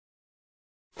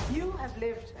You have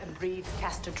lived and breathed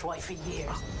Castor Troy for years.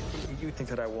 You think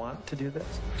that I want to do this?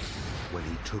 When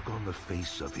he took on the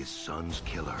face of his son's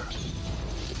killer,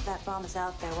 That bomb is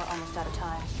out there. We're almost out of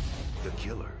time. the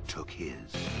killer took his.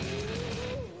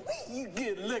 You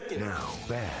get licking. Now,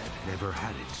 bad never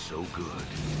had it so good.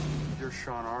 You're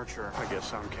Sean Archer. I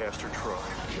guess I'm Castor Troy.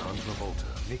 John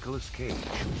Travolta, Nicolas Cage,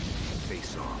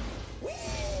 Face Off.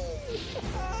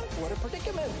 What a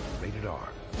predicament. Rated R.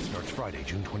 Starts Friday,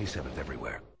 June 27th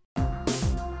everywhere.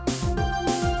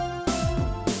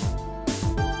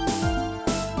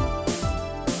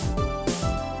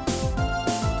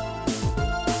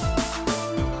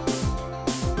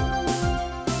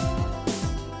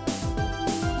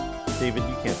 David,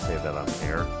 you can't say that on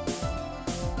air.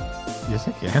 Yes,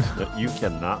 I can. You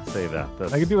cannot say that.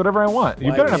 I can do whatever I want.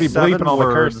 You better not be bleeping all the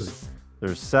curses.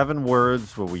 There's 7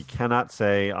 words what we cannot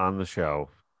say on the show.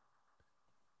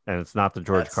 And it's not the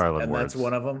George Carlin and words. that's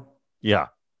one of them? Yeah.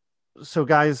 So,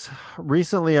 guys,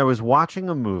 recently I was watching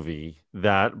a movie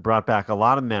that brought back a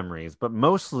lot of memories, but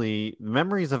mostly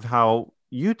memories of how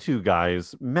you two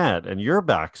guys met and your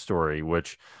backstory,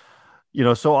 which, you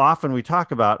know, so often we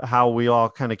talk about how we all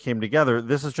kind of came together.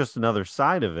 This is just another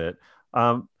side of it.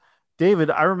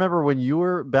 David, I remember when you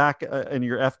were back in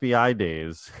your FBI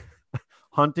days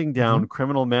hunting down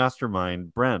criminal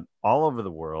mastermind Brent all over the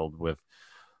world with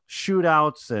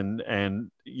shootouts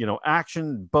and you know,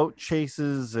 action boat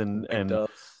chases and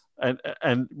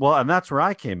that's where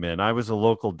I came in. I was a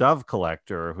local dove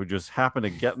collector who just happened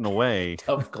to get in the way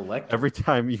Dove collector every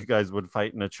time you guys would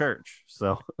fight in a church.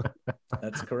 So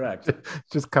that's correct.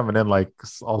 Just coming in like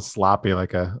all sloppy,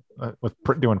 like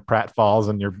doing pratfalls,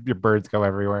 and your birds go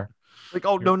everywhere. like,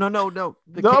 oh no.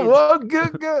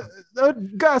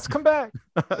 Gus, come back.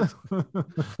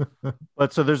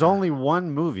 But so there's only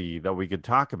one movie that we could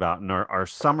talk about in our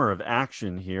summer of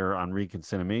action here on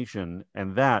Reconcinimation,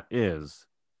 and that is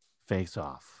Face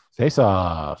Off. Face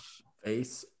Off.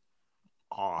 Face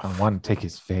I want to take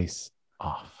his face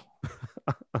off.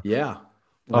 Yeah.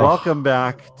 Welcome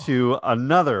back to a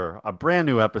brand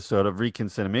new episode of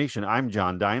Reconcinimation. I'm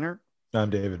John Diner. I'm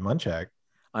David Munchak.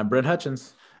 I'm Brent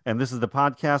Hutchins. And this is the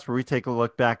podcast where we take a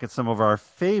look back at some of our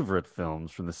favorite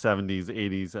films from the 70s,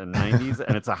 80s, and 90s.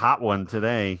 And it's a hot one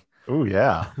today. Oh,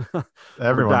 yeah.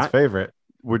 Everyone's favorite.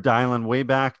 We're dialing way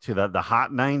back to the hot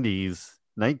 90s,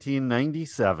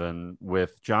 1997,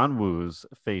 with John Woo's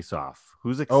Face Off.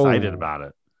 Who's excited about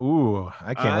it? Ooh,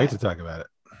 I can't wait to talk about it.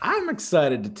 I'm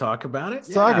excited to talk about it.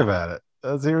 Let's talk about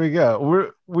it. Here we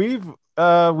go.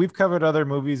 We've covered other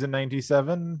movies in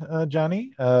 97,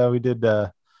 Johnny. We did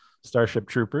Starship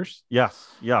Troopers.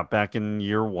 Yes. Yeah. Back in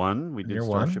year 1, we did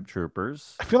Starship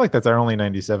Troopers. I feel like that's our only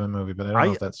 97 movie, but I don't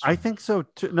know if that's true. I think so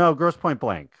too. No, Grosse Pointe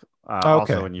Blank. Okay.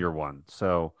 Also in year 1.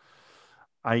 So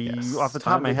off the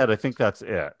top of my head, I think that's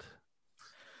it.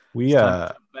 We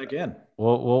back in.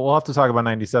 We'll have to talk about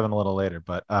 97 a little later,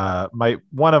 but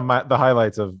one of the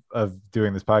highlights of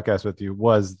doing this podcast with you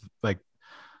was like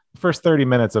the first 30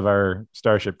 minutes of our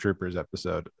Starship Troopers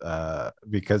episode,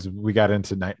 because we got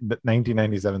into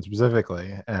 1997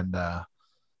 specifically, and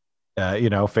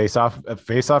Face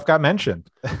Off got mentioned.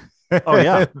 Oh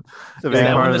yeah.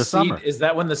 Is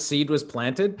that when the seed was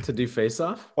planted to do Face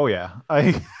Off? Oh yeah.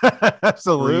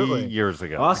 Absolutely. 3 years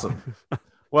ago. Awesome.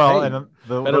 Well, hey, and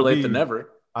better late than never.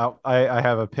 I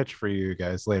have a pitch for you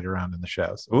guys later on in the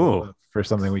show. So for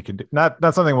something we can do, not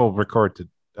something we'll record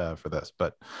for this,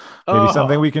 but maybe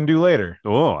something we can do later.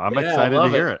 Oh, I'm excited to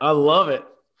hear it. I love it.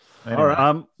 Anyway. All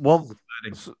right. Well,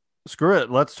 screw it.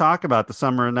 Let's talk about the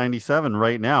summer of 97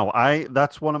 right now.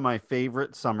 That's one of my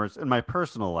favorite summers in my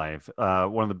personal life.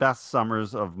 One of the best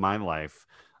summers of my life.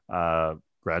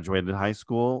 Graduated high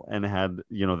school and had,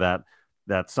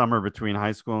 that summer between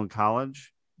high school and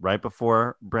college, right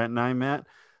before Brent and I met.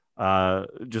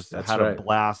 Just had a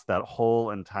blast that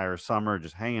whole entire summer,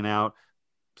 just hanging out,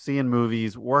 seeing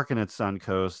movies, working at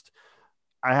Suncoast.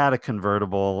 I had a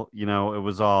convertible, it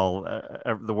was all,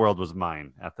 the world was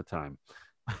mine at the time.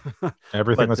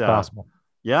 Everything was possible.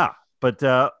 Yeah. But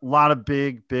a lot of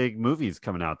big movies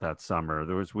coming out that summer.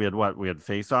 We had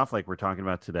Face Off, like we're talking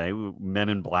about today. Men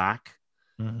in Black,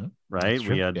 right?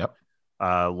 We had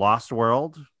Lost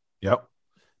World. Yep.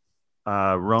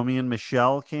 Romy and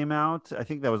Michelle came out. I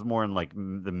think that was more in like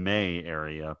the May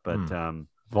area, but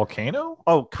Volcano.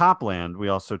 Oh, Copland. We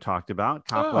also talked about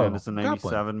Copland is a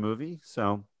 97 movie.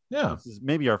 So yeah, this is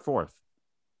maybe our fourth.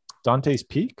 Dante's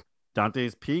Peak,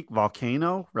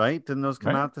 Volcano, right? Didn't those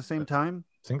come out at the same time?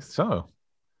 I think so.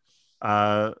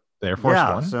 The Air Force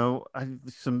One. So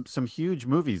some huge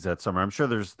movies that summer. I'm sure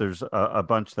there's a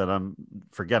bunch that I'm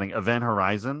forgetting. Event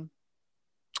Horizon.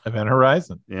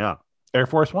 Yeah. Air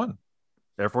Force One.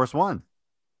 Air Force One,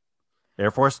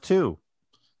 Air Force Two.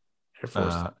 Air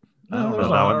Force. I don't know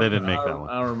that one. They didn't make that one.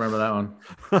 I don't remember that one.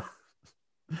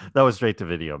 That was straight to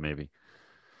video, maybe.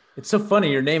 It's so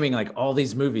funny. You're naming like all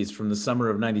these movies from the summer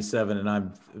of '97, and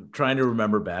I'm trying to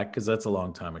remember back because that's a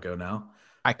long time ago now.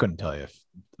 I couldn't tell you if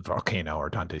Volcano or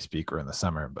Dante's Peak were in the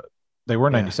summer, but they were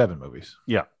 97 movies.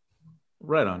 Yeah.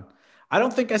 Right on. I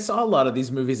don't think I saw a lot of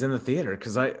these movies in the theater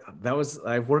because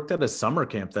I worked at a summer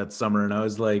camp that summer, and I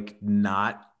was like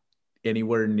not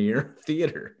anywhere near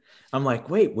theater. I'm like,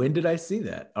 wait, when did I see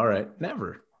that? All right,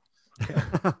 never.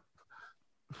 Okay.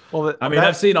 Well,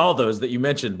 I've seen all those that you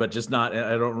mentioned, but just not.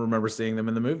 I don't remember seeing them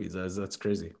in the movies. That's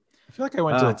crazy. I feel like I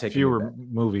went to fewer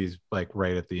movies like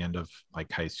right at the end of like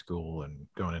high school and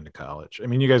going into college. I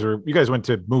mean, you guys went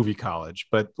to movie college,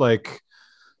 but like,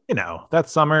 that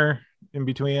summer in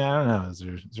between, I don't know.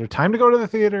 Is there time to go to the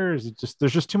theater? Is it just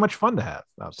there's just too much fun to have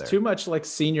out there? It's too much like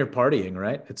senior partying,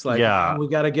 right? It's like we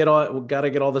gotta get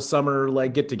all the summer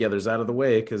like get-togethers out of the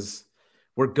way because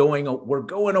we're going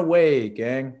away,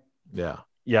 gang.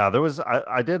 Yeah, there was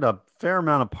I did a fair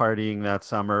amount of partying that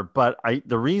summer, but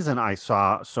the reason I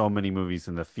saw so many movies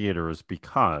in the theater is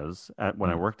because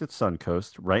when I worked at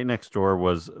Suncoast, right next door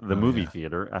was the movie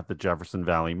theater at the Jefferson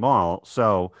Valley Mall.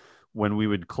 So when we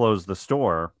would close the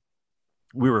store,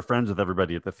 we were friends with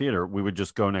everybody at the theater. We would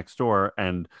just go next door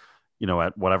and,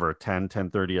 at whatever,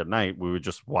 10:30 at night, we would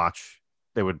just watch.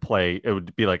 They would play. It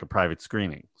would be like a private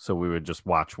screening. So we would just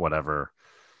watch whatever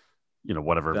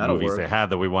movies they had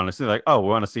that we want to see. Like, oh, we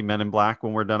want to see Men in Black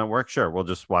when we're done at work. Sure, we'll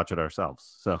just watch it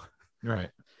ourselves. So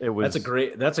right. That's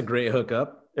a great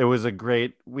hookup. It was a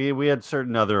great. We had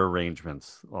certain other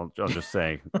arrangements. I'll just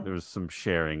say there was some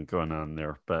sharing going on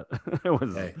there, but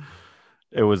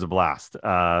it was a blast.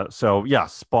 So yeah,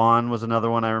 Spawn was another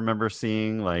one I remember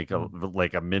seeing, like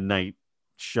a midnight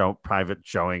private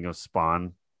showing of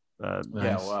Spawn. Nice.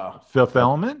 Yeah, wow. Fifth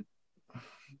Element.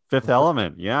 Fifth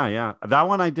Element, yeah. That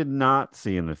one I did not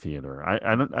see in the theater.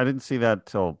 I didn't see that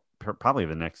till probably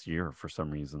the next year for some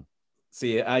reason.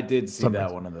 See, I did see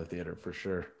that one in the theater for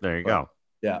sure. There you go.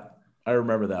 Yeah, I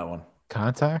remember that one.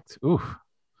 Contact. Ooh,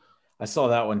 I saw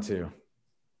that one too.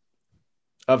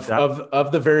 Of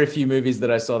the very few movies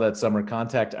that I saw that summer,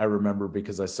 Contact I remember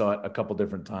because I saw it a couple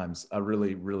different times. I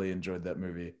really, really enjoyed that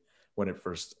movie when it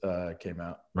first came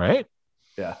out. Right?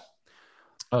 Yeah.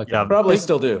 Yeah, probably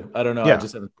still do. I don't know. Yeah. I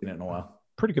just haven't seen it in a while.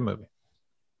 Pretty good movie.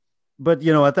 But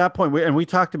at that point, we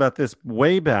talked about this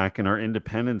way back in our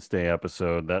Independence Day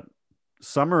episode, that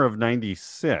summer of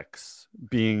 '96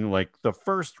 being like the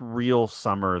first real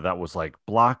summer that was like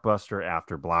blockbuster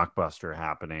after blockbuster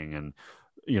happening, and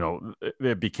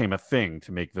it became a thing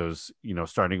to make those,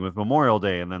 starting with Memorial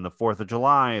Day and then the 4th of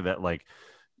July, that like,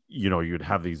 you'd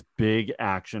have these big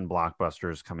action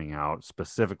blockbusters coming out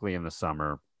specifically in the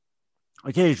summer.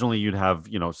 Occasionally you'd have,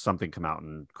 something come out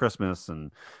in Christmas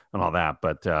and all that.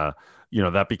 But,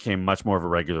 that became much more of a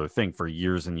regular thing for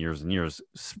years and years and years.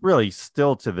 Really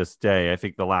still to this day, I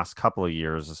think the last couple of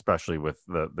years, especially with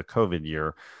the COVID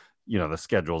year, the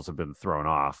schedules have been thrown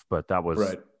off, but that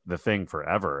was the thing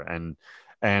forever.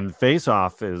 And Face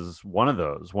Off is one of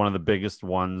the biggest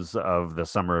ones of the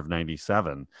summer of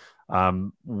 '97.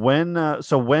 All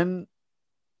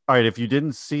right, if you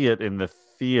didn't see it in the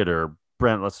theater,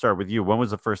 Brent, let's start with you. When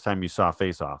was the first time you saw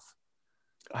Face Off?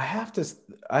 I have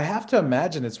to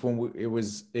imagine it's when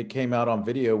it came out on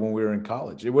video when we were in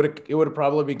college. It would have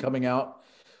probably been coming out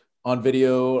on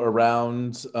video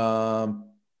around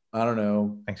I don't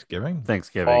know, Thanksgiving,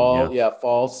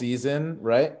 fall season,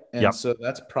 right? And so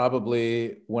that's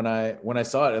probably when I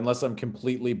saw it, unless I'm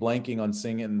completely blanking on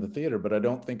seeing it in the theater, but I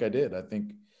don't think I did. I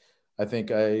think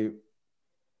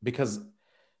because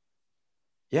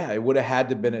it would have had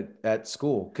to been at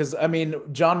school. Because I mean,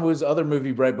 John Woo's other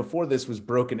movie right before this was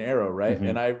Broken Arrow, right?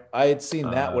 Mm-hmm. And I had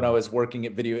seen that when I was working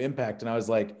at Video Impact, and I was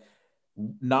like,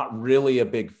 not really a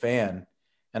big fan.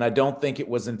 And I don't think it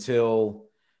was until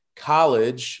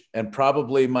college and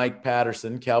probably Mike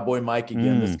Patterson, Cowboy Mike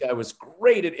again. This guy was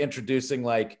great at introducing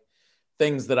like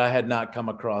things that I had not come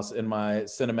across in my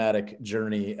cinematic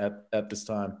journey at this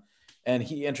time. And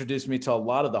he introduced me to a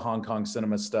lot of the Hong Kong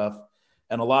cinema stuff.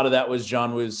 And a lot of that was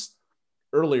John Woo's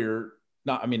earlier,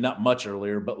 not much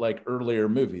earlier, but like earlier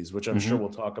movies, which I'm sure we'll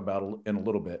talk about in a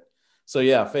little bit. So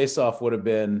yeah, Face Off would have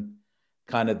been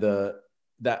kind of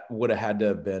that would have had to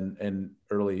have been in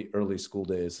early school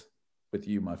days with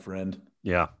you, my friend.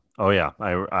 Yeah. Oh yeah.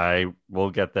 I will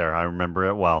get there. I remember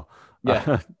it well.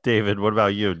 Yeah. David, what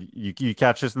about you? You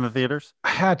catch this in the theaters?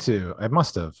 I had to. I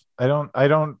must have. I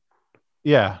don't.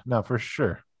 Yeah. No, for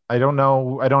sure. I don't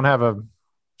know. I don't have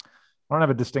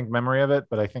a distinct memory of it,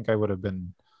 but I think I would have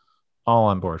been all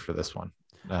on board for this one.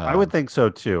 I would think so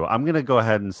too. I'm gonna go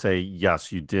ahead and say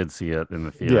yes, you did see it in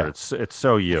the theater. Yeah. It's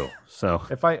so you. So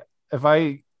if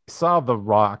I saw The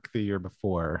Rock the year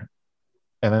before,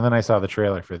 and then I saw the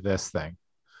trailer for this thing,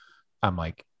 I'm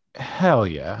like, hell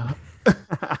yeah.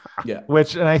 Yeah.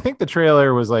 And I think the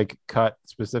trailer was like cut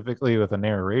specifically with a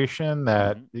narration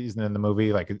that isn't in the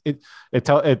movie. Like it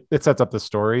sets up the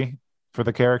story for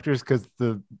the characters, because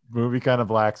the movie kind of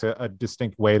lacks a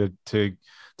distinct way to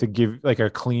give, like, a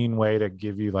clean way to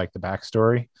give you like the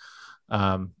backstory.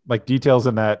 Like details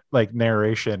in that like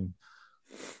narration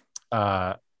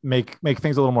make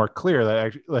things a little more clear, that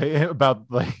actually like about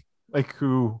like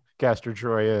who Castor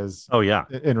Troy is. Oh yeah,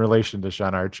 in relation to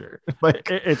Sean Archer. Like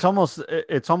it's almost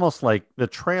like the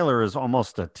trailer is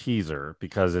almost a teaser,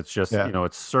 because it's just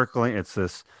it's circling.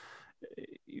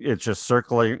 It's just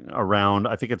circling around.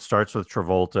 I think it starts with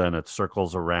Travolta and it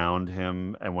circles around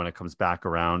him, and when it comes back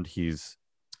around, he's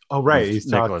he's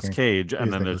Nicolas talking. Cage,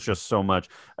 and then there's just so much.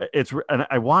 And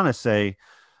I want to say,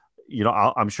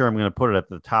 I'm sure I'm going to put it at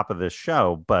the top of this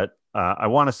show, but I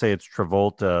want to say it's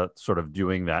Travolta sort of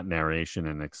doing that narration,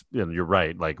 and you're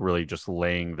right, like really just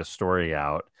laying the story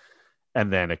out,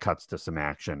 and then it cuts to some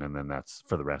action, and then that's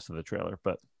for the rest of the trailer.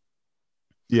 But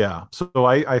yeah, so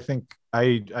I think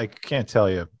I can't tell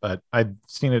you, but I've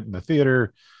seen it in the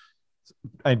theater.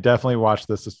 I definitely watched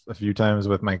this a few times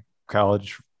with my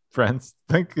college friends.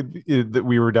 I think that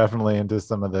we were definitely into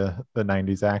some of the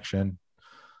 90s action.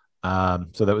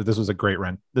 So this was a great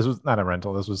rent. This was not a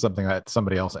rental. This was something that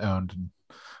somebody else owned, and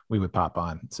we would pop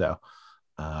on. So,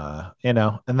 and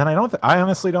then I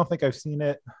honestly don't think I've seen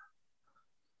it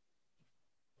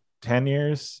 10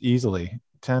 years easily.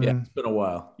 10. Yeah, it's been a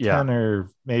while. 10 or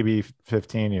maybe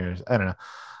 15 years. I don't know.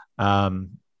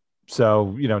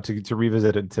 So, to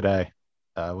revisit it today,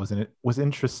 was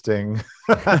interesting.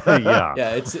 Yeah.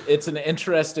 Yeah, it's an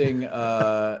interesting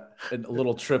a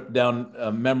little trip down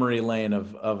memory lane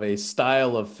of a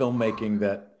style of filmmaking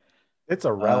that it's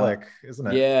a relic, isn't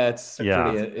it? Yeah,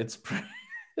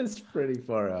 it's pretty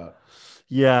far out.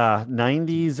 Yeah,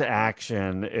 90s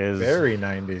action is very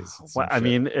 90s. Well, I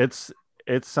mean, it's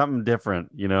something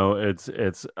different.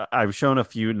 It's I've shown a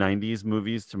few 90s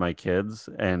movies to my kids,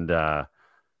 and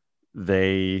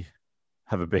they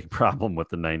have a big problem with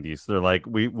the 90s. They're like,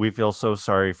 we feel so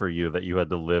sorry for you that you had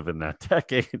to live in that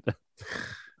decade.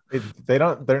 They're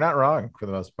not wrong for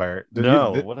the most part.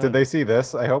 Did they see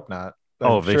this? I hope not.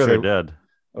 They sure did.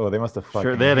 Oh, they must have fucking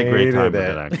sure, they had a great time with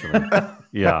it, actually.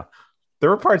 Yeah. There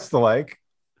were parts to like.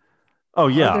 Oh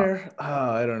yeah.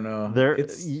 I don't know.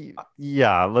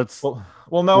 Let's.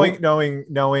 Well,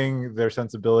 knowing their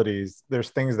sensibilities, there's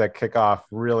things that kick off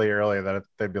really early that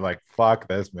they'd be like, "Fuck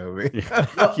this movie."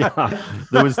 Yeah.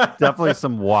 There was definitely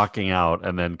some walking out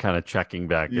and then kind of checking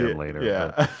back in later.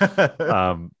 Yeah.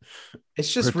 But,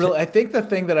 it's just really. I think the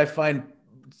thing that I find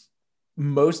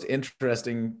most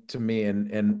interesting to me,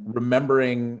 and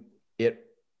remembering it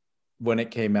when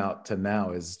it came out to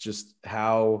now, is just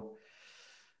how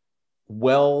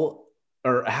well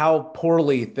or how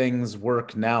poorly things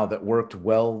work now that worked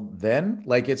well then.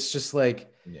 Like, it's just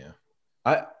like,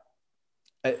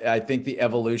 I think the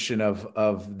evolution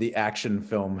of the action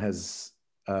film has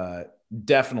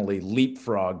definitely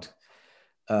leapfrogged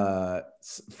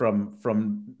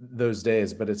from those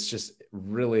days, but it's just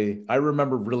really, I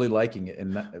remember really liking it.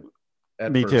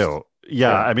 Me too.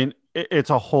 Yeah. I mean, it's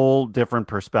a whole different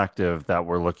perspective that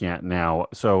we're looking at now.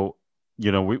 So,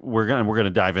 we're gonna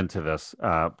dive into this,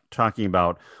 talking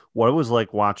about what it was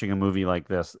like watching a movie like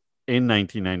this in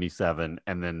 1997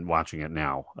 and then watching it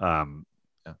now. A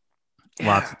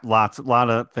lot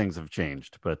of things have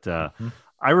changed, but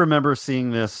I remember seeing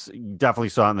this. Definitely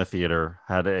saw it in the theater.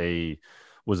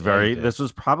 This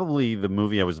was probably the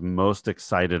movie I was most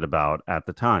excited about at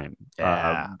the time.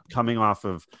 Coming off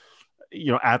of,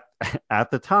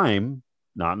 at the time,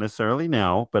 not necessarily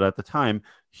now, but at the time,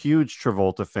 huge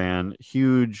Travolta fan,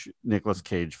 huge Nicolas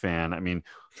Cage fan. I mean,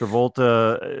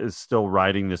 Travolta is still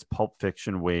riding this Pulp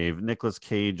Fiction wave. Nicolas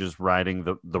Cage is riding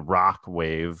the Rock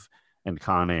wave and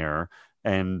Con Air.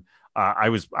 And I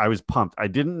was pumped. I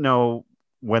didn't know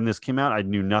when this came out. I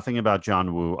knew nothing about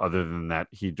John Woo other than that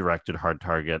he directed Hard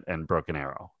Target and Broken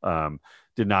Arrow.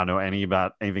 Did not know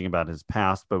anything about his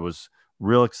past, but was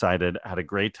real excited. Had a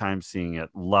great time seeing it.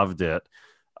 Loved it.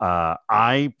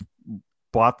 I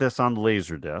bought this on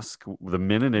Laserdisc the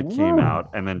minute it came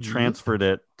out, and then transferred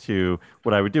it to,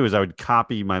 what I would do is I would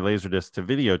copy my Laserdisc to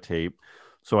videotape,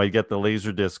 so I get the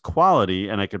Laserdisc quality,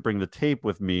 and I could bring the tape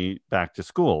with me back to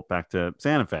school, back to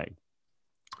Santa Fe.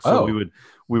 So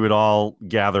we would all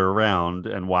gather around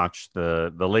and watch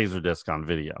the Laserdisc on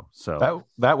video. So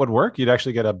that would work. You'd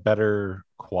actually get a better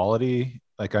quality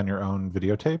like on your own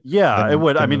videotape? Yeah, Than- it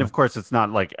would. I than mean, the- of course, it's not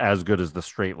like as good as the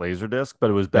straight laser disc, but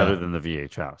it was better than the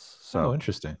VHS. So Oh,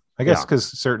 interesting. I guess Yeah.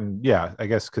 because I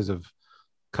guess because of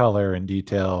color and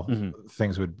detail, Mhm.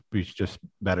 things would be just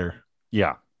better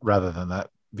yeah, rather than that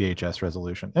VHS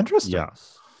resolution. Interesting.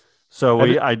 yes. So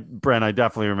I Brent, I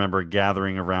definitely remember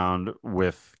gathering around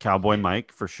with Cowboy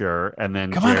Mike for sure, and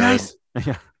then Come on, guys.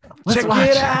 Yeah, Check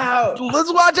it out.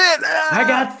 Let's watch it. I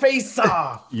got Face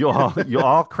Off. you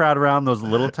all crowd around those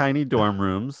little tiny dorm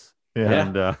rooms, Yeah.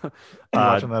 and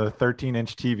Watching another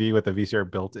 13-inch TV with a VCR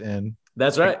built in.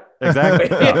 That's right. exactly.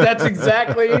 Yeah. That's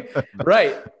exactly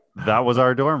right. That was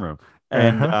our dorm room,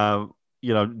 and Uh-huh.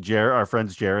 our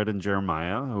friends Jared and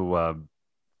Jeremiah, who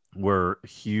were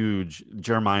huge.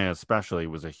 Jeremiah especially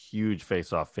was a huge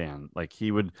Face Off fan. Like he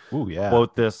would Ooh, yeah.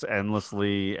 quote this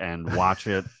endlessly and watch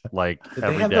it like Did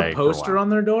every they have day. the poster on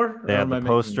their door? They Or had am I the making-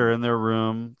 poster in their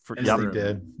room. Yes, Yep. they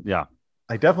did. Yeah,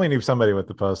 I definitely knew somebody with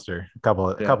the poster. A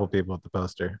couple people with the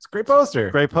poster. It's a great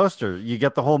poster. great poster. You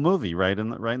get the whole movie right in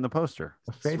the poster.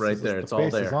 The face right is- there. the It's all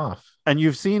face is there. off. And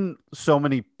you've seen so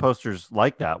many posters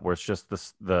like that where it's just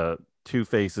the two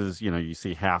faces. You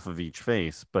see half of each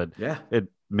face, but Yeah. it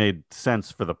made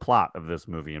sense for the plot of this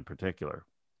movie in particular.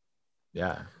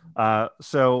 Yeah.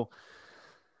 So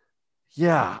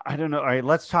yeah, I don't know. All right,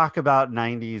 let's talk about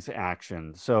 90s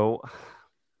action. So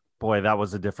boy, that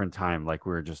was a different time, like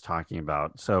we were just talking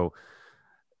about. So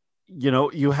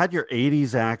you had your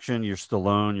 80s action, your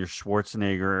Stallone, your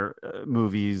Schwarzenegger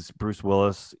movies, Bruce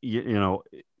Willis,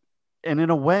 and in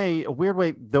a weird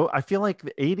way, though, I feel like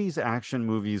the 80s action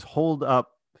movies hold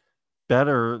up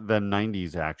better than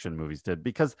 90s action movies did,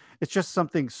 because it's just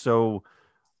something so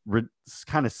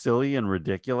kind of silly and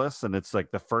ridiculous. And it's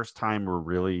like the first time we're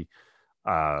really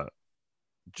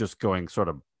just going sort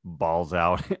of balls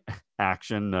out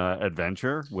action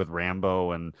adventure with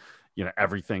Rambo and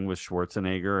everything with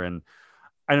Schwarzenegger. And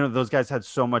I know those guys had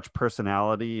so much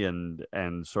personality and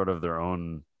sort of their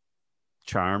own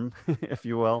charm, if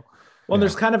you will. Well,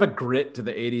 there's kind of a grit to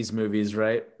the 80s movies,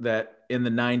 right? That in the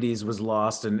 90s was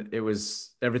lost, and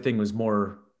everything was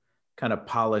more kind of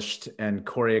polished and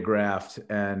choreographed,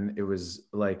 and it was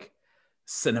like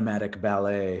cinematic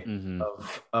ballet Mhm.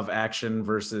 of action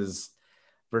versus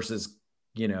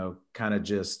kind of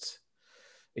just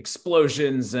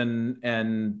explosions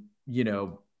and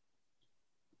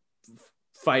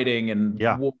fighting and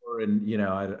Yeah. war, and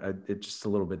it's just a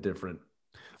little bit different.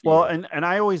 Well, Yeah. and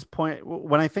I always point,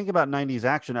 when I think about 90s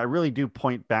action, I really do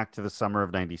point back to the summer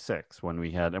of 96 when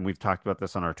we had, and we've talked about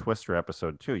this on our Twister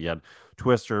episode too. You had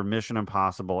Twister, Mission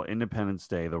Impossible, Independence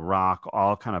Day, The Rock,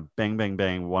 all kind of bang, bang,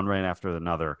 bang, one right after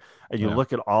another. And you Yeah.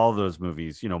 look at all those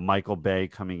movies, Michael Bay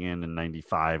coming in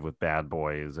 95 with Bad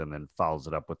Boys and then follows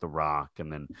it up with The Rock.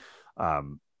 And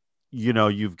then,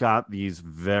 you've got these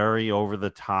very over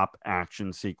the top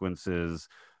action sequences.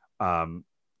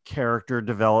 Character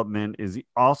development is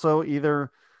also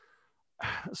either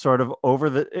sort of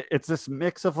it's this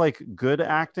mix of like good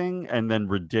acting and then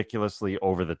ridiculously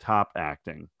over the top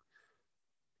acting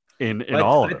in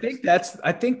all of it.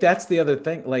 I think that's the other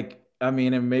thing. Like, I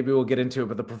mean, and maybe we'll get into it,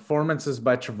 but the performances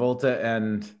by Travolta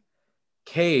and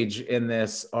Cage in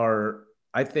this are,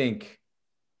 I think,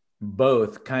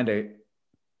 both kind of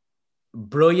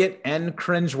brilliant and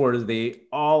cringeworthy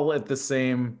all at the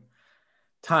same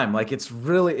time. Like it's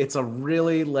a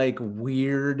really like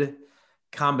weird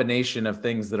combination of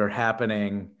things that are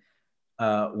happening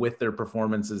with their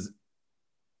performances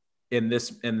in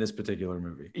this particular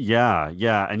movie. Yeah,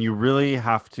 and you really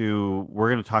have to.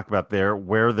 We're going to talk about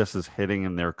where this is hitting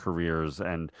in their careers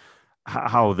and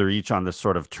how they're each on this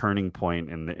sort of turning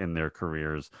point in their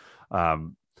careers.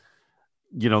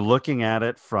 Looking at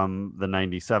it from the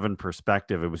 97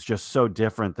 perspective, it was just so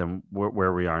different than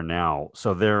where we are now.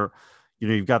 So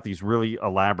you've got these really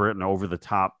elaborate and over the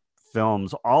top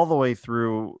films all the way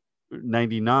through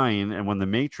 99. And when the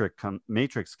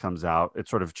Matrix comes out, it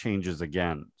sort of changes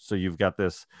again. So you've got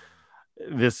this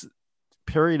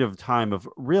period of time of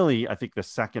really, I think the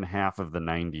second half of the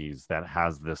 90s that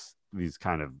has these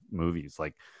kind of movies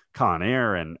like Con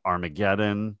Air and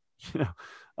Armageddon,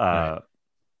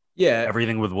 Yeah.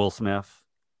 everything with Will Smith.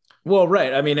 Well,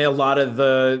 right. I mean, a lot of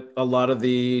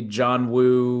the John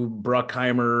Woo,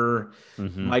 Bruckheimer,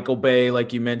 Mhm. Michael Bay,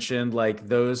 like you mentioned, like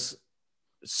those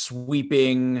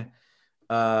sweeping,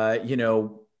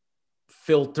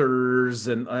 filters,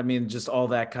 and I mean, just all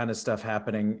that kind of stuff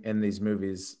happening in these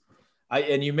movies.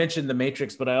 And you mentioned The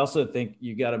Matrix, but I also think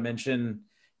you got to mention,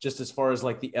 just as far as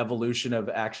like the evolution of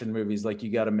action movies, like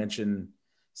you got to mention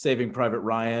Saving Private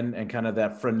Ryan and kind of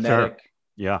that frenetic.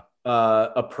 Yeah.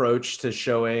 approach to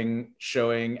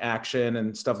showing action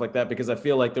and stuff like that, because I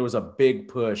feel like there was a big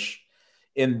push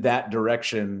in that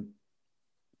direction,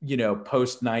 you know,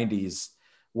 post 90s,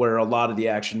 where a lot of the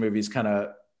action movies kind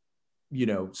of, you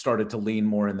know, started to lean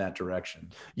more in that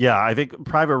direction. Yeah, I think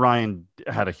Private Ryan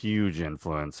had a huge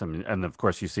influence. I mean, and of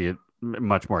course you see it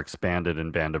much more expanded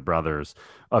in Band of Brothers,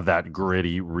 of that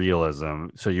gritty realism.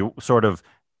 So you sort of,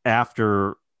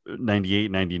 after 98,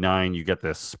 99, you get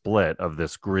this split of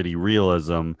this gritty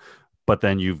realism, but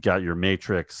then you've got your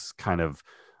Matrix kind of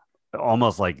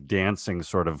almost like dancing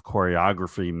sort of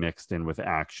choreography mixed in with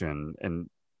action.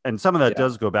 And some of that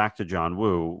does go back to John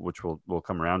Woo, which we'll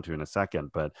come around to in a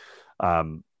second. But,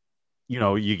 you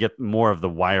know, you get more of the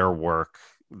wire work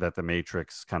that the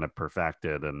Matrix kind of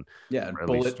perfected and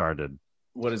really started.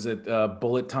 What is it?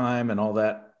 Bullet time and all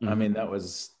that. I mean, that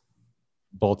was...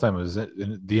 Bullet time was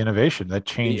the innovation that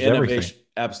changed everything.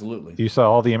 Absolutely. You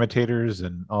saw all the imitators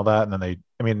and all that. And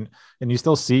then and you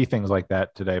still see things like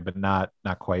that today, but not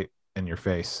quite in your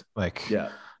face, like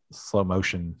slow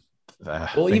motion.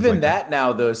 Well, even like that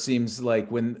now though seems like,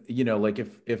 when, you know, like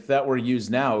if that were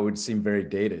used now, it would seem very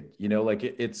dated, you know, like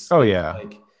it's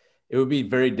like it would be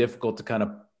very difficult to kind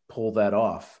of pull that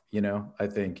off, you know. I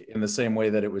think in the same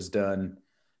way that it was done,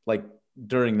 like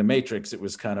during the Matrix, it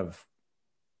was kind of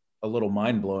a little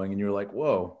mind blowing, and you're like,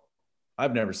 whoa,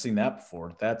 I've never seen that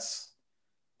before.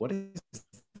 What is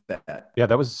that? Yeah,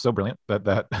 that was so brilliant.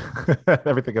 That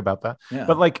everything about that. Yeah.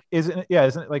 But like, isn't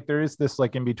it like there is this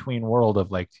like in between world of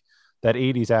like that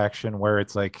 80s action where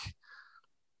it's like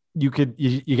you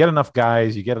get enough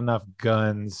guys, you get enough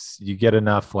guns, you get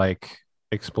enough like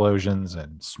explosions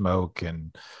and smoke,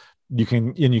 and you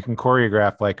can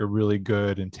choreograph like a really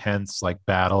good intense like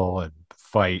battle and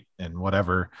fight and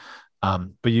whatever.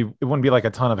 But it wouldn't be like a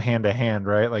ton of hand to hand,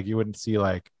 right? Like you wouldn't see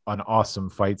like an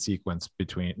awesome fight sequence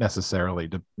between necessarily,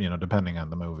 you know, depending on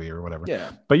the movie or whatever.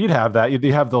 Yeah. But you'd have that. You'd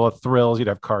have the thrills. You'd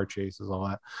have car chases, all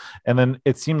that. And then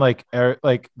it seemed like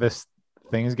this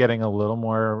thing is getting a little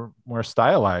more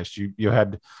stylized. You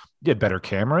had better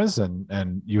cameras,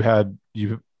 and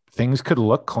things could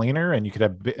look cleaner, and you could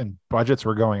have and budgets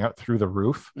were going up through the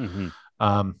roof.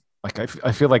 Like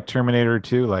I feel like Terminator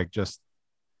 2, like just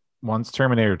once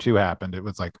Terminator 2 happened, it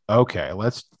was like, okay,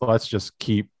 let's just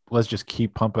keep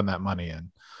pumping that money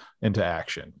into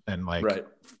action and like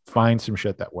find some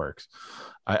shit that works.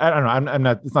 I don't know. I'm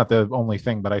not, it's not the only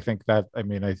thing, but I think that,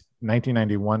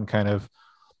 1991 kind of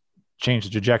changed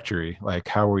the trajectory, like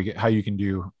how you can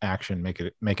do action, make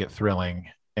it thrilling.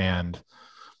 And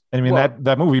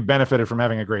that movie benefited from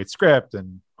having a great script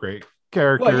and great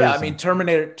characters. Well, yeah,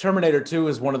 Terminator 2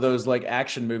 is one of those like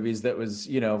action movies that was,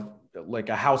 you know, like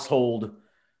a household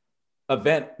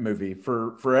event movie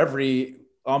for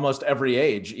almost every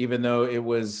age, even though it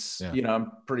was, you know,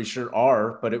 I'm pretty sure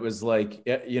R, but it was like,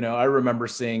 you know, I remember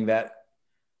seeing that,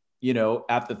 you know,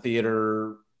 at the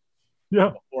theater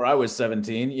before I was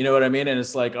 17, you know what I mean? And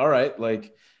it's like, all right,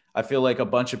 like, I feel like a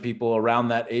bunch of people around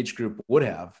that age group would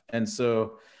have. And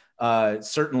so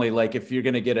certainly, like, if you're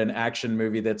going to get an action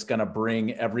movie that's going to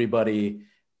bring everybody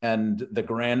and the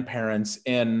grandparents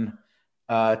in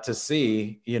to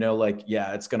see, you know, like,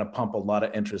 yeah, it's going to pump a lot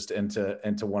of interest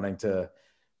into wanting to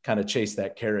kind of chase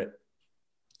that carrot.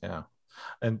 Yeah.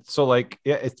 And so like,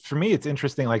 yeah, for me, it's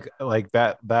interesting, like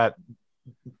that,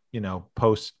 you know,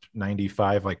 post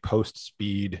 95, like post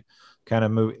Speed kind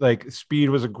of movie. Like Speed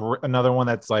was another one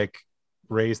that's like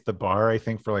raised the bar, I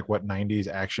think, for like what 90s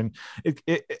action.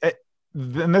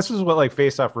 And this is what like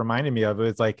Face Off reminded me of.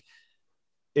 It's like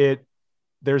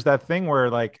there's that thing where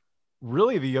like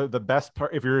really the best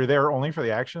part, if you're there only for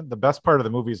the action, the best part of the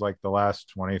movie is like the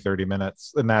last 20-30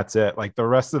 minutes, and that's it. Like the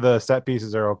rest of the set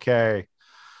pieces are okay,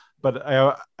 but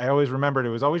I always remembered it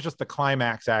was always just the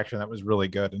climax action that was really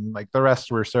good, and like the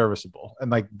rest were serviceable.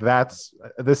 And like that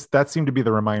seemed to be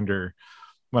the reminder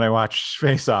when I watched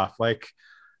Face Off. Like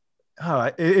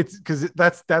it's because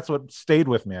that's what stayed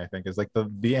with me, I think, is like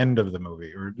the end of the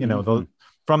movie, or you know,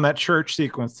 from that church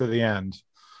sequence to the end.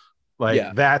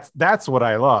 Like that's what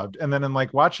I loved. And then in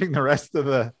like watching the rest of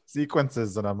the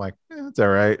sequences, and I'm like, it's all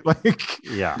right. Like,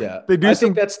 they do. I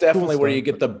think that's definitely where you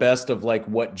get the best of like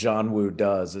what John Woo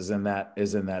does is in that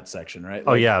section, right?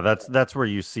 Like, that's where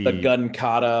you see the gun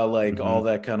kata, like all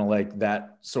that kind of like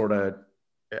that sort of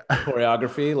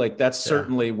choreography. Like that's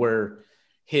certainly where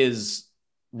his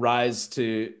rise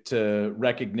to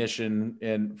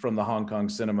recognition from the Hong Kong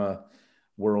cinema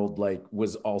world like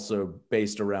was also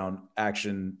based around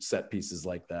action set pieces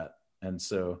like that. And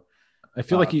so I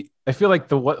feel like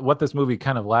what this movie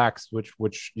kind of lacks,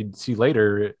 which you'd see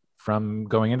later from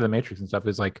going into the Matrix and stuff,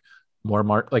 is like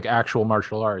more like actual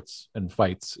martial arts and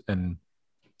fights and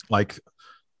like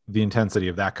the intensity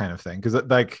of that kind of thing, because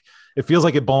like it feels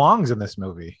like it belongs in this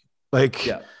movie. Like,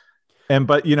 Yeah. and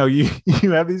but you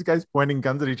you have these guys pointing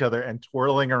guns at each other and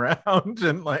twirling around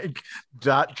and like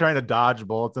trying to dodge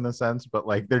bullets in a sense, but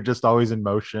like they're just always in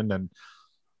motion, and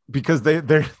because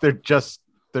they're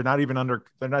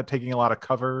not taking a lot of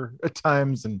cover at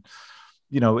times, and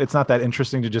it's not that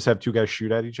interesting to just have two guys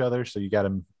shoot at each other. So you got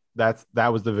them. That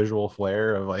was the visual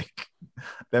flair of like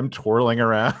them twirling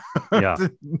around. Yeah.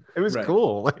 It was Right.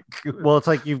 cool. Like, Well, it's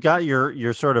like you've got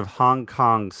your sort of Hong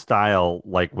Kong style,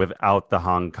 like without the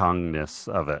Hong Kongness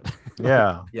of it.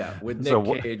 yeah, Yeah, with Nick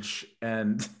So Cage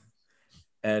and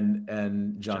John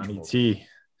Johnny Travolta. T.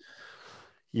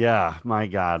 Yeah, my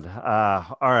God.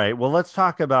 All right. Well, let's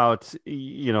talk about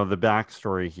the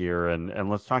backstory here, and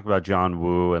let's talk about John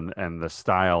Woo and the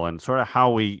style and sort of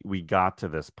how we got to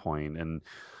this point. And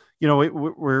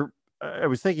I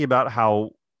was thinking about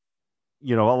how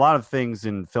a lot of things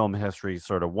in film history,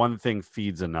 sort of one thing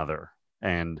feeds another,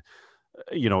 and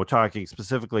talking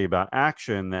specifically about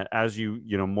action, that as you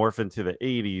morph into the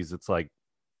 80s, it's like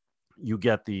you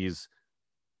get these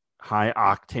high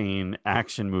octane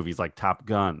action movies like Top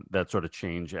Gun that sort of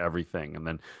change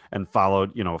everything. And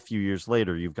followed, a few years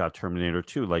later, you've got Terminator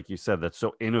 2, like you said, that's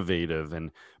so innovative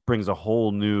and brings a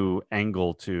whole new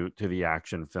angle to the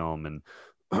action film and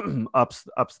ups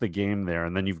the game there.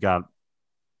 And then you've got,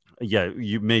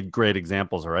 you made great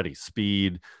examples already.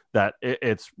 Speed, that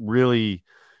it's really,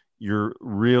 you're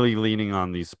really leaning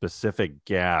on these specific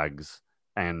gags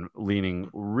and leaning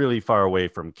really far away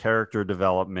from character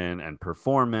development and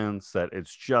performance, that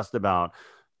it's just about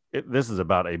this is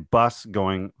about a bus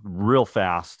going real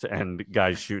fast and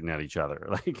guys shooting at each other.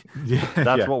 Like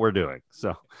that's what we're doing.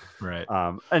 So, right.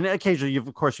 And occasionally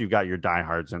you've got your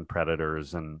diehards and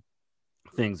Predators and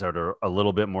things that are a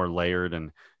little bit more layered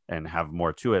and have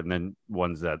more to it. And then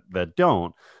ones that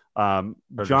don't.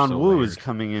 John Woo is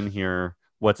coming in here.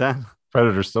 What's that?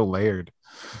 Predator's so layered.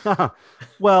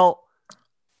 Well,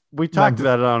 we talked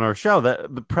about it on our show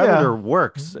that the Predator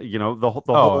works, the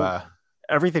whole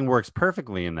everything works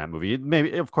perfectly in that movie.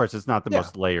 Maybe, of course, it's not the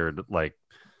most layered like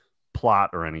plot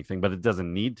or anything, but it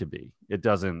doesn't need to be. It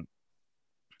doesn't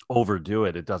overdo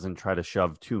it. It doesn't try to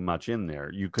shove too much in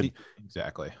there. You could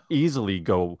easily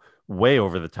go way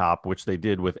over the top, which they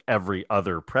did with every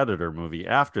other Predator movie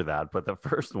after that. But the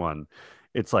first one,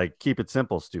 it's like, keep it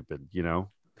simple, stupid,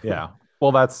 Yeah.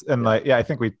 Well, that's, and I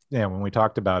think when we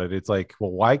talked about it, it's like,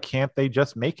 well, why can't they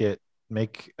just make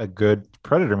a good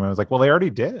Predator movie? I was like, well, they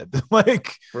already did.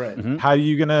 Like, right. How are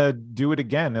you going to do it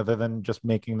again other than just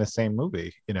making the same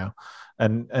movie,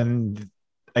 and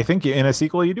I think in a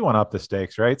sequel, you do want to up the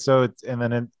stakes, right? So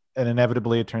and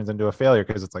inevitably it turns into a failure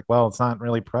because it's like, well, it's not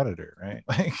really Predator, right?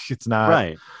 Like it's not,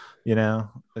 right.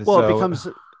 Well, so, it becomes,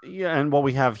 and what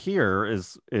we have here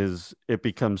is it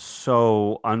becomes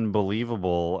so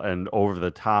unbelievable and over the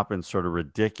top and sort of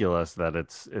ridiculous that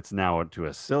it's now to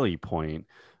a silly point.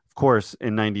 Of course,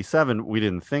 in '97 we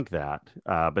didn't think that,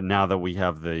 but now that we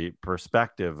have the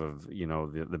perspective of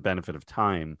the benefit of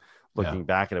time, looking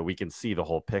back at it, we can see the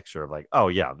whole picture of like, oh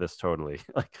yeah, this totally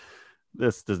like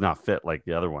this does not fit like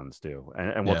the other ones do,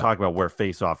 and we'll talk about where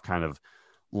Face Off kind of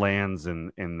lands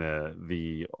in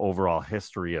the overall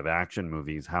history of action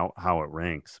movies, how it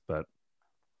ranks. But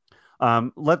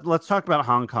let's talk about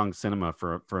Hong Kong cinema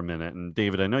for a minute. And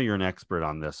David, I know you're an expert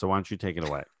on this, so why don't you take it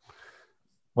away?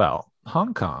 Well,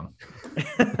 Hong Kong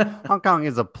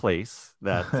is a place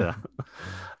that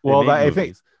well, I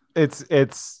think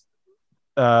it's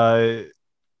no,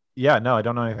 I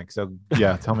don't know anything, so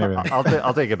tell me everything.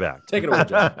 I'll take it back. Take it away,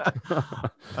 John.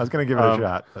 I was gonna give it a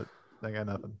shot, but I got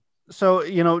nothing. So,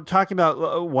 talking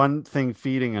about one thing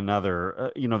feeding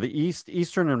another, the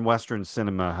Eastern and Western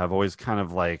cinema have always kind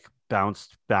of like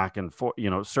bounced back and forth,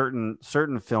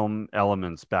 certain film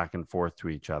elements back and forth to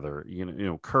each other.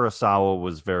 Akira Kurosawa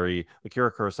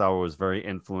was very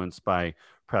influenced by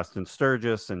Preston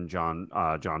Sturges and John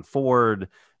Ford.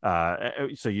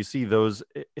 So you see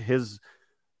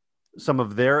some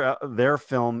of their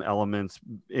film elements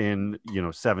in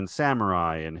Seven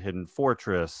Samurai and Hidden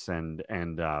Fortress and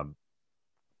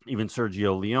even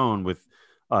Sergio Leone with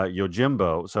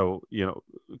Yojimbo. So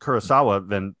Kurosawa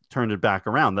then turned it back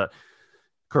around. That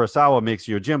Kurosawa makes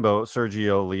Yojimbo,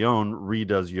 Sergio Leone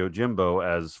redoes Yojimbo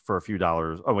as For a Few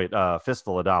Dollars. Oh wait,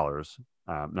 Fistful of Dollars,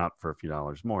 not For a Few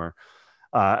Dollars More,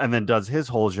 and then does his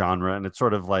whole genre. And it's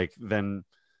sort of like then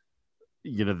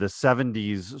the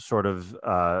 70s sort of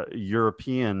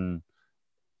European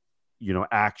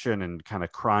action and kind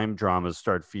of crime dramas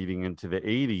start feeding into the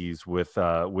 80s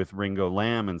with Ringo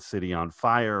Lam and City on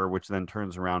Fire, which then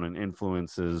turns around and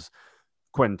influences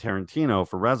Quentin Tarantino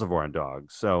for Reservoir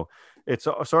Dogs. So it's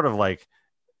sort of like,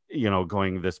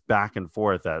 going this back and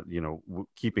forth at,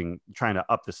 trying to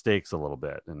up the stakes a little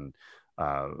bit and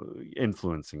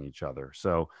influencing each other.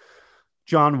 So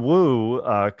John Woo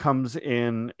comes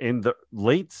in the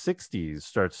late 60s,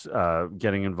 starts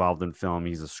getting involved in film.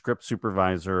 He's a script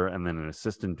supervisor and then an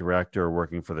assistant director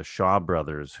working for the Shaw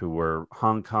Brothers, who were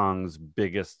Hong Kong's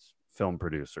biggest film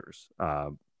producers.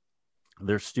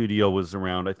 Their studio was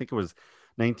around, I think it was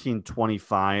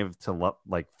 1925 to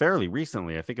like fairly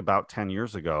recently. I think about 10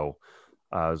 years ago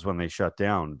is when they shut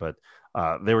down. But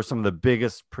they were some of the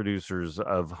biggest producers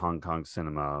of Hong Kong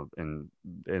cinema in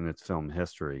its film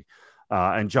history.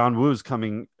 And John Woo's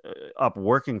coming up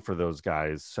working for those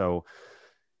guys. So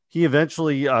he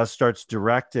eventually starts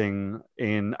directing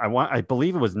in, I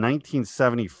believe it was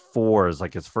 1974 is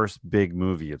like his first big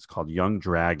movie. It's called Young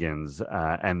Dragons.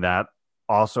 And that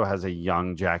also has a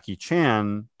young Jackie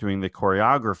Chan doing the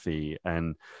choreography.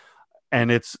 And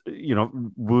it's,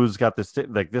 Woo's got this,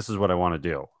 like, this is what I want to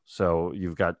do. So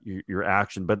you've got your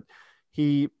action, but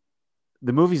the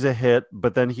movie's a hit,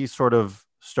 but then he sort of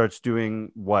starts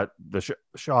doing what the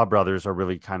Shaw Brothers are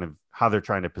really kind of how they're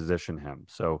trying to position him.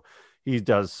 So he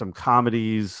does some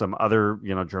comedies, some other,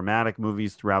 dramatic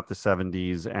movies throughout the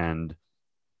 70s. And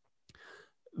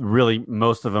really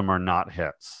most of them are not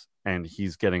hits. And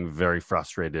he's getting very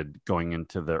frustrated going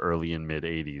into the early and mid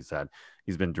 80s that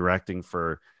he's been directing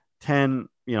for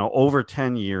over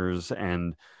 10 years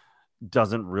and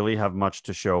doesn't really have much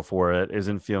to show for it,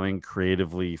 isn't feeling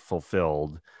creatively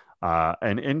fulfilled.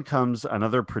 And in comes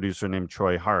another producer named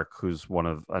Choi Hark, who's one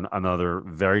of another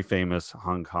very famous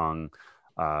Hong Kong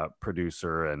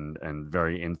producer and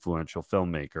very influential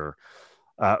filmmaker,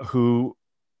 who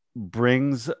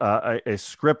brings a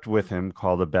script with him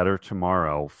called A Better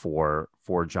Tomorrow for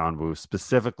John Woo,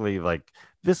 specifically like,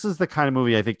 this is the kind of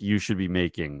movie I think you should be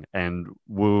making. And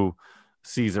Woo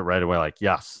sees it right away. Like,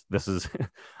 yes, this is,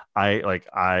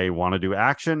 I want to do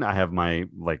action. I have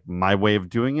my way of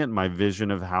doing it, my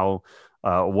vision of how,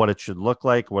 what it should look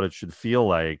like, what it should feel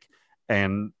like.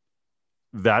 And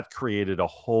that created a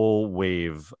whole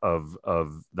wave of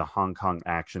the Hong Kong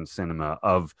action cinema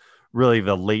of really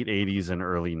the late 80s and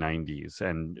early 90s.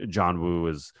 And John Woo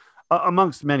is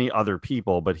amongst many other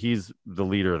people, but he's the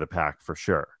leader of the pack for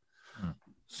sure.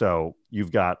 So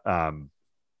you've got,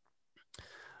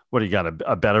 what do you got?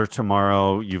 A Better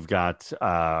Tomorrow. You've got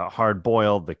Hard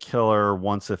Boiled, The Killer,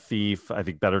 Once a Thief. I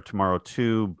think Better Tomorrow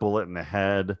 2, Bullet in the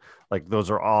Head. Like, those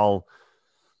are all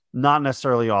not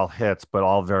necessarily all hits, but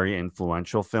all very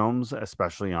influential films,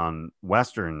 especially on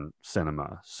Western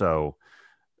cinema. So,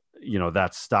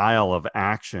 that style of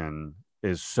action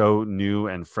is so new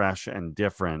and fresh and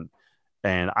different.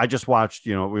 And I just watched,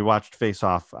 we watched Face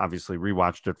Off, obviously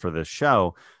rewatched it for this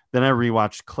show. Then I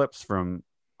rewatched clips from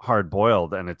Hard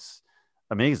Boiled, and it's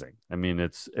amazing. I mean,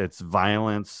 it's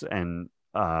violence and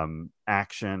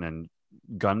action and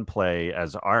gunplay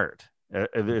as art.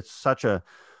 It's such a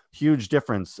huge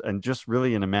difference, and just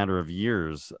really in a matter of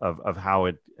years of how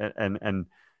it and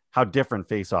how different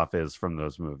Face Off is from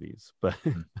those movies. But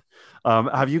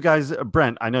have you guys,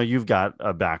 Brent, I know you've got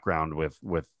a background with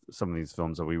some of these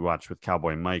films that we watched with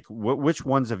Cowboy Mike. Which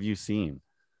ones have you seen?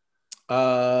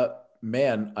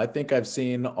 Man, I think I've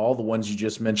seen all the ones you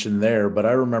just mentioned there, but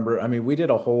I remember, we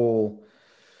did a whole,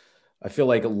 I feel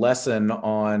like, a lesson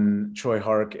on Choi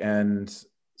Hark and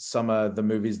some of the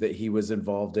movies that he was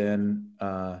involved in.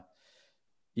 So,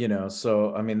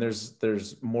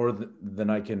 there's more than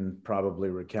I can probably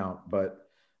recount, but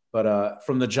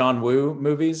from the John Woo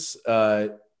movies,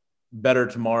 Better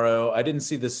Tomorrow, I didn't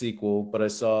see the sequel, but I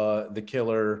saw The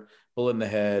Killer, Bullet in the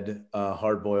Head,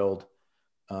 Hard Boiled.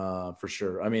 For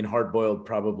sure. Hard Boiled,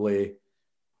 probably,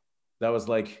 that was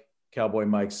like Cowboy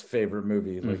Mike's favorite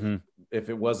movie. Like, if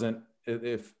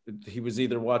he was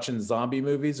either watching zombie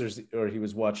movies or he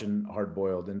was watching Hard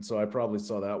Boiled. And so I probably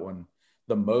saw that one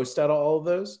the most out of all of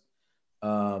those.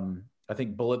 I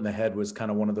think Bullet in the Head was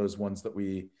kind of one of those ones that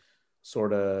we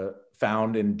sort of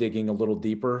found in digging a little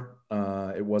deeper.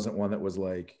 It wasn't one that was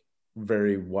like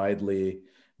very widely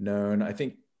known. I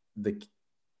think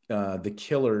the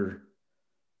Killer,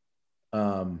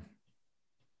 I'm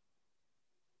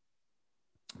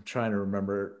trying to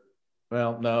remember.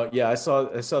 Well, no, yeah, I saw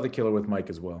The Killer with Mike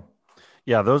as well.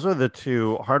 Yeah, those are the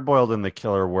two. Hard Boiled and The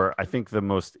Killer were, I think, the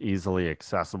most easily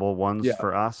accessible ones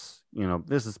for us.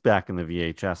 This is back in the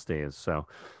VHS days, so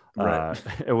right.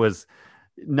 It was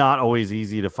not always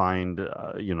easy to find,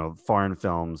 foreign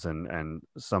films and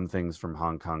some things from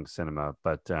Hong Kong cinema.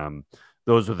 But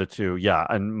those were the two. Yeah,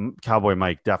 and Cowboy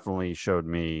Mike definitely showed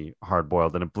me Hard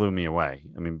Boiled, and it blew me away.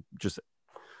 Just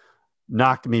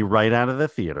knocked me right out of the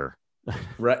theater.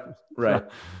 Right.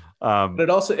 But it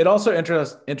also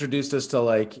introduced us to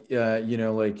like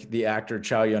like the actor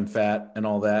Chow Yun Fat and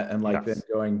all that, and like then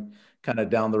going kind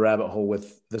of down the rabbit hole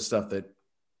with the stuff that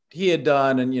he had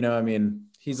done. And I mean,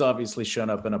 he's obviously shown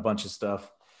up in a bunch of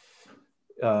stuff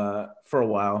for a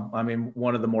while. I mean,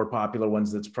 one of the more popular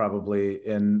ones that's probably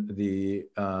in the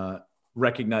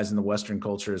recognized in the Western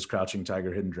culture is Crouching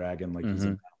Tiger, Hidden Dragon. Like he's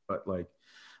in that, but like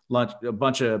a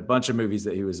bunch of movies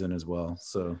that he was in as well.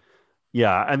 So.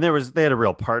 Yeah, and they had a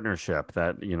real partnership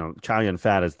that, Chow Yun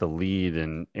Fat is the lead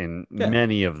in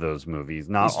many of those movies,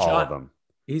 not all of them.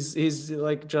 He's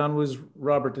like John was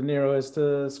Robert De Niro as to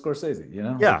Scorsese,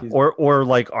 Yeah, like or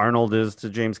like Arnold is to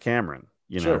James Cameron,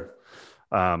 Sure.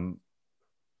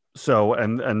 So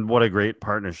and what a great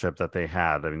partnership that they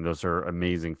had. I mean, those are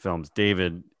amazing films.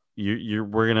 David,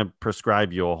 we're gonna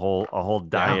prescribe you a whole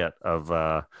diet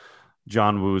of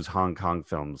John Woo's Hong Kong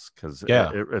films because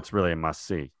it's really a must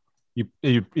see.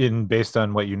 You based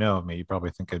on what you know of me, you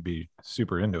probably think I'd be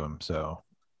super into him, so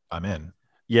I'm in.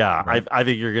 Yeah, right. I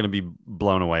think you're going to be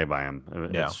blown away by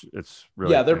him. It's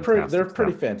really they're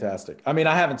pretty fantastic. I mean,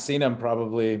 I haven't seen them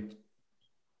probably.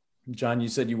 John, you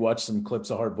said you watched some clips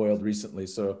of Hard Boiled recently,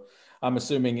 so I'm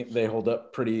assuming they hold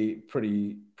up pretty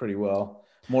well.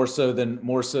 More so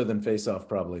than Face Off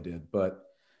probably did, but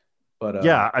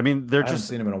yeah, I mean, I haven't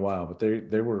seen them in a while, but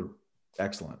they were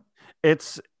excellent.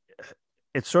 It's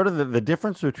sort of the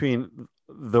difference between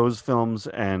those films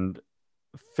and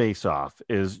Face Off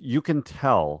is you can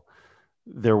tell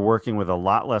they're working with a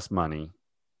lot less money.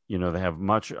 They have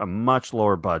a much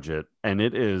lower budget, and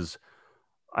it is,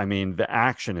 I mean, the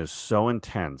action is so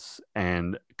intense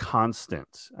and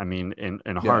constant. I mean, in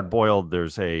Hard Boiled,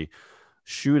 there's a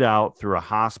shootout through a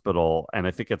hospital, and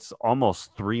I think it's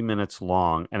almost 3 minutes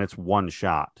long, and it's one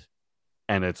shot,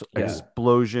 and it's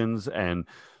explosions and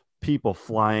people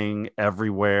flying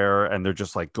everywhere, and they're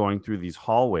just like going through these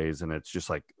hallways, and it's just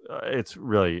like it's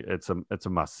a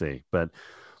must see. But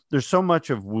there's so much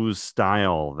of Woo's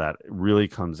style that really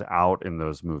comes out in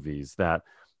those movies that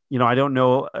I don't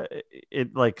know,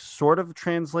 it like sort of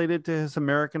translated to his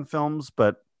American films,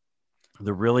 but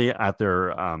they're really at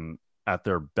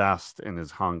their best in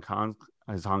his Hong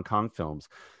Kong films.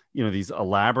 These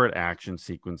elaborate action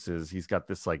sequences. He's got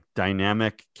this like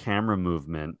dynamic camera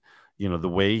movement. The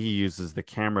way he uses the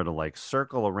camera to like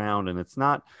circle around, and it's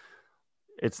not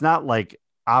like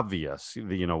obvious,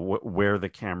 where the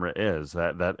camera is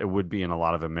that it would be in a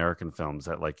lot of American films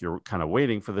that like you're kind of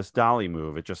waiting for this dolly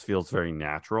move. It just feels very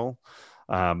natural.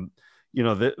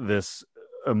 This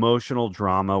emotional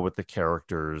drama with the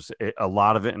characters. A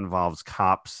lot of it involves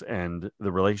cops and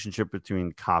the relationship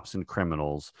between cops and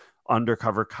criminals,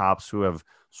 undercover cops who have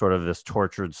sort of this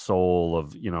tortured soul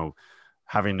of,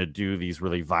 having to do these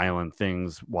really violent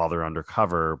things while they're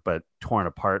undercover, but torn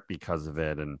apart because of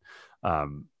it. And,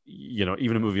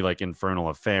 even a movie like Infernal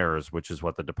Affairs, which is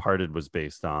what The Departed was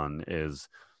based on, is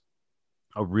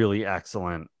a really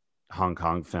excellent Hong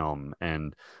Kong film.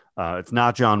 And it's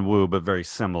not John Woo, but very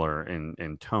similar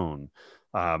in tone.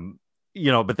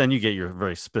 But then you get your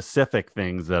very specific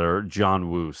things that are John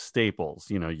Woo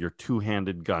staples, your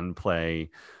two-handed gunplay,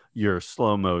 your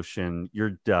slow motion, your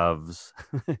doves,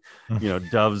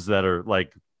 doves that are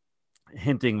like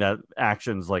hinting that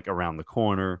action's like around the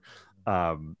corner.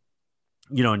 And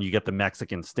you get the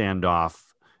Mexican standoff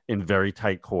in very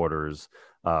tight quarters.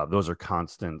 Those are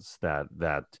constants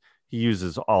that he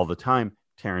uses all the time.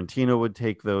 Tarantino would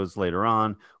take those later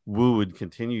on. Woo would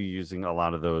continue using a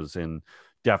lot of those, and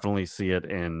definitely see it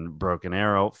in Broken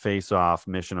Arrow, Face Off,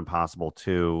 Mission Impossible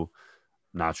 2.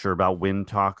 Not sure about Wind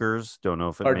Talkers. Don't know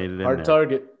if it made it in Hard there.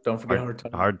 Target. Don't forget Hard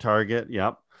Target. Hard Target.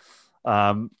 Yep.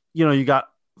 You got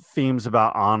themes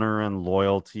about honor and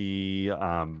loyalty,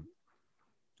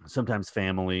 sometimes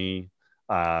family,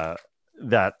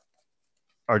 that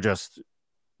are just,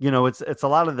 it's a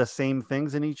lot of the same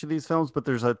things in each of these films, but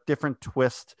there's a different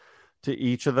twist to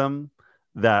each of them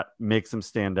that makes them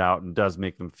stand out and does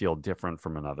make them feel different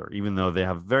from another. Even though they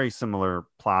have very similar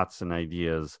plots and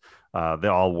ideas, they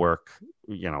all work,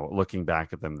 looking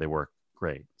back at them, they work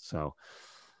great. So,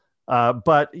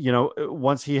 but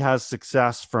once he has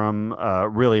success from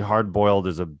really Hard Boiled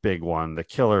is a big one. The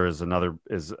Killer is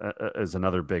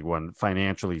another big one,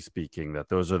 financially speaking. That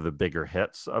those are the bigger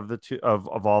hits of the two of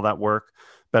all that work.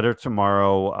 Better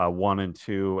Tomorrow 1 and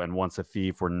 2 and Once a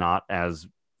Thief were not as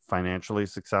financially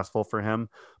successful for him,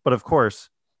 but of course,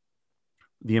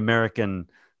 the American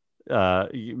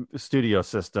studio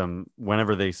system,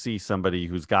 whenever they see somebody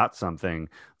who's got something,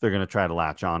 they're going to try to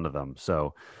latch onto them.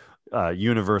 So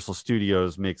Universal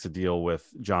Studios makes a deal with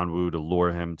John Woo to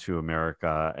lure him to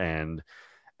America, and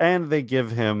And they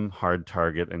give him Hard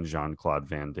Target and Jean-Claude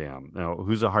Van Damme. Now,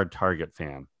 who's a Hard Target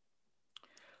fan?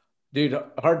 Dude,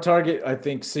 Hard Target, I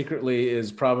think secretly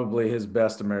is probably his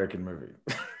best American movie.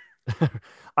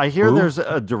 I hear there's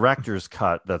a director's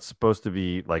cut that's supposed to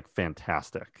be like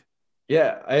fantastic.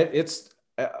 Yeah,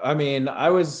 I mean,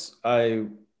 I was a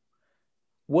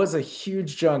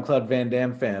huge Jean-Claude Van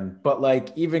Damme fan, but like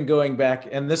even going back,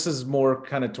 and this is more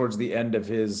kind of towards the end of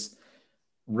his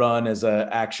run as an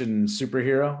action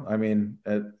superhero. I mean,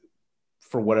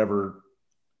 for whatever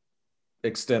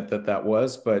extent that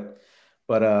was, but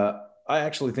I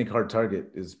actually think Hard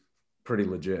Target is pretty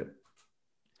legit.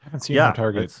 I haven't seen Hard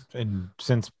Target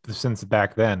since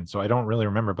back then, so I don't really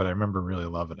remember, but I remember really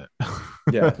loving it.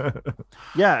 Yeah.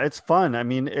 Yeah, it's fun. I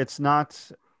mean, it's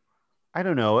not, I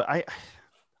don't know. I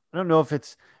don't know if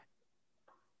it's,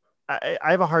 I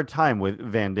have a hard time with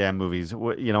Van Damme movies.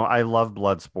 You know, I love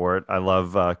Bloodsport. I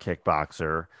love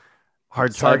Kickboxer.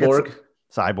 Hard Target.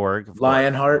 Cyborg.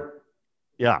 Lionheart.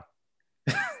 Yeah.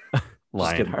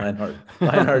 Lionheart.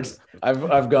 Lionheart's.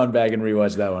 I've gone back and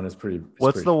rewatched that one. It's pretty.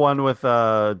 What's the one with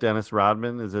Dennis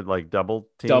Rodman? Is it like Double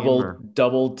Team?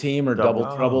 Double Team or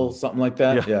Double Trouble, something like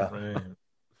that. Yeah.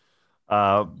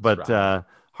 But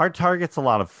Hard Target's a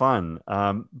lot of fun.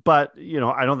 But you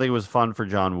know, I don't think it was fun for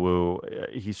John Woo.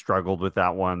 He struggled with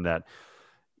that one. That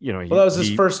you know, that was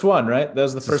his first one, right? That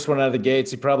was the first one out of the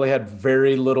gates. He probably had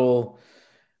very little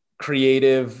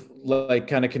creative, like,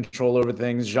 kind of control over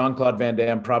things. Jean-Claude Van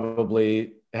Damme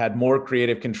probably had more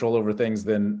creative control over things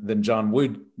than John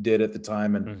Woo did at the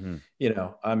time. And you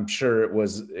know, I'm sure it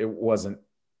wasn't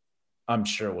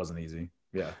easy.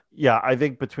 Yeah, I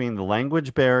think between the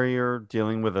language barrier,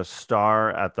 dealing with a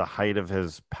star at the height of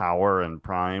his power and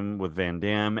prime with Van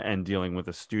Damme, and dealing with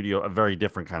a very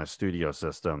different kind of studio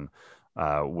system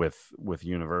with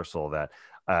Universal, that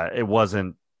it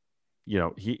wasn't, you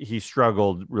know, he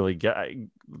struggled really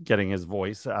getting his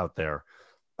voice out there.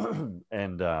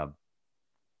 and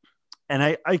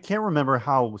I can't remember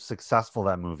how successful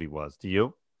that movie was. Do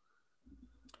you?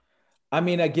 I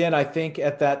mean, again, I think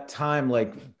at that time,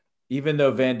 like, even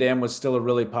though Van Damme was still a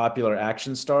really popular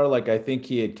action star, like, I think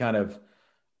he had kind of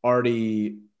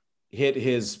already hit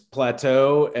his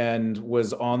plateau and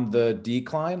was on the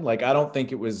decline. Like, I don't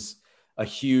think it was a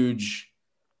huge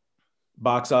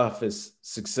box office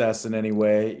success in any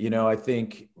way. You know, I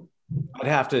think I'd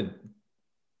have to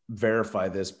verify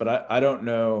this, but I don't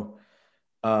know.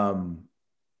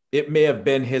 It may have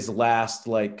been his last,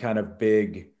 like, kind of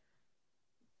big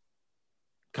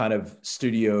kind of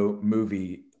studio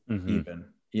movie, even,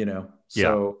 you know?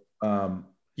 So,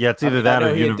 it's either that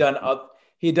or he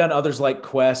had done others like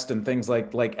Quest and things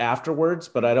like afterwards,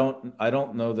 but I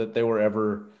don't know that they were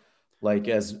ever like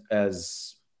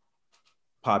as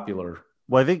popular.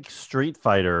 Well, I think Street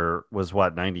Fighter was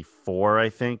 94, I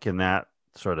think, and that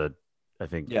sort of, I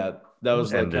think. Yeah, that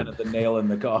was like kind of the nail in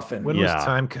the coffin. When was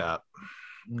Time Cop?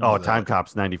 Time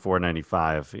Cop's 94,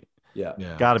 95. Yeah.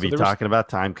 Got to be talking about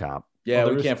Time Cop. Yeah,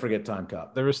 we can't forget Time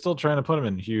Cop. They were still trying to put him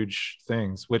in huge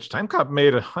things, which Time Cop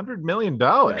made $100 million.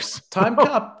 Time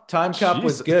Cop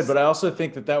was good, but I also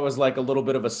think that was like a little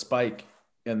bit of a spike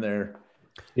in there.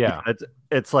 Yeah,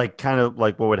 it's like kind of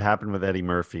like what would happen with Eddie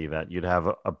Murphy, that you'd have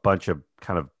a bunch of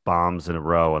kind of bombs in a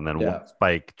row and then one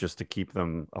spike just to keep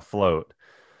them afloat.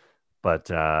 But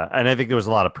and I think there was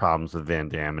a lot of problems with Van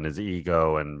Damme and his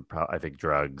ego, and I think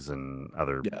drugs and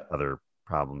other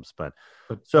problems. But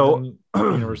so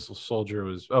Universal Soldier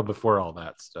was before all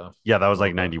that stuff. Yeah, that was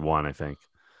like 91, I think.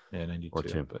 Yeah, 92 or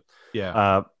 2. But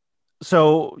yeah.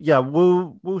 So yeah,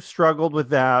 Woo struggled with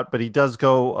that, but he does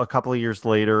go a couple of years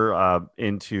later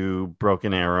into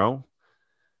Broken Arrow,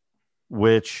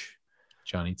 which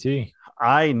Johnny T.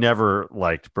 I never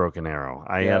liked Broken Arrow.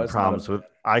 I had problems with.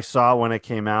 I saw it when it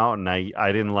came out, and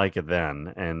I didn't like it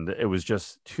then, and it was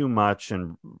just too much.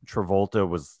 And Travolta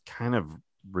was kind of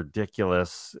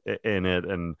ridiculous in it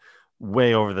and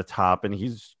way over the top. And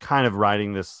he's kind of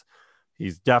riding this.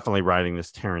 He's definitely riding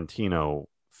this Tarantino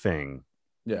thing.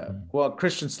 Yeah. Well,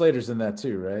 Christian Slater's in that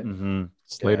too, right? Mm-hmm.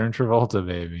 Slater and Travolta,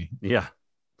 baby. Yeah.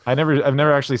 I've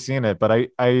never actually seen it, but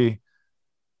I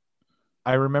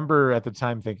remember at the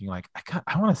time thinking like,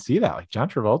 I want to see that, like John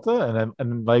Travolta,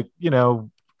 and like, you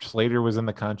know, Slater was in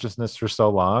the consciousness for so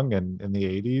long and in the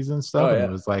 80s and stuff. And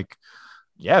it was like,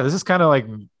 yeah, this is kind of like,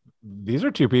 these are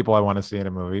two people I want to see in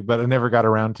a movie, but I never got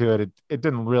around to it. It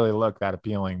didn't really look that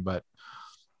appealing, but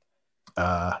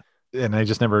and I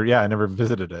just never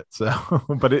visited it. So,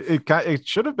 but it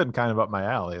should have been kind of up my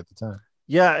alley at the time.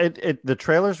 Yeah, the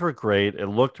trailers were great. It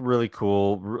looked really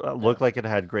cool. Looked like it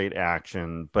had great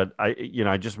action, but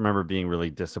I just remember being really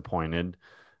disappointed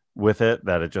with it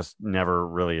that it just never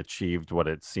really achieved what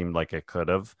it seemed like it could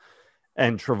have.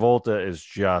 And Travolta is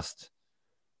just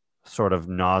sort of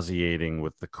nauseating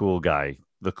with the cool guy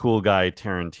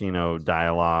Tarantino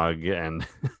dialogue and,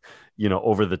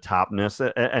 over the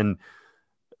topness. And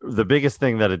the biggest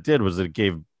thing that it did was it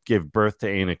gave birth to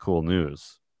Ain't It Cool News.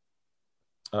 Is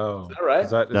Oh, that right?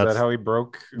 Is that how he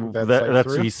broke that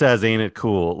that's through? he says, "Ain't it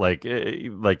cool?" Like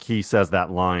he says that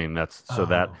line. That's so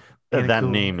that cool?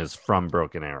 name is from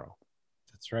Broken Arrow.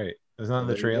 That's right. Isn't that in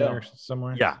the trailer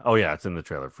somewhere? Yeah. Oh yeah, it's in the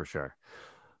trailer for sure.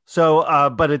 So,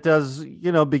 but it does,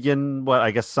 begin what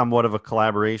I guess somewhat of a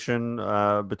collaboration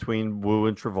between Wu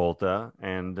and Travolta,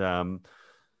 and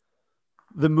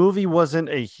the movie wasn't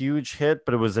a huge hit,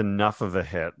 but it was enough of a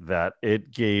hit that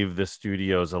it gave the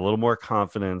studios a little more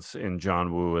confidence in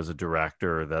John Woo as a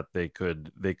director, that they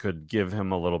could give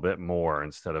him a little bit more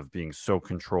instead of being so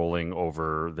controlling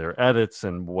over their edits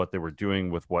and what they were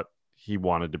doing with what he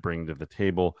wanted to bring to the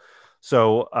table.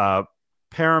 So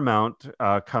Paramount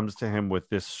comes to him with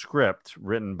this script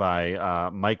written by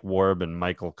Mike Warb and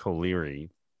Michael Colery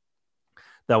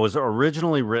that was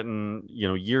originally written,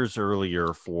 years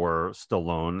earlier for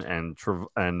Stallone and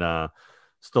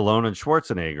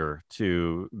Schwarzenegger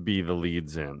to be the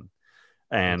leads in.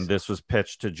 And this was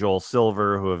pitched to Joel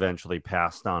Silver, who eventually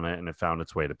passed on it, and it found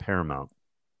its way to Paramount.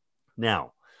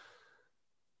 Now,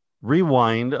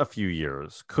 rewind a few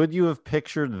years. Could you have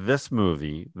pictured this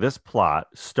movie, this plot,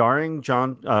 starring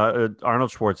Arnold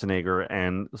Schwarzenegger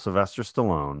and Sylvester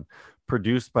Stallone,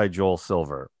 produced by Joel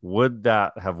Silver? Would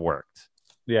that have worked?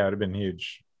 Yeah, it would have been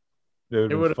huge. It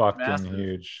would have been fucking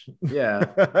huge. Yeah.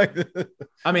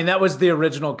 I mean, that was the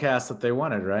original cast that they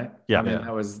wanted, right? Yeah. I mean,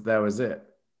 that was it.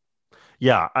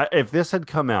 Yeah. If this had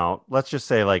come out, let's just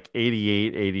say like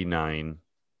 88, 89,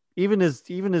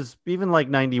 even like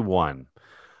 91,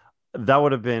 that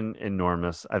would have been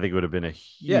enormous. I think it would have been a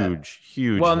huge.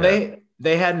 Well, hit.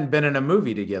 they hadn't been in a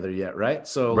movie together yet, right?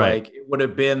 So like it would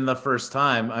have been the first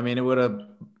time. I mean,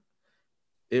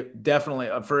 it definitely,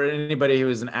 for anybody who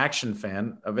is an action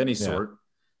fan of any sort,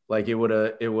 like it would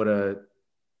have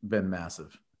been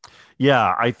massive.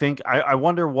 Yeah, I think I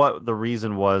wonder what the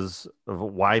reason was of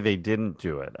why they didn't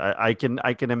do it. I can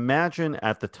imagine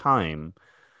at the time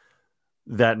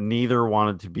that neither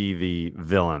wanted to be the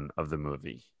villain of the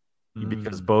movie,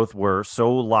 because both were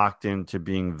so locked into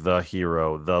being the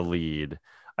hero, the lead.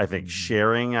 I think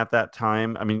sharing at that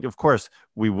time, I mean, of course,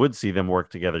 we would see them work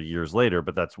together years later,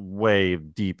 but that's way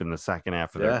deep in the second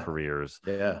half of their careers,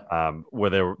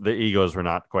 where the egos were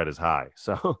not quite as high.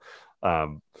 So, I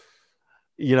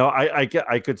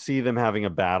could see them having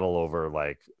a battle over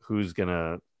like who's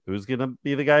gonna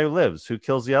be the guy who lives, who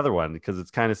kills the other one, because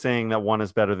it's kind of saying that one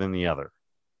is better than the other.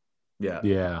 Yeah,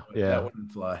 that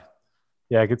wouldn't fly.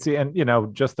 Yeah, I could see, and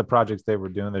just the projects they were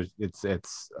doing.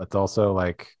 It's also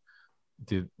like,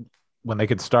 dude, when they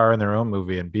could star in their own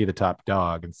movie and be the top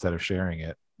dog instead of sharing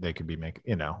it, they could be making,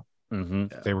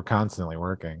 they were constantly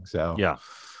working. So yeah,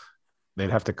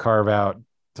 they'd have to carve out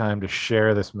time to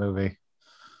share this movie.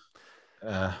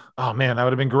 Oh man, that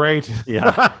would have been great.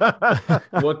 Yeah.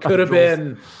 What could have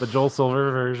been the Joel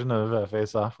Silver version of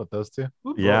Face Off with those two?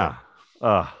 Yeah.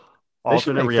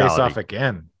 Alternate reality. Face Off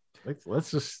again. Let's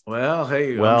just. Well,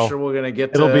 hey, I'm sure we're gonna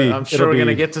get to. I'm sure we're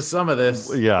gonna get to some of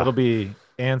this. Yeah, it'll be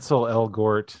Ansel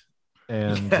Elgort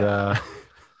and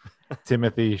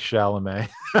Timothy Chalamet.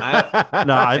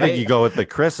 I think you go with the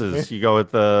Chris's. You go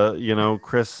with the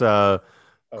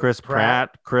Chris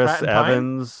Pratt, Chris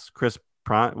Evans, Chris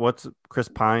Pine,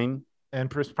 and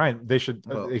Chris Pine. They should.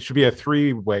 It should be a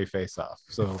three-way face-off.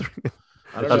 So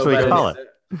that's what you call it.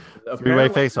 Three-way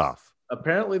face-off.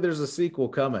 Apparently, there's a sequel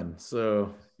coming.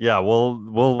 So yeah, we'll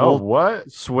what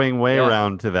swing way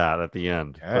around to that at the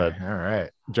end. Okay, all right,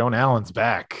 Joan Allen's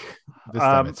back. This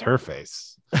time it's her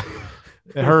face.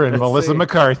 Her and Melissa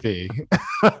McCarthy,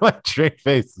 like straight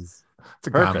faces. It's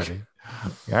a comedy.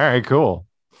 All right, cool.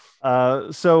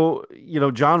 So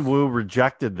John Woo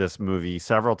rejected this movie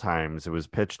several times. It was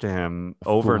pitched to him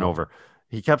over and over.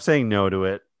 He kept saying no to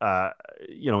it.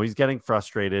 He's getting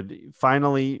frustrated.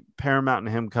 Finally, Paramount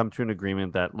and him come to an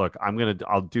agreement that, look,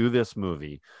 I'll do this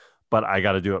movie, but I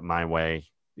got to do it my way.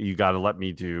 You got to let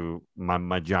me do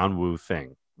my John Woo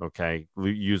thing. Okay.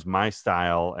 Use my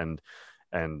style and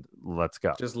let's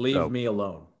go. Just leave me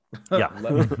alone. Yeah.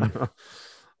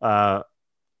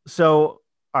 So,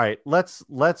 all right, let's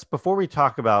before we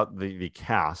talk about the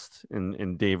cast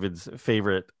in David's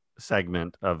favorite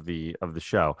segment of the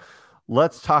show,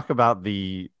 let's talk about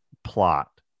the plot.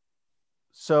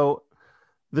 So,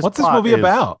 what's this movie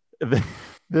about?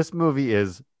 This movie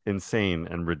is insane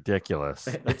and ridiculous.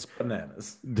 It's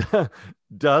bananas.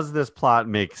 Does this plot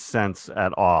make sense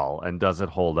at all, and does it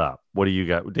hold up? What do you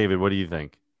got, David? What do you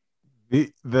think?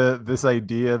 This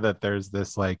idea that there's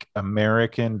this like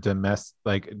American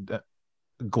domestic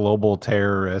global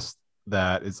terrorist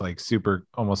that is like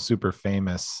almost super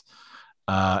famous,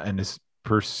 and is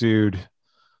pursued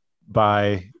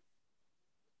by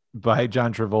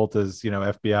John Travolta's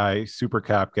FBI super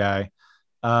cop guy,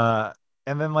 and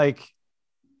then like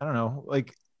I don't know,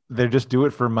 like they just do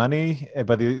it for money,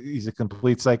 but he's a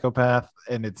complete psychopath,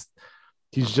 and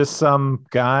he's just some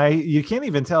guy. You can't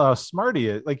even tell how smart he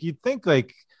is. Like you'd think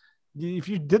like if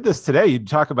you did this today, you'd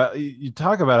talk about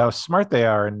how smart they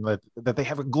are, and that they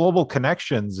have global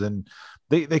connections, and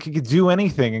they could do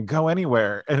anything and go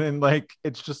anywhere. And then like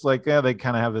it's just like they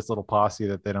kind of have this little posse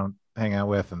that they don't hang out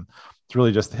with, and it's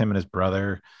really just him and his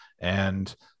brother.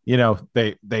 And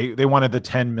they wanted the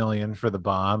 10 million for the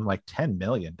bomb, like $10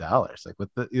 million, like with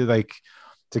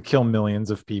to kill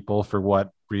millions of people for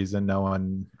what reason no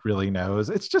one really knows.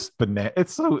 It's just banana.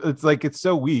 It's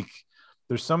so weak.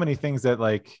 There's so many things that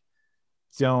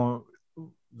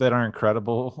that aren't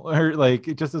credible, or like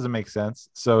it just doesn't make sense.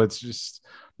 So it's just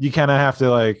you kind of have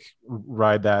to like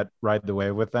ride the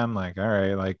wave with them. Like, all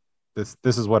right, like this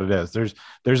is what it is.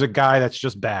 There's a guy that's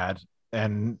just bad,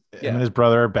 and him and his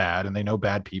brother are bad, and they know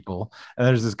bad people. And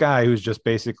there's this guy who's just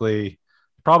basically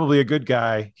probably a good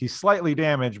guy. He's slightly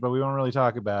damaged, but we won't really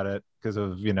talk about it because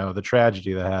of the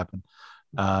tragedy that happened.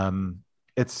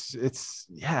 It's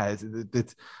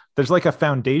there's like a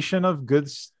foundation of good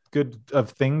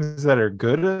of things that are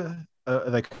good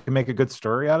that can make a good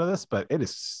story out of this, but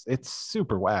it's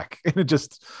super whack. It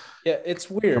just it's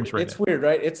weird. It's weird,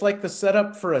 right? It's like the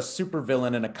setup for a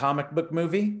supervillain in a comic book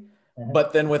movie,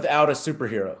 but then without a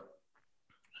superhero.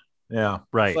 Yeah,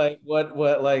 right. It's like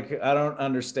what like I don't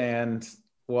understand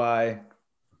why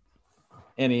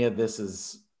any of this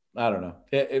is. I don't know.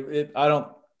 I don't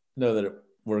know that it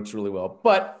works really well.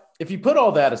 But if you put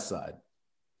all that aside,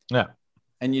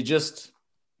 and you just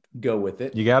go with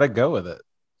it, you got to go with it,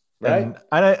 right?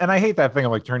 And I hate that thing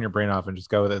of like turn your brain off and just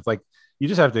go with it. It's like you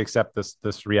just have to accept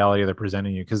this reality they're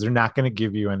presenting you, because they're not going to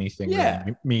give you anything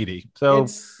really meaty. So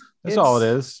that's all it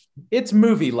is. It's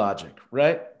movie logic,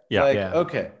 right? Yeah. Like,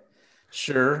 okay,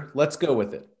 sure, let's go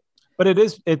with it. But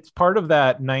it's part of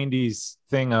that 90s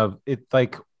thing of it,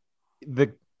 like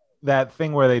that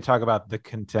thing where they talk about the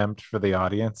contempt for the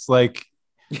audience, like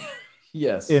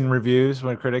yes, in reviews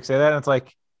when critics say that, and it's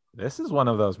like, this is one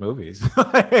of those movies.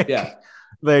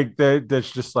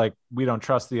 That's just like, we don't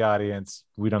trust the audience,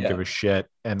 we don't give a shit,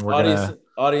 and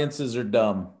audiences are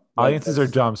dumb. Audiences are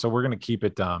dumb, so we're gonna keep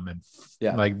it dumb, and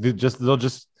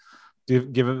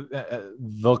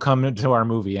they'll come into our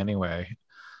movie anyway.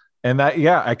 And that,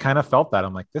 I kind of felt that.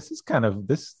 I'm like, this is kind of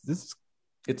this.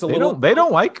 It's a they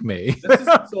don't like me. This is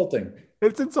insulting.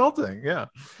 It's insulting. Yeah.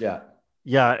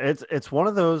 It's one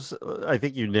of those. I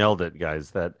think you nailed it,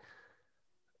 guys. That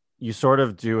you sort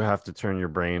of do have to turn your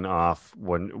brain off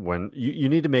when you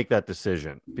need to make that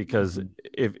decision, because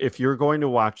if you're going to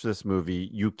watch this movie,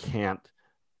 you can't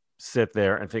sit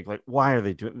there and think like, why are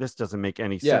they doing this? Doesn't make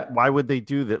any sense. Why would they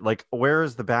do that? Like, where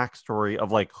is the backstory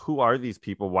of like, who are these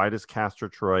people? Why does Castor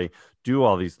Troy do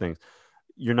all these things?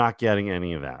 You're not getting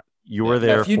any of that. You were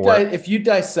there if you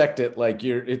dissect it, like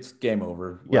it's game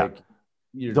over. Like,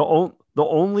 the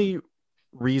only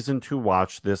reason to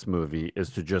watch this movie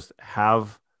is to just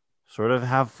have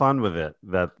fun with it.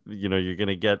 That you're going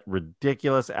to get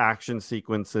ridiculous action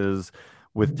sequences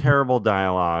with terrible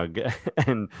dialogue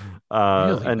and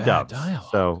dubs.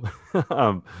 So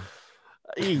that's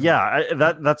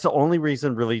the only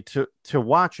reason really to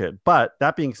watch it. But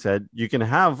that being said, you can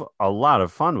have a lot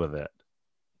of fun with it.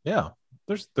 Yeah,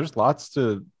 there's lots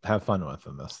to have fun with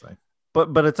in this thing.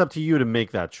 But it's up to you to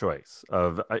make that choice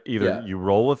of either you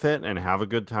roll with it and have a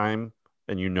good time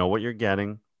and you know what you're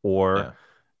getting, or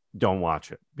don't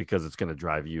watch it because it's going to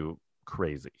drive you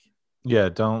crazy. Yeah,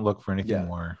 don't look for anything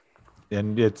more.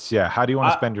 And it's how do you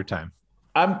want to spend your time?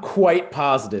 I'm quite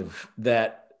positive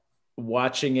that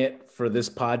watching it for this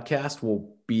podcast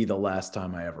will be the last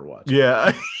time I ever watch it.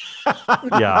 Yeah.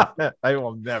 I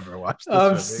will never watch this.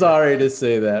 I'm sorry to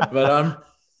say that, but I'm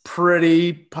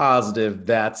pretty positive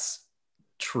that's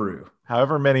true.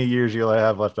 However many years you'll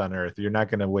have left on Earth, you're not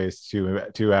going to waste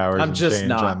 2 hours I'm just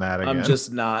not on that again. I'm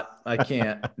just not. I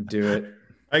can't do it.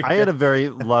 I had a very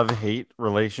love-hate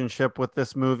relationship with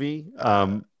this movie.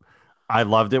 I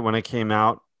loved it when it came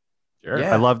out. Sure.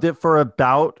 I loved it for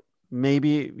about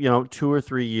maybe 2 or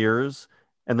 3 years,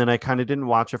 and then I kind of didn't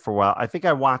watch it for a while. I think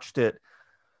I watched it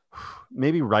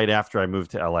maybe right after I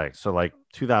moved to LA, so like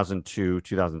 2002,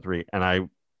 2003, and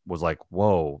was like,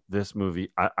 whoa, this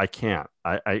movie, I can't.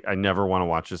 I never want to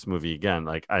watch this movie again.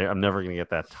 Like I'm never gonna get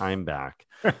that time back.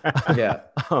 Yeah.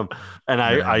 And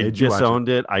I did you watch disowned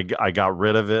it. I got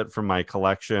rid of it from my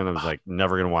collection. I was like,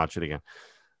 never gonna watch it again.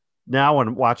 Now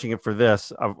when watching it for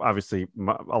this, obviously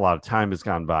a lot of time has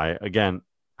gone by. Again,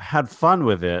 I had fun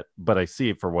with it, but I see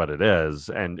it for what it is.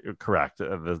 And correct,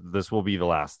 this will be the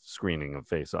last screening of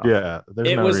Face Off. Yeah,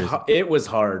 It was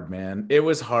hard, man. It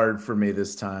was hard for me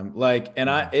this time. Like, and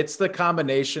it's the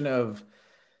combination of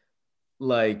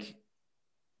like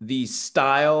the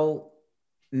style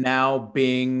now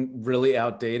being really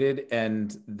outdated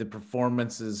and the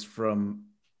performances from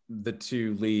the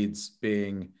two leads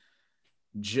being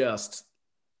just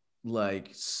like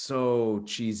so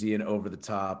cheesy and over the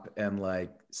top and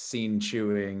like scene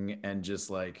chewing and just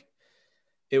like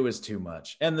it was too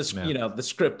much. And the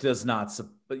script does not,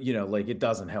 like it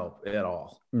doesn't help at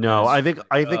all. No, I think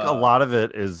a lot of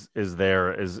it is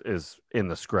in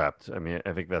the script. I mean,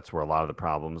 I think that's where a lot of the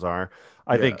problems are.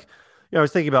 I think, I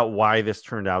was thinking about why this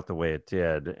turned out the way it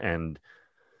did. And,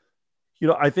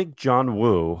 I think John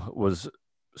Woo was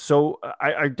so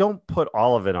I don't put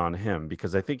all of it on him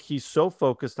because I think he's so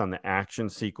focused on the action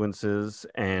sequences,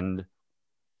 and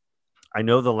I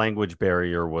know the language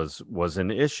barrier was an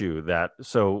issue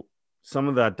so some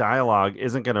of that dialogue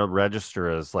isn't going to register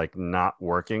as like not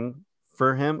working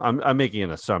for him. I'm making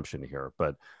an assumption here,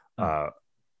 but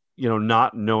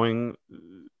not knowing,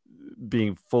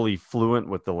 being fully fluent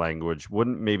with the language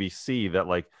wouldn't maybe see that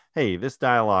like, hey, this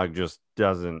dialogue just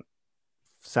doesn't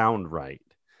sound right.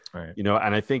 Right.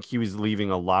 And I think he was leaving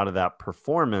a lot of that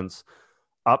performance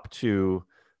up to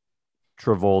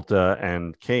Travolta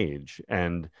and Cage.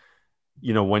 And,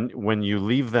 when you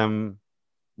leave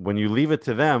it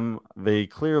to them, they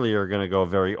clearly are going to go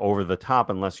very over the top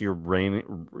unless you're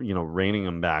reining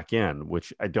them back in,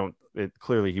 which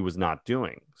clearly he was not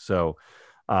doing. So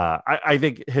I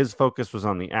think his focus was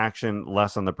on the action,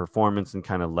 less on the performance, and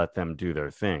kind of let them do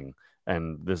their thing.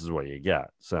 And this is what you get.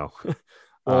 So,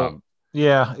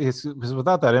 yeah, it's because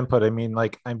without that input, I mean,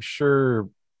 like, I'm sure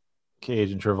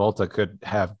Cage and Travolta could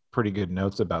have pretty good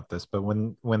notes about this, but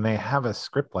when they have a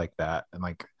script like that and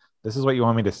like, this is what you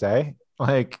want me to say,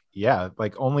 like, yeah,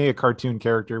 like only a cartoon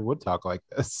character would talk like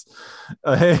this.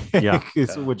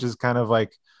 Which is kind of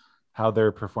like how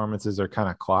their performances are kind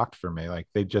of clocked for me. Like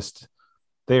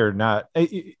they are not.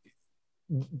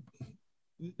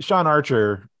 Sean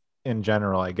Archer in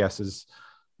general, I guess, is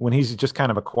when he's just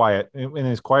kind of in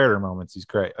his quieter moments, he's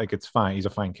great. Like, it's fine. He's a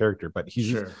fine character, but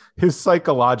his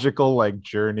psychological like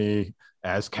journey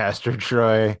as Castor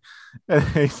Troy, and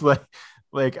he's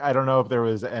like, I don't know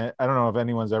if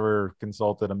anyone's ever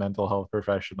consulted a mental health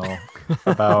professional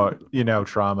about,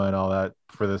 trauma and all that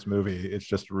for this movie. It's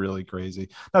just really crazy.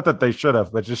 Not that they should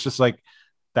have, but it's just like,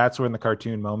 that's when the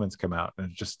cartoon moments come out. And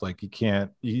it's just like,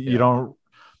 you don't,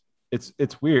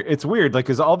 it's weird. It's weird. Like,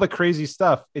 cause all the crazy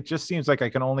stuff, it just seems like I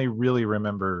can only really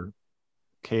remember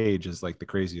Cage is like the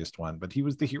craziest one, but he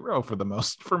was the hero for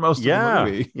most of the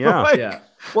movie. Yeah.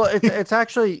 Well, it's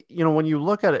actually, when you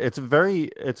look at it, it's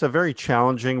a very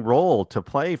challenging role to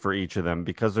play for each of them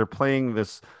because they're playing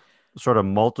this sort of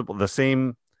the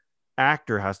same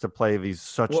actor has to play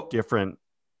these different,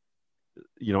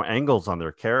 angles on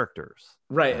their characters.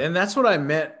 Right. And that's what I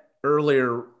meant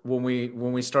earlier when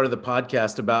we started the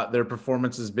podcast about their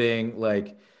performances being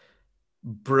like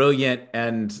brilliant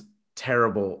and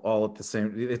terrible all at the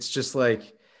same. It's just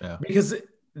like, because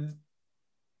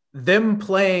them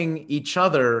playing each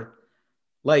other,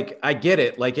 like, I get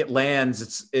it, like it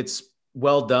lands, it's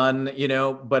well done,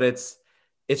 but it's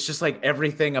just like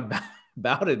everything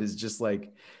about it is just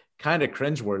like kind of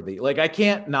cringeworthy. Like, I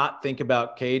can't not think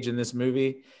about Cage in this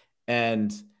movie.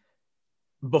 And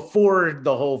before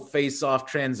the whole face-off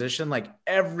transition, like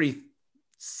every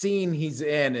scene he's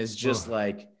in is just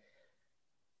like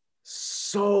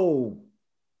so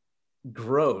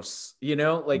gross,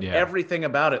 everything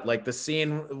about it. Like the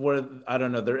scene where, I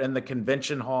don't know, they're in the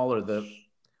convention hall or the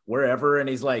wherever, and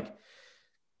he's like,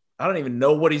 I don't even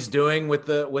know what he's doing with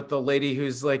the lady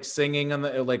who's like singing on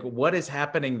the, like, what is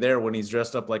happening there when he's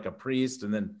dressed up like a priest?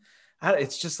 And then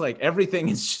it's just like everything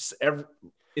is just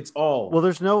it's all, well,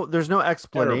 there's no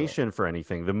explanation terrible for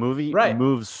anything. The movie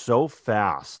moves so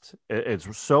fast.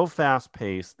 It's so fast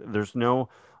paced. There's no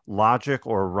logic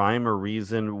or rhyme or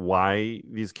reason why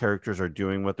these characters are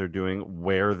doing what they're doing,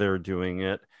 where they're doing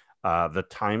it, the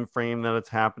time frame that it's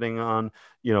happening on.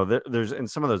 There's in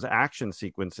some of those action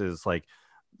sequences, like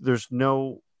there's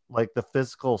no, like, the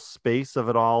physical space of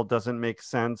it all doesn't make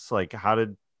sense. Like, how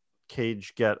did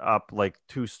Cage get up like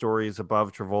 2 stories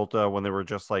above Travolta when they were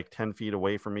just like 10 feet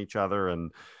away from each other?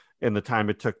 And in the time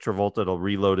it took Travolta to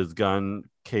reload his gun,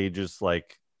 Cage is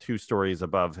like 2 stories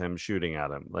above him shooting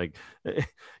at him. Like,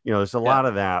 there's a lot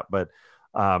of that, but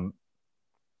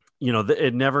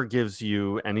it never gives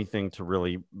you anything to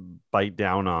really bite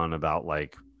down on about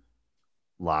like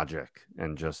logic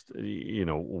and just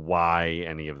why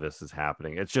any of this is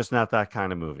happening. It's just not that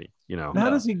kind of movie.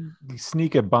 How does he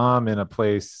sneak a bomb in a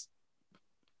place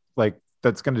like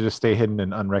that's going to just stay hidden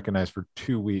and unrecognized for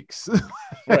 2 weeks?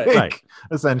 Right.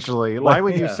 Essentially. Why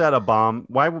would you set a bomb?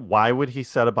 Why would he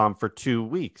set a bomb for 2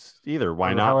 weeks either?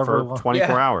 Why not for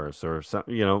 24 hours or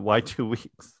something? Why 2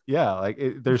 weeks? Yeah. Like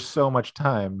there's so much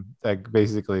time that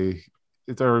basically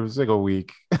it's like a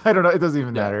week. I don't know. It doesn't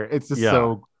even matter. It's just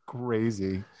so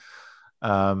crazy.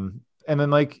 And then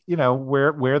like,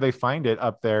 where they find it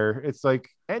up there, it's like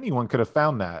anyone could have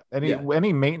found that.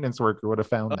 Any maintenance worker would have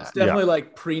found that. It's definitely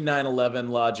like pre 9/11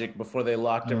 logic before they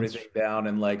locked everything down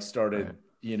and like started,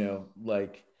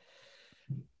 like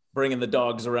bringing the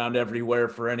dogs around everywhere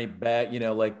for any bag,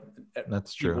 like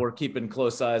that's true. People were keeping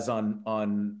close eyes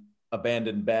on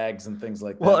abandoned bags and things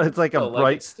like that. Well, it's like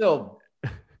it's still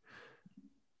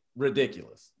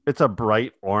ridiculous. It's a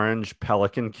bright orange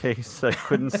Pelican case that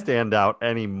couldn't stand out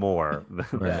anymore.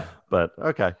 But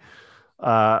okay.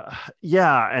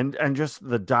 And just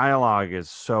the dialogue is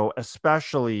so,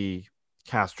 especially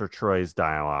Castor Troy's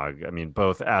dialogue. I mean,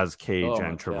 both as Cage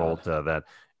and Travolta, that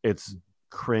it's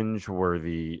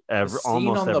cringe-worthy.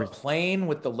 Almost on the plane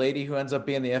with the lady who ends up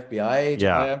being the FBI agent.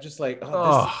 Yeah. I'm just like, this is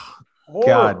horrible.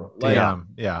 God damn.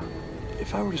 Yeah.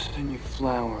 If I were to send you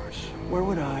flowers, where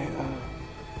would I,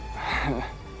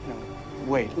 no,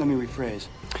 wait, let me rephrase.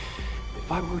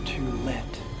 If I were to let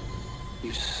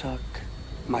you suck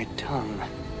my tongue,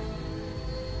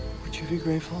 would you be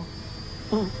grateful?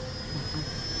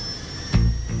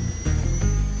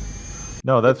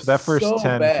 No, that first so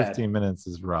 10, bad. 15 minutes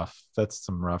is rough. That's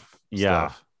some rough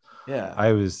stuff. Yeah.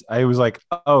 I was like,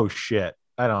 oh shit.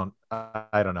 I don't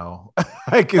know.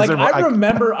 I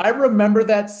remember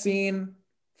that scene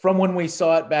from when we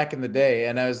saw it back in the day,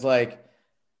 and I was like,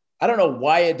 I don't know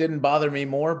why it didn't bother me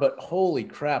more, but holy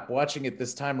crap, watching it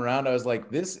this time around, I was like,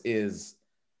 this is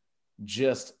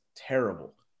just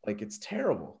terrible. Like, it's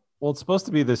terrible. Well, it's supposed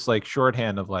to be this like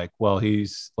shorthand of like, well,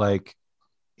 he's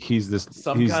this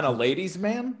some kind of ladies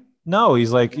man. No,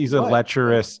 he's a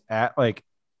lecherous at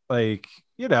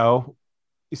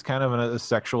he's kind of a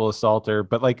sexual assaulter,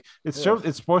 but like it's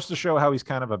supposed to show how he's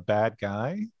kind of a bad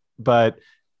guy, but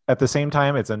at the same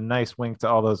time, it's a nice wink to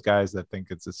all those guys that think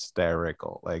it's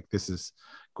hysterical. Like, this is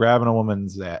grabbing a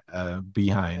woman's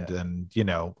behind and,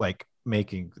 like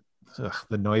making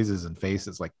the noises and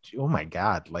faces like, oh my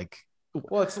God. Like,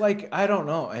 well, it's like, I don't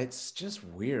know. It's just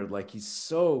weird. Like, he's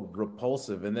so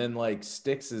repulsive, and then like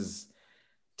sticks his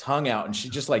tongue out and she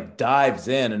just like dives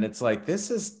in, and it's like, is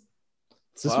this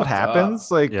what happens?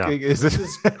 Up. Like, is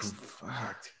this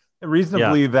fucked?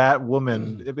 Reasonably, that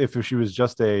woman, if she was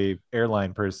just a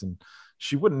airline person,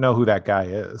 she wouldn't know who that guy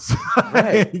is.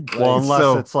 Right. Well,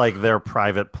 unless it's like their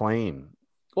private plane.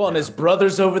 Well, and his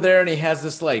brother's over there, and he has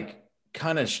this like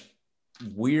kind of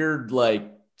weird like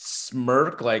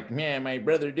smirk, like, man, my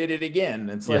brother did it again.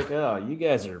 It's like, oh, you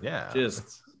guys are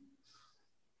just.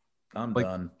 I'm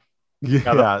done.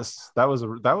 Yes,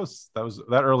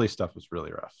 that early stuff was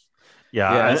really rough.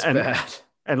 Yeah, it's bad.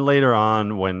 And later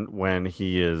on, when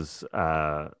he is,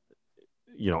 undercut,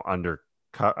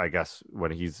 I guess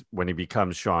when he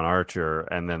becomes Sean Archer,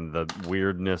 and then the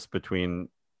weirdness between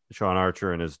Sean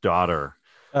Archer and his daughter.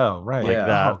 Oh, right. Like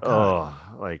that. Oh,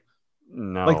 like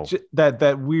no. Like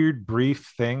that weird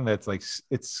brief thing that's like,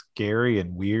 it's scary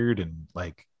and weird and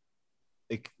like.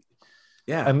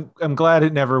 Yeah, I'm glad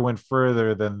it never went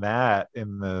further than that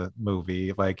in the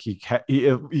movie. Like he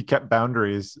kept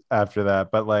boundaries after that,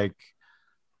 but like.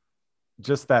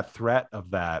 Just that threat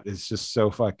of that is just so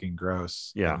fucking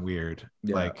gross and weird.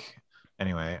 Like,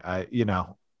 anyway,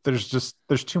 there's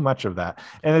too much of that.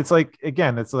 And it's like,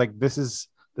 again, it's like, this is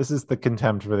the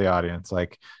contempt for the audience.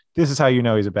 Like, this is how you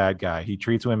know he's a bad guy. He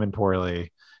treats women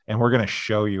poorly, and we're going to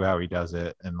show you how he does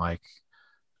it. And like,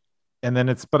 and then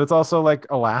it's and like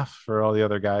a laugh for all the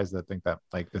other guys that think that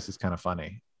like, this is kind of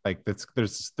funny. Like,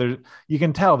 there's you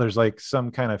can tell there's like some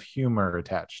kind of humor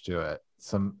attached to it.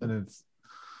 And it's,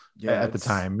 at the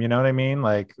time, you know what I mean?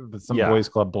 Like some boys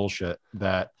club bullshit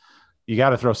that you got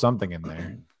to throw something in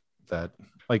there that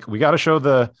like, we got to show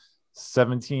the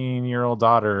 17-year-old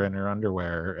daughter in her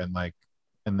underwear and like,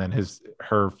 and then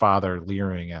her father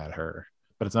leering at her,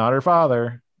 but it's not her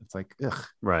father. It's like, ugh.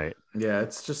 Right. Yeah.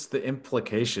 It's just the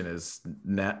implication is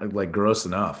not like gross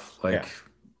enough. Like,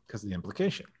 because the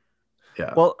implication.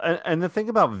 Yeah. Well, and the thing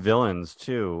about villains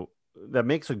too, that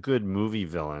makes a good movie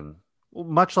villain,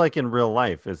 much like in real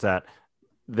life, is that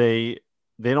they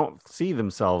don't see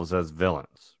themselves as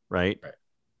villains, right?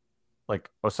 Like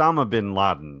Osama bin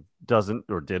Laden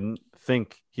didn't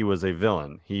think he was a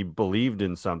villain. He believed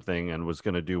in something and was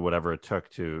going to do whatever it took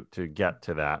to get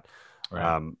to that.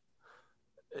 Right.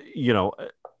 You know,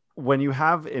 when you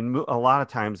have a lot of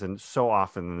times, and so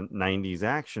often in 90s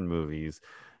action movies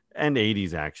and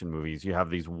 80s action movies, you have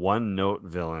these one-note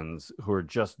villains who are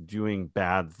just doing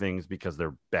bad things because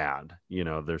they're bad. You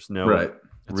know, there's no Right.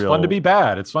 It's fun to be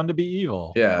bad. It's fun to be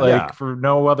evil. Yeah. Like for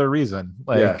no other reason.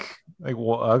 Like,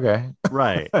 well, okay.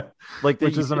 Right. Like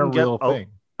which isn't a real thing.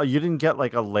 You didn't get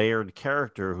like a layered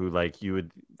character who like you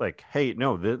would like, hey,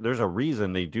 no, there's a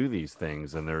reason they do these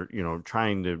things, and they're, you know,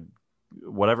 trying to,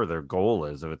 whatever their goal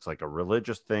is, if it's like a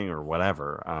religious thing or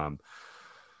whatever,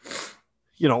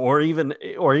 you know, or even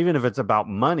if it's about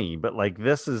money, but like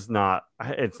it's not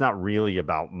really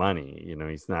about money. You know,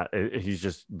 he's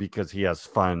just because he has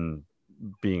fun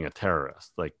being a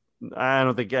terrorist. Like, I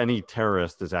don't think any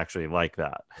terrorist is actually like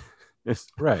that.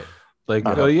 Right. Like,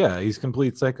 oh yeah, he's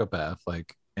complete psychopath.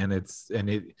 Like,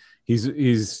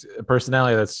 he's a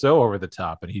personality that's so over the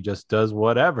top, and he just does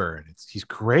whatever, and he's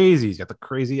crazy. He's got the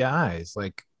crazy eyes.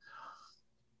 Like,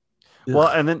 well,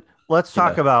 and then let's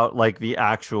talk about like the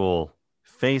actual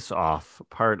face-off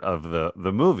part of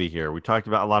the movie here. We talked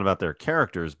about a lot about their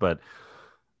characters, but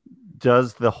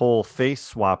does the whole face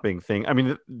swapping thing, I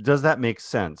mean, does that make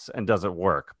sense, and does it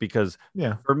work? Because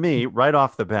for me, right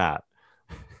off the bat,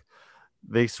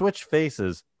 they switch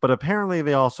faces, but apparently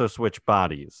they also switch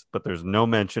bodies, but there's no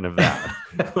mention of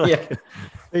that.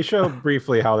 They show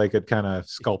briefly how they could kind of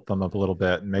sculpt them up a little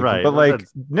bit and make Right. them, but like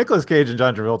Nicolas Cage and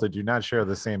John Travolta do not share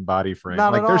the same body frame.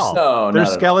 Not like at all. their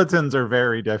skeletons are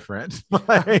very different,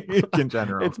 like, in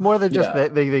general. It's more than just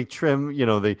they trim, you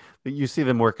know, you see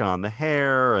them working on the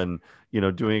hair and, you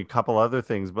know, doing a couple other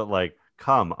things, but like,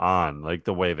 come on, like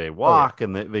the way they walk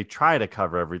and they try to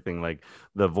cover everything, like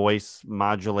the voice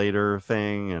modulator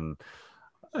thing, and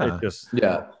it just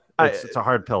it's a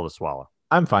hard pill to swallow.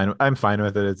 I'm fine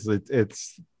with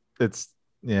it. It's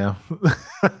yeah.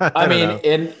 I mean,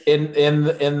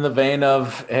 in the vein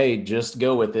of, hey, just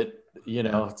go with it, you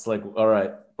know. It's like, all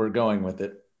right, we're going with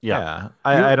it.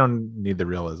 I don't need the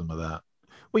realism of that.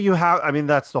 Well, I mean,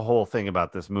 that's the whole thing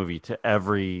about this movie. To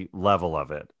every level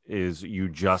of it is, you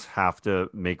just have to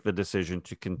make the decision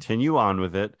to continue on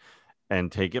with it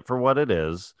and take it for what it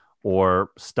is, or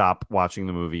stop watching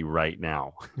the movie right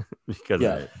now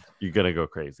because you're going to go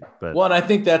crazy. But well, and I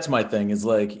think that's my thing is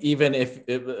like, even if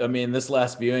I mean, this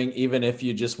last viewing, even if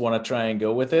you just want to try and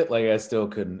go with it, like I still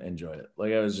couldn't enjoy it.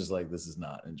 Like I was just like, this is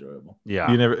not enjoyable. Yeah.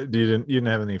 You didn't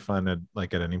have any fun at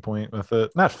any point with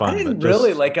it? Not fun. I didn't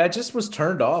really like, I just was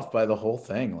turned off by the whole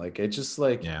thing. Like it just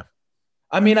like,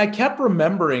 I mean, I kept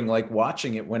remembering like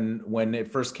watching it when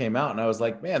it first came out, and I was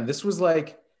like, man, this was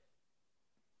like,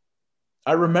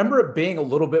 I remember it being a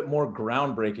little bit more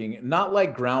groundbreaking, not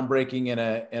like groundbreaking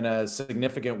in a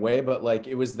significant way, but like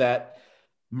it was that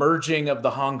merging of the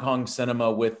Hong Kong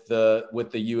cinema with the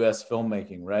US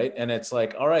filmmaking, right? And it's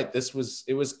like, all right, it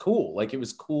was cool. Like it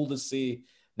was cool to see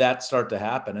that start to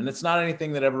happen. And it's not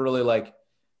anything that ever really like,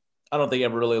 I don't think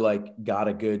ever really like got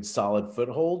a good solid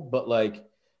foothold, but like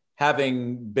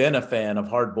having been a fan of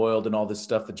Hard Boiled and all this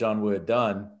stuff that John Woo had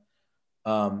done,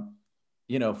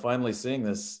 you know, finally seeing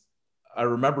this, I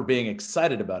remember being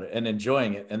excited about it and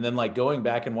enjoying it. And then like going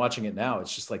back and watching it now,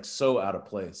 it's just like so out of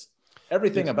place.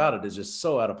 Everything about it is just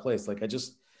so out of place. Like I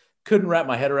just couldn't wrap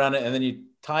my head around it. And then you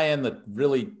tie in the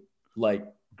really like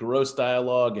gross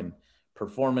dialogue and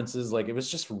performances. Like it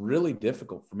was just really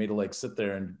difficult for me to like sit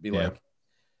there and be like,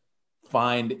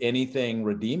 find anything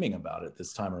redeeming about it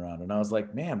this time around. And I was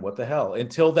like, man, what the hell?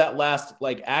 Until that last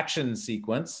like action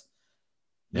sequence,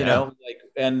 you know, like,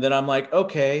 and then I'm like,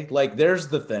 okay, like there's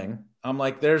the thing. I'm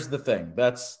like, there's the thing.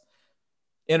 That's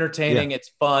entertaining. It's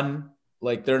fun.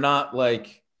 Like they're not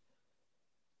like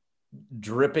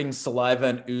dripping saliva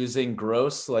and oozing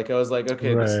gross. Like I was like,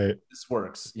 okay, this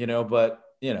works, you know, but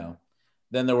you know,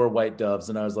 then there were white doves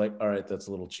and I was like, all right, that's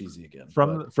a little cheesy again.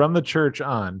 From the church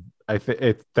on, I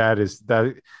think that's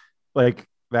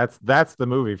the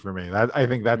movie for me. I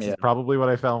think that's probably what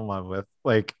I fell in love with.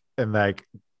 Like, and like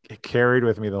it carried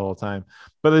with me the whole time.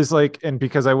 But it's like, and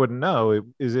because I wouldn't know,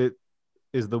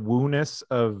 is the woo-ness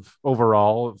of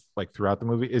overall, like throughout the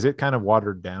movie, is it kind of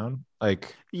watered down,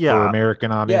 like for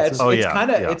American audiences?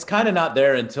 It's kind of not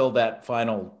there until that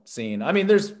final scene. I mean,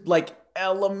 there's like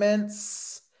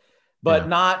elements, but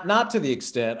not to the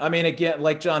extent. I mean, again,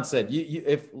 like John said,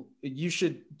 if you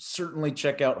should certainly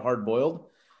check out Hard Boiled.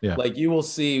 Yeah, like you will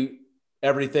see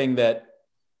everything that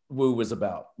Wu was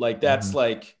about. Like that's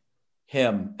like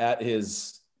him at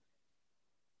his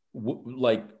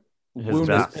like His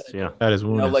woundest best, pinnacle. That is You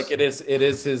know, like it is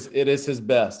his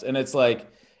best, and it's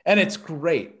like, and it's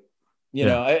great. You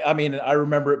know, I mean, I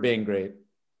remember it being great.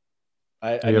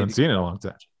 I haven't seen it in a long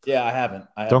time. Yeah, I haven't.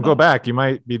 Don't go back. You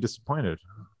might be disappointed.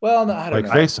 Well, no, I don't Like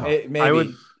know. Face Off. Maybe, I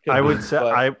would be, say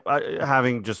but- I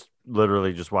having just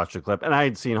literally just watched a clip, and I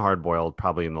had seen Hard Boiled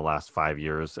probably in the last 5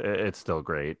 years. It's still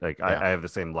great. Like I have the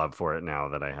same love for it now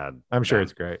that I had. I'm sure then.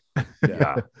 it's great.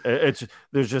 Yeah, it's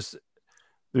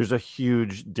there's a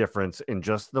huge difference in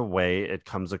just the way it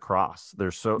comes across.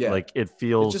 There's so like it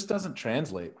feels. It just doesn't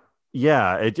translate.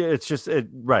 Yeah, it's just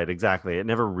right, exactly. It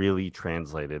never really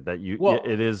translated that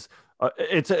it is.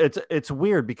 It's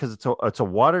weird because it's a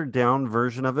watered down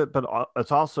version of it, but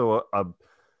it's also a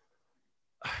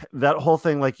that whole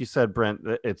thing, like you said, Brent.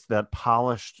 It's that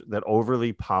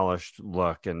overly polished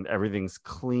look, and everything's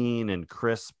clean and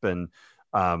crisp, and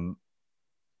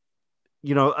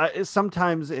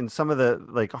sometimes in some of the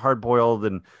like Hard Boiled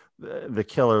and the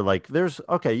Killer, like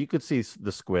you could see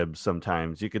the squibs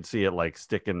sometimes. You could see it like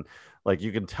sticking, like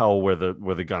you can tell where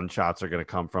the gunshots are going to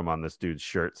come from on this dude's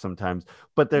shirt sometimes.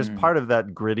 But there's part of that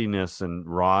grittiness and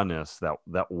rawness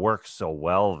that works so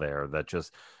well there that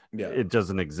just it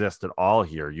doesn't exist at all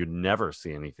here. You'd never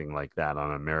see anything like that on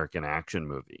an American action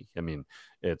movie. I mean,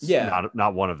 it's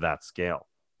not one of that scale.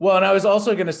 Well, and I was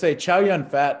also going to say Chow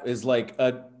Yun-fat is like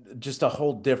just a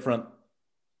whole different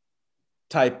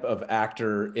type of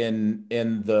actor in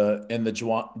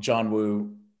the John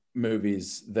Woo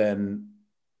movies than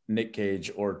Nick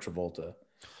Cage or Travolta.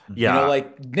 Yeah, you know,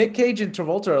 like Nick Cage and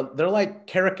Travolta, they're like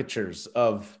caricatures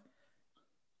of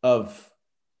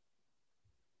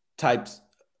types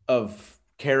of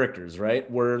characters,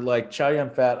 right? Where like Chow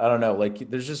Yun-fat, I don't know, like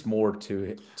there's just more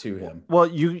to him. Well,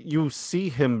 you see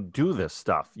him do this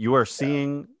stuff. You are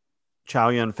seeing Chow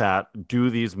Yun-fat do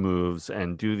these moves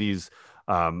and do these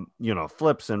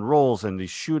flips and rolls and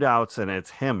these shootouts, and it's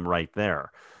him right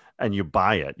there. And you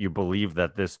buy it. You believe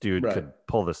that this dude could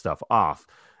pull this stuff off.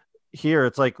 Here,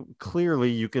 it's like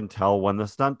clearly you can tell when the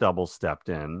stunt double stepped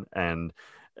in, and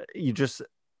you just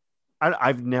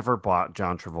I've never bought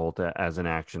John Travolta as an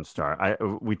action star.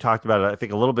 We talked about it, I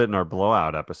think, a little bit in our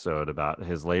Blowout episode about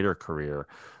his later career,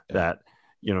 that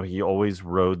he always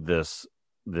rode this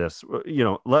let's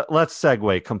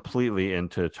segue completely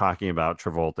into talking about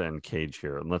Travolta and Cage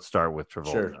here, and let's start with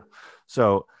Travolta. Sure.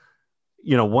 So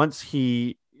once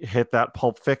he hit that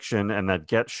Pulp Fiction and that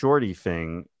Get Shorty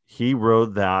thing, he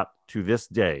rode that to this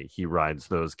day. He rides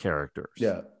those characters,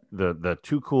 the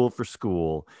Too Cool for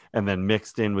School, and then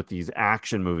mixed in with these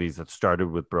action movies that started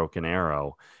with Broken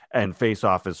Arrow, and Face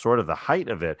Off is sort of the height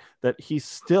of it, that he's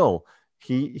still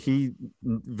he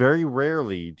very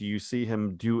rarely do you see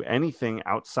him do anything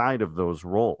outside of those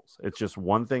roles. It's just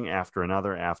one thing after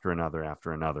another, after another,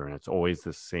 after another. And it's always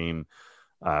the same,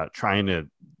 trying to,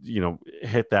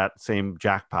 hit that same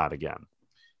jackpot again.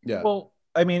 Yeah. Well,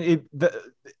 I mean,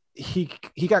 he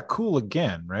got cool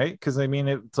again, right? Because I mean,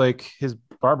 it's like his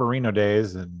Barbarino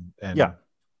days and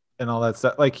all that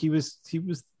stuff. Like he was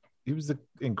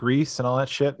in Grease and all that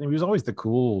shit. And he was always the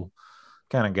cool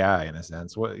kind of guy in a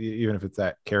sense, even if it's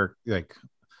that character, like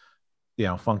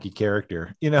funky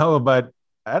character, but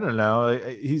I don't know,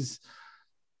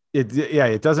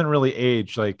 it doesn't really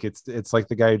age. Like it's like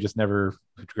the guy who just never,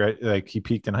 like, he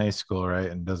peaked in high school,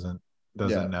 right, and doesn't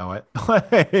know it.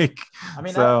 Like, I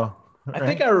mean, I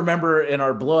think I remember in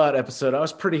our Blowout episode, I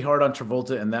was pretty hard on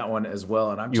Travolta in that one as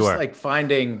well, and I'm just like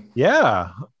finding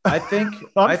I think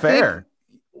unfair.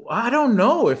 I don't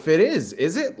know if it is.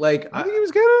 Is it? Like, I think he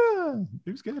was good.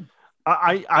 He was good.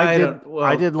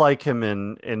 I did like him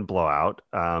in Blowout.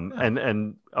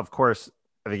 And of course,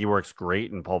 I think he works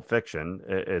great in Pulp Fiction.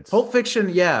 It's Pulp Fiction,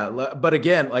 yeah. But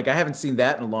again, like, I haven't seen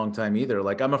that in a long time either.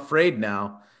 Like, I'm afraid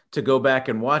now to go back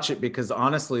and watch it because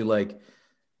honestly, like,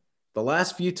 the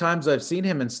last few times I've seen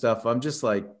him and stuff, I'm just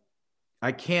like,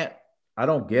 I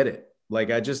don't get it. Like,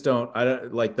 I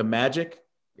don't like the magic.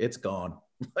 It's gone.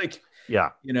 Like,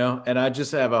 and I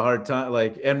just have a hard time,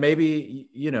 like, and maybe,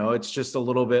 it's just a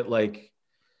little bit like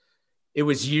it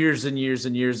was years and years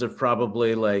and years of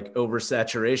probably like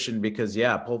oversaturation because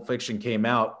Pulp Fiction came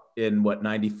out in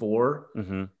 94.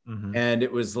 And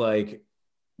it was like,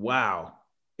 wow,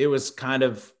 it was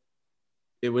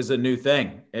a new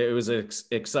thing. It was an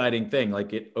exciting thing.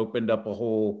 Like, it opened up a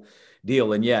whole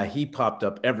deal. And he popped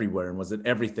up everywhere and was in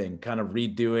everything, kind of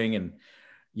redoing and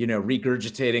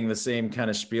regurgitating the same kind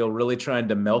of spiel, really trying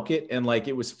to milk it. And like,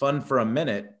 it was fun for a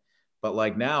minute, but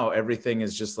like now everything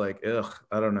is just like, ugh,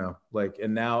 I don't know. Like,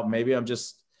 and now maybe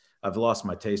I've lost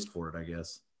my taste for it, I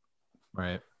guess.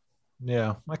 Right.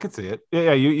 Yeah, I could see it.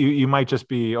 Yeah, you might just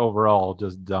be overall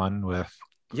just done with.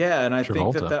 Yeah, and I think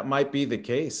Travolta. that might be the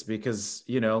case because,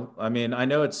 I mean, I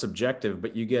know it's subjective,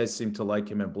 but you guys seem to like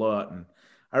him in Blowout, and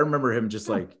I remember him just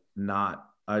like not.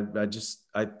 I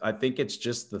think it's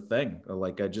just the thing.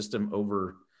 Like I just am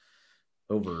over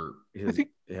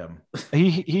him.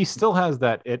 He still has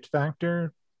that it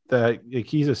factor that like,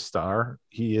 he's a star.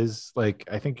 He is like,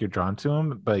 I think you're drawn to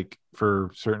him like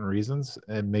for certain reasons,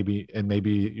 and maybe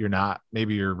you're not.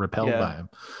 Maybe you're repelled by him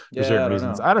for certain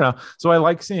reasons. I don't know. So I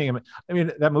like seeing him. I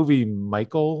mean, that movie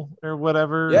Michael or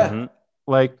whatever. Yeah.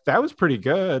 Like that was pretty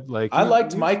good. Like I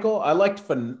liked Michael. I liked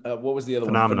what was the other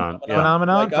Phenomenon. one?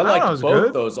 Phenomenon. Like, I liked both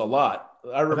good. those a lot.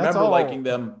 I remember liking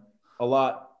them a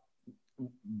lot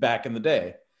back in the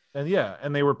day. And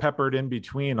and they were peppered in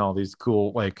between all these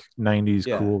cool like 90s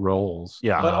cool roles.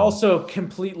 Yeah. But also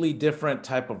completely different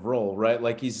type of role, right?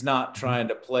 Like he's not trying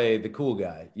to play the cool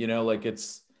guy, like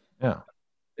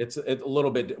it's a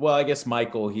little bit. Well, I guess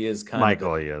Michael, he is kind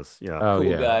of he is,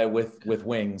 cool guy with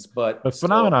wings, but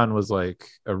Phenomenon was like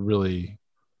a really,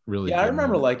 really. Yeah, I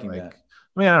remember liking that.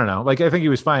 I mean, I don't know. Like, I think he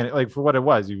was fine. Like for what it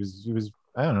was, he was.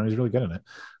 I don't know. He's really good in it.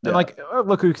 And like,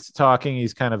 look who's talking.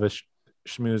 He's kind of a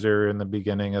schmoozer in the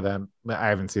beginning of that. I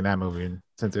haven't seen that movie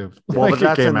since it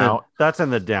came out. That's in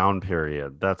the down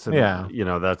period. That's in,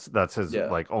 that's his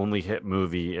like only hit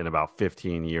movie in about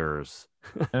 15 years.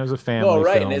 And it was a family. Well,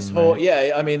 right, film, and his whole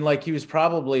I mean, like he was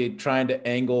probably trying to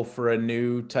angle for a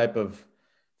new type of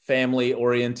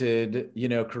family-oriented,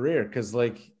 career because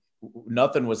like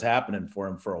nothing was happening for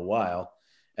him for a while,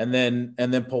 and then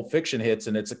Pulp Fiction hits,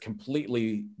 and it's a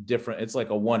completely different. It's like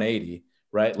a 180,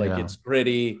 right? Like it's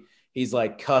gritty. He's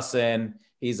like cussing.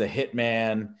 He's a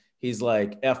hitman. He's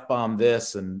like F-bomb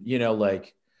this, and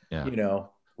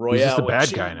Royale, he's just a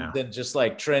bad guy now. Then just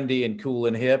like trendy and cool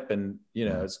and hip, and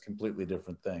it's a completely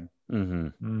different thing.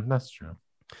 That's true.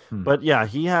 But yeah,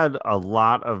 he had a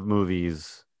lot of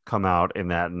movies come out in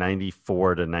that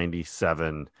 94 to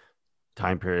 97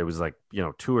 time period. It was like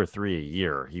 2 or 3 a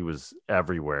year. He was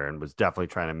everywhere and was definitely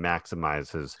trying to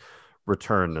maximize his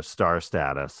return to star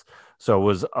status. So it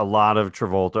was a lot of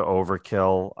Travolta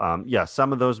overkill.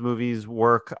 Some of those movies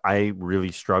work. I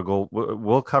really struggle.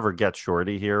 We'll cover Get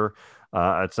Shorty here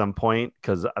at some point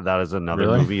because that is another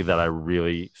movie that I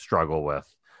really struggle with.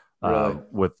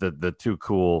 With the too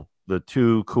cool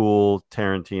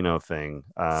Tarantino thing.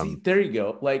 See, there you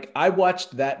go. Like I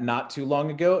watched that not too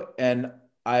long ago, and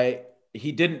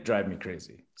he didn't drive me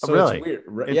crazy. So it's weird.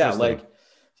 Yeah, like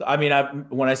I mean,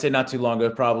 when I say not too long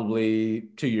ago, probably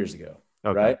 2 years ago,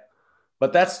 right?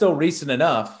 But that's still recent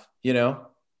enough,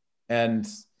 and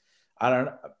I don't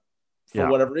know, for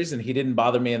whatever reason, he didn't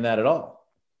bother me in that at all.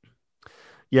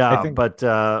 Yeah, but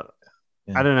I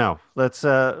don't know.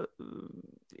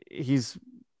 He's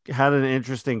had an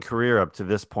interesting career up to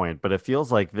this point, but it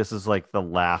feels like this is like the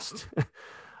last,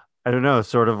 I don't know,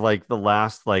 sort of like the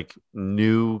last like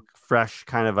new, fresh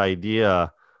kind of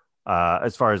idea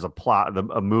as far as a plot,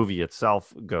 a movie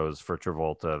itself goes for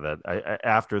Travolta. That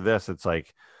after this, it's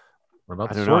like, what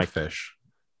about the Swordfish?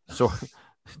 So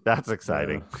that's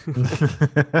exciting.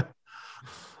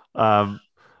 All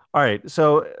right,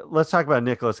 so let's talk about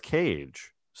Nicolas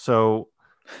Cage. So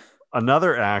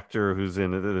another actor who's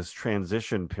in this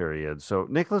transition period. So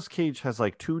Nicolas Cage has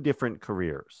like 2 different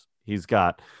careers. He's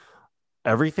got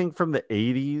everything from the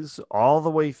 80s all the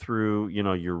way through,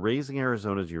 your Raising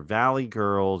Arizonas, your Valley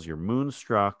Girls, your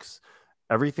Moonstrucks,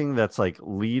 everything that's like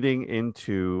leading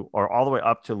into or all the way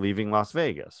up to Leaving Las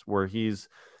Vegas, where he's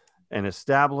an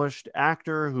established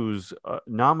actor who's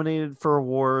nominated for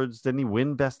awards. Didn't he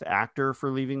win Best Actor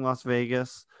for Leaving Las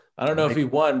Vegas? I don't know if he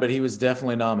won, but he was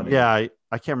definitely nominated. Yeah,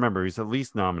 I can't remember. He's at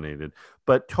least nominated,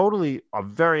 but totally a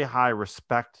very high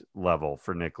respect level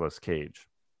for Nicolas Cage.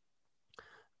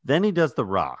 Then he does The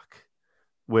Rock,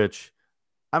 which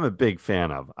I'm a big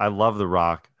fan of. I love The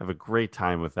Rock. I have a great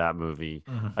time with that movie.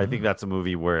 I think that's a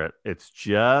movie where it's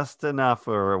just enough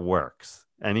where it works.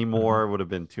 Any more would have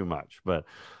been too much. But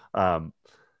and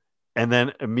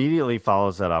then immediately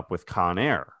follows that up with Con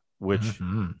Air, which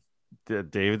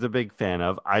David's a big fan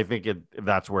of. I think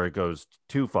that's where it goes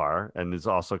too far, and is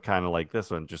also kind of like this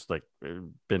one, just like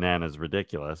bananas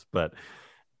ridiculous. But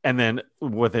and then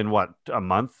within a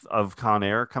month of Con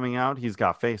Air coming out, he's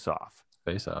got Face Off.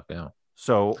 Face Off, yeah.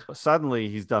 So suddenly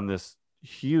he's done this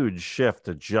huge shift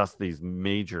to just these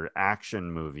major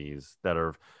action movies that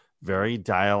are very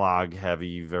dialogue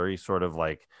heavy, very sort of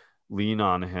like lean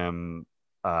on him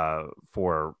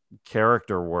for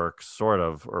character work, sort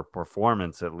of, or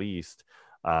performance at least,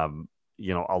 a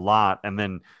lot. And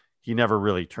then he never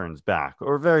really turns back,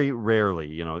 or very rarely.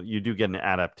 You do get an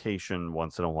adaptation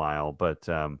once in a while, but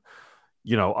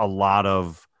a lot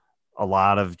of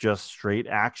just straight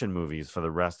action movies for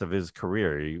the rest of his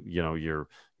career.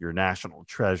 Your National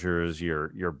Treasures,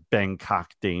 your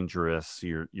Bangkok Dangerous,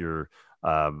 your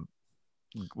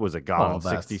was it Gone in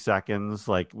 60 Seconds?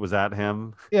 Like, was that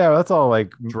him? Yeah, that's all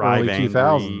like Drive early Angry.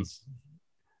 2000s.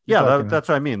 Yeah, that's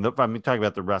what I mean. I'm talking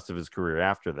about the rest of his career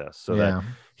after this. So that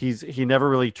he never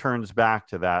really turns back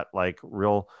to that like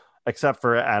real, except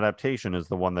for Adaptation is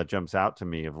the one that jumps out to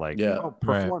me of like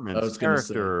performance,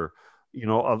 character,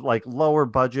 of like lower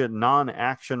budget,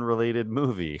 non-action related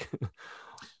movie.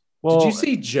 Well, did you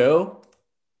see Joe?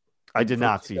 I did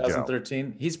not see Joe.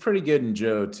 2013. He's pretty good in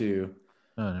Joe too.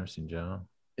 Oh, I've never seen Joe.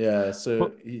 Yeah,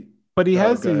 so but he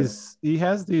has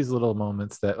these little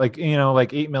moments that like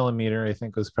 8mm I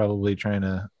think was probably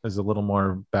is a little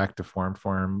more back to form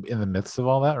for him in the midst of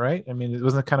all that, right? I mean, it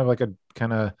wasn't kind of like a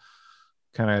kind of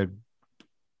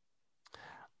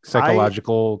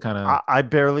psychological kind of. I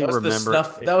barely remember.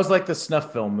 That was like the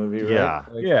snuff film movie, right?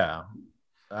 Yeah.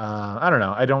 I don't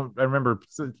know. I remember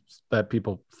that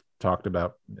people talked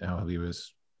about how he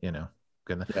was, good.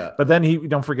 Yeah. But then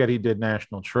don't forget he did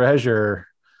National Treasure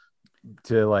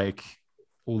to like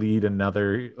lead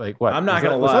another like what? I'm not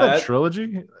gonna lie. Was that a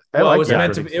trilogy? Well,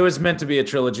 it was meant to be a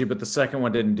trilogy, but the second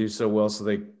one didn't do so well, so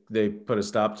they put a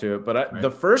stop to it. But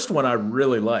the first one I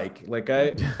really like. Like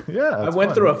I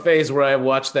went through a phase where I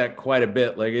watched that quite a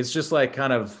bit. Like it's just like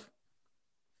kind of.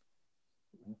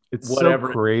 It's whatever.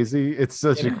 So crazy. It's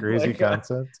such a crazy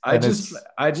concept. I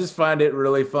just find it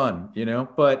really fun,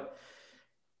 but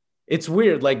it's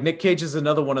weird. Like Nick Cage is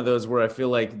another one of those where I feel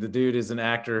like the dude is an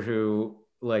actor who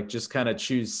like just kind of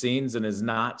chews scenes and is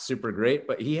not super great,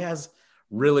 but he has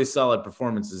really solid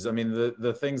performances. I mean,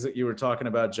 the things that you were talking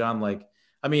about, John, like,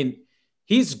 I mean,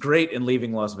 he's great in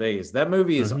Leaving Las Vegas. That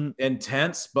movie is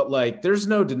intense, but like, there's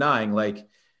no denying, like,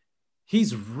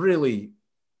 he's really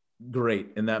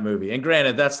great in that movie. And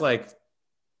granted, that's like,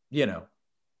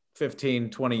 15,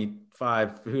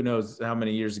 25, who knows how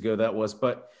many years ago that was,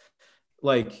 but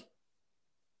like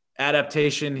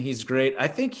Adaptation, he's great. I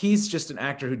think he's just an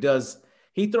actor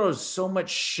he throws so much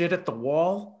shit at the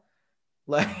wall.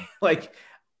 Like,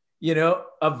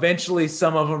 eventually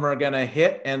some of them are going to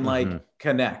hit and like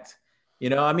connect,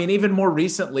 I mean, even more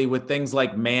recently with things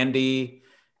like Mandy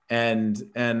and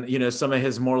some of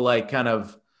his more like kind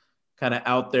of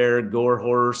out there gore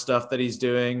horror stuff that he's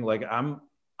doing. Like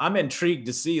I'm intrigued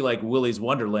to see like Willy's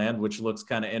Wonderland, which looks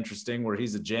kind of interesting, where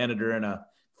he's a janitor in a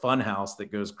fun house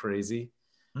that goes crazy.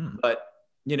 But,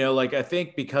 like I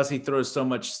think because he throws so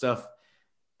much stuff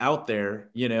out there,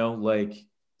 like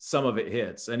some of it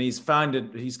hits, and he's kind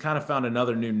of found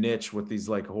another new niche with these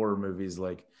like horror movies,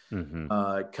 like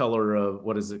Color of,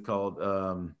 what is it called?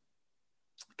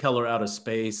 Color Out of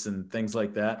Space and things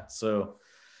like that. So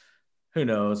who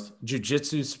knows?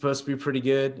 Jiu-Jitsu is supposed to be pretty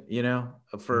good,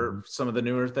 for some of the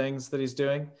newer things that he's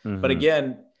doing. But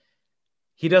again,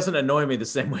 he doesn't annoy me the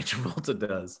same way Travolta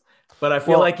does. But I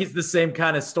feel like he's the same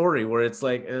kind of story where it's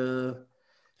like,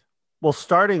 Well,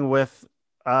 starting with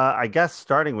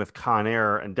Con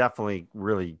Air and definitely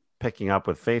really picking up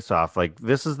with Face Off, like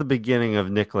this is the beginning of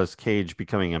Nicolas Cage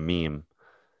becoming a meme.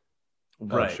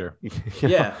 Right. Sure.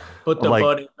 Yeah. Put the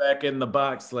buddy back in the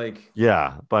box. Like,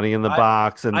 yeah, buddy in the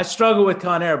box. And I struggle with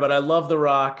Con Air, but I love The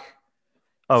Rock.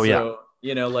 Oh, so,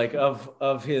 yeah. Like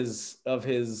of his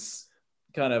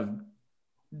kind of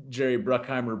Jerry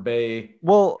Bruckheimer Bay.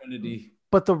 Well, Trinity.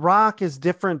 But The Rock is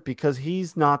different because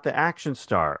he's not the action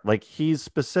star. Like he's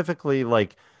specifically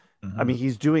like, I mean,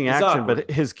 he's doing action, but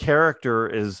his character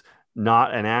is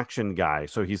not an action guy.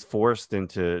 So he's forced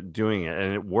into doing it.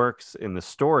 And it works in the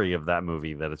story of that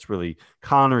movie that it's really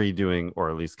Connery doing, or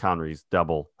at least Connery's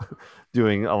double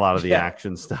doing a lot of the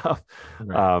action stuff.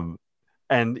 Right.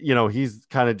 And, he's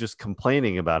kind of just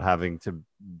complaining about having to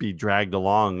be dragged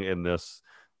along in this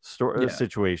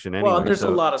situation anyway. Well, there's a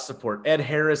lot of support. Ed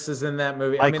Harris is in that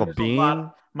movie.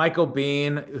 Michael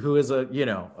Biehn, who is a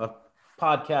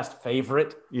podcast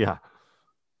favorite. Yeah.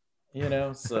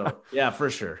 So yeah, for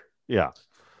sure. Yeah.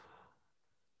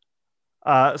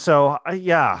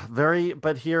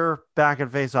 But here back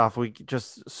at Face Off, we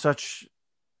just such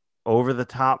over the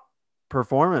top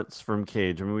performance from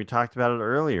Cage. I mean, we talked about it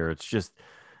earlier.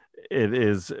 It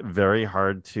is very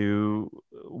hard to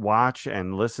watch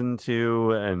and listen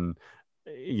to, and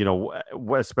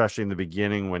especially in the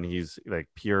beginning when he's like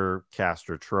pure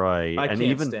Castor Troy. I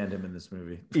can't stand him in this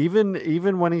movie.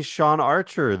 Even when he's Sean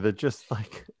Archer, that just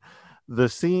like the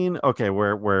scene,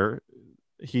 where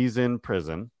he's in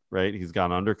prison, right? He's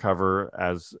gone undercover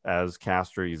as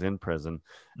Castor. He's in prison,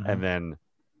 and then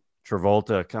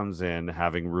Travolta comes in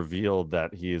having revealed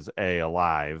that he is A,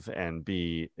 alive, and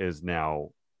B, is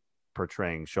now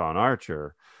portraying Sean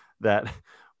Archer, that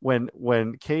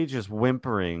when Cage is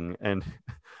whimpering and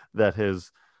that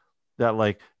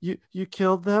like you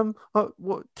killed them,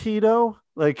 what, Tito,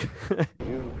 like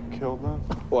You killed them?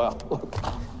 Well, look,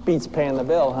 beats paying the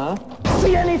bill, huh?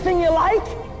 See anything you like?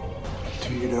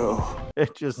 Tito.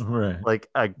 it just Right. like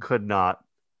I could not.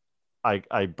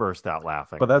 I burst out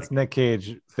laughing. But that's Nick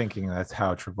Cage thinking that's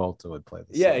how Travolta would play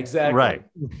the Yeah, scene. exactly.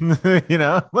 right. You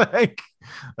know, like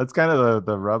that's kind of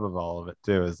the rub of all of it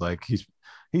too, is like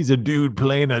he's a dude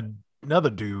playing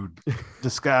another dude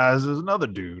disguised as another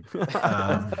dude.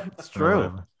 It's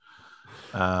true.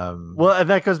 Well, Well, and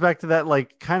that goes back to that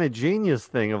like kind of genius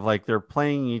thing of like they're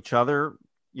playing each other,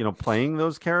 playing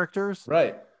those characters,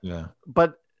 Right. yeah.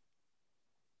 but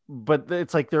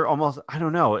it's like they're almost, I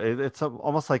don't know, it's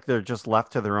almost like they're just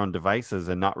left to their own devices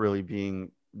and not really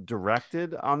being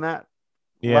directed on that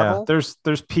level. There's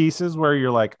pieces where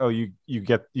you're like, oh, you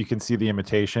can see the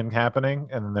imitation happening,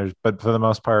 and then but for the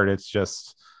most part it's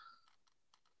just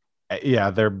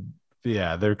they're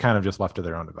kind of just left to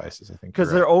their own devices, I think,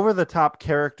 Because they're over the top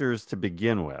characters to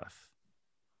begin with,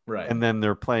 Right. and then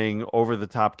they're playing over the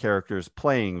top characters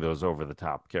playing those over the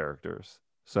top characters.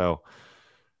 So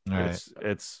right.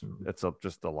 it's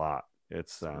just a lot.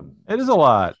 It's It is a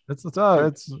lot. It's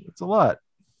a lot.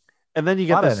 and then you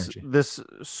Lot get of this energy. this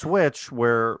switch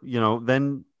where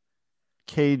then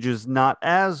Cage is not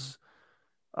as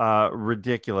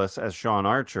ridiculous as Sean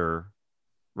Archer,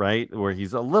 right? Where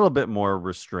he's a little bit more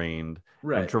restrained,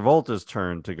 Right. and Travolta's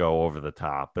turn to go over the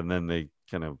top, and then they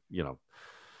kind of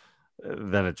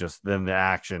then the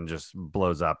action just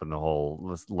blows up in the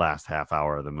whole last half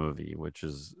hour of the movie, which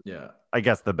is Yeah. I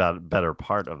guess the better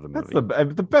part of the movie.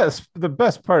 That's the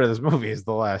best part of this movie is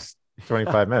the last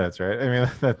 25 minutes, right? I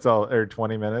mean, that's all, or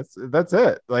 20 minutes. That's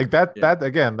it. Like that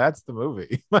again, that's the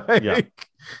movie. Like, Yeah.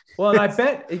 Well, and I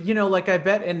bet, I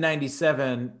bet in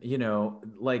 97,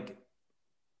 like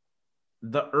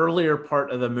the earlier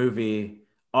part of the movie,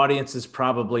 audiences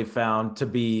probably found to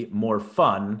be more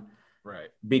fun. Right.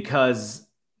 Because,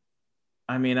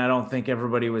 I mean, I don't think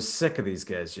everybody was sick of these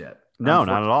guys yet. No,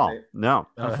 not at all. No.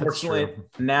 Unfortunately,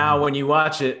 now when you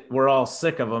watch it, we're all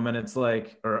sick of them. And it's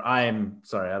like, or I'm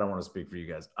sorry, I don't want to speak for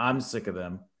you guys. I'm sick of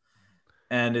them.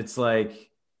 And it's like,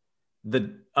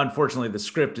 unfortunately, the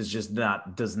script is just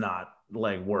does not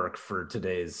like work for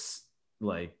today's,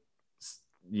 like,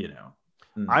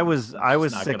 I was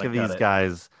not sick gonna of these cut it.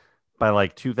 guys by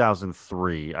like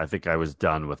 2003. I think I was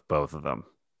done with both of them.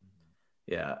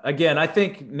 Yeah. Again, I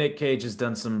think Nick Cage has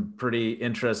done some pretty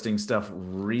interesting stuff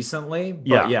recently. But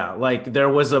Yeah. yeah, like there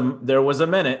was a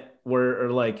minute where,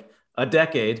 or like a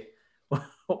decade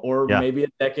or Yeah. maybe a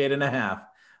decade and a half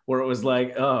where it was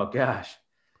like, oh gosh.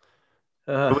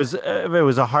 It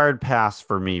was a hard pass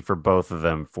for me for both of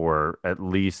them for at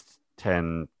least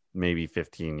 10, maybe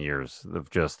 15 years of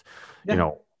just,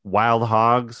 wild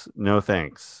hogs. No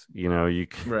thanks. You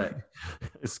can Right.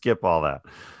 skip all that.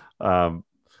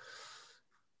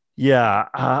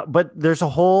 But there's a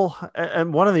whole,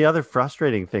 and one of the other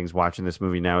frustrating things watching this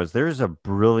movie now is there's a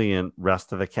brilliant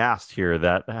rest of the cast here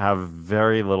that have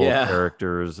very little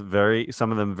characters,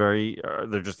 some of them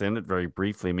they're just in it very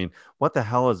briefly. I mean, what the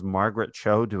hell is Margaret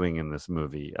Cho doing in this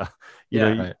movie?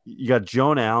 You got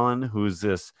Joan Allen, who's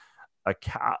this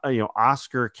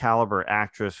Oscar caliber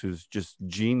actress who's just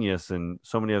genius and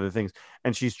so many other things,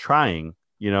 and she's trying.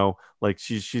 Like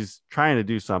she's trying to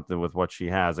do something with what she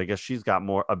has. I guess she's got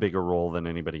a bigger role than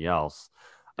anybody else.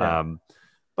 Yeah.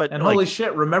 But holy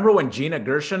shit, remember when Gina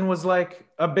Gershon was like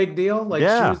a big deal? Like she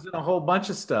was in a whole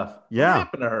bunch of stuff. Yeah. What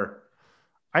happened to her?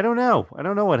 I don't know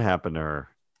what happened to her.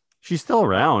 She's still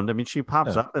around. I mean, she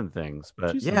pops up in things,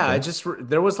 but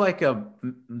there was like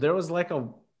a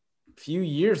few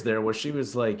years there where she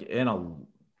was like in a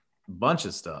bunch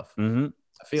of stuff. Mm-hmm.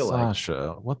 I feel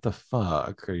Sasha, what the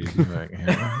fuck are you doing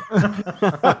here?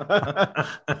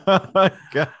 Oh my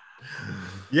God.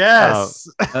 Yes.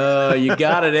 You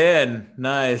got it in.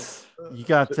 Nice. You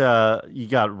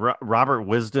got Robert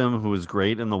Wisdom, who was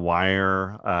great in The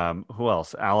Wire. Who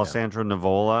else? Alessandro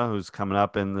Nivola, who's coming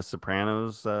up in the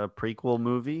Sopranos prequel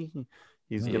movie.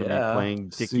 He's going to be playing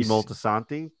Dicky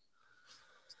Moltisanti.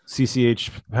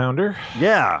 CCH Pounder.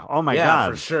 Yeah. Oh my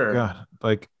God. For sure. God,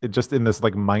 like it just in this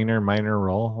like minor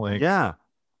role. Like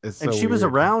it's and so she was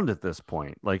weird. around at this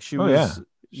point. Like she was.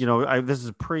 This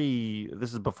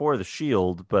is before The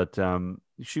Shield, but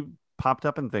she popped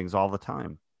up in things all the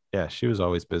time. Yeah, she was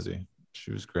always busy.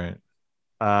 She was great.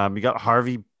 You got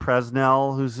Harvey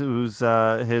Presnell, who's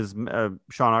his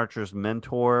Sean Archer's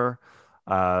mentor.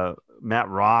 Matt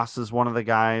Ross is one of the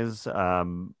guys.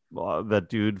 That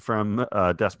dude from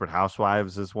Desperate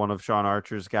Housewives is one of Sean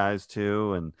Archer's guys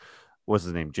too, and what's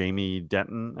his name? Jamie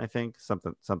Denton, I think,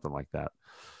 something like that.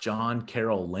 John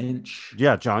Carroll Lynch.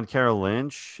 Yeah, John Carroll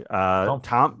Lynch. You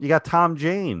got Tom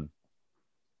Jane.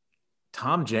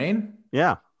 Tom Jane?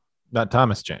 Yeah. Not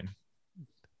Thomas Jane.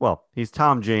 Well, he's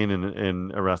Tom Jane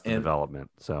in Arrested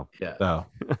Development. So yeah. Oh,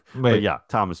 wait, yeah,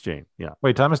 Thomas Jane. Yeah.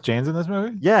 Wait, Thomas Jane's in this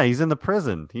movie? Yeah, he's in the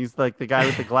prison. He's like the guy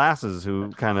with the glasses who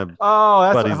kind of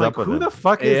buddies up with who him. the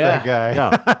fuck is that guy?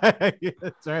 Yeah,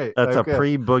 that's right. That's a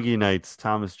pre-Boogie Nights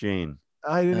Thomas Jane.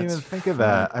 I didn't even think of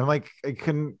that. I'm like, I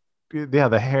couldn't. Yeah,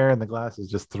 the hair and the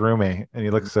glasses just threw me, and he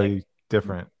looks so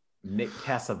different. Nick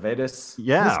Cassavetes.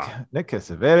 Yeah, Nick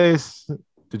Cassavetes.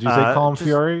 Did you say Colm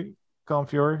Fiore? Colm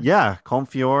Fiore? Yeah, Colm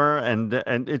Fiore, and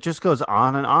it just goes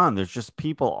on and on. There's just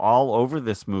people all over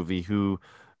this movie who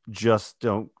just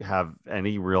don't have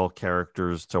any real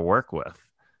characters to work with.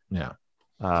 Yeah,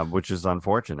 which is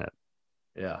unfortunate.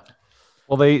 Yeah.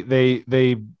 Well, they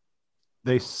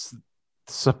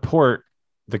support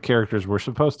the characters we're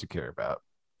supposed to care about.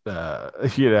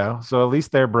 So at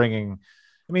least they're bringing.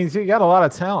 I mean, you got a lot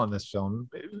of talent in this film,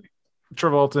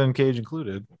 Travolta and Cage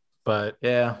included. But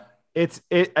yeah,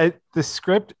 the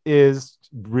script is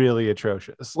really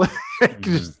atrocious.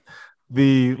 Just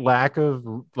the lack of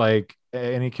like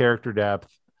any character depth.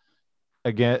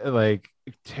 Again, like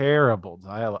terrible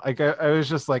dialogue. Like I was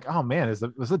just like, oh man,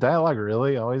 was the dialogue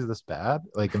really always this bad?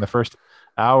 Like in the first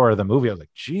hour of the movie, I was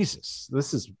like, Jesus,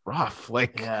 this is rough.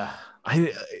 Like, yeah,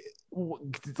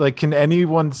 can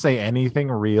anyone say anything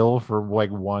real for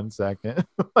like 1 second?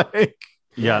 Like.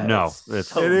 Yeah, no, it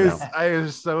is. No. I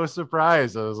was so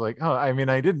surprised. I was like, oh, I mean,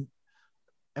 I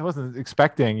wasn't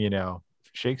expecting,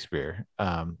 Shakespeare.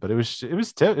 But it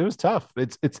was tough.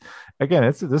 It's again,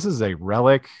 this is a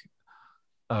relic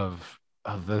of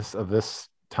this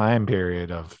time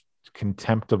period of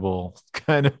contemptible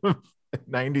kind of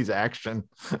 90s action.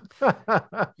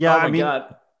 Yeah, I mean,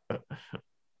 God.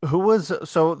 Who was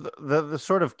the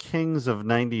sort of kings of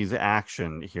 90s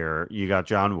action here? You got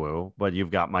John Woo, but you've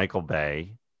got Michael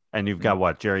Bay, and you've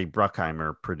got Jerry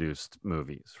Bruckheimer produced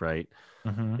movies, right?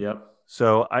 Mm-hmm. Yep.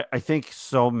 So I think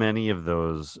so many of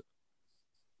those,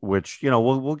 which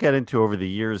we'll get into over the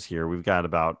years here. We've got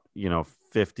about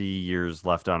 50 years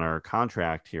left on our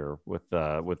contract here with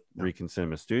Recon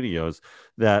Cinema Studios.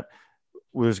 That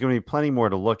there's going to be plenty more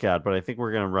to look at, but I think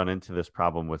we're going to run into this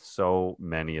problem with so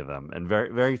many of them, and very,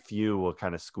 very few will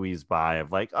kind of squeeze by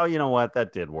of like, oh, you know what,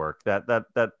 that did work, that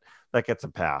gets a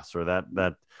pass, or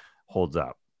that holds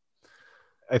up.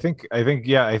 I think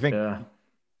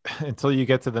until you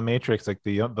get to The Matrix, like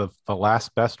the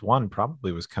last best one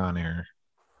probably was Con Air,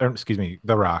 or excuse me,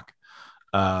 The Rock.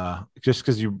 Just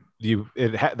because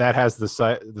that has the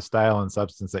style and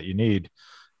substance that you need,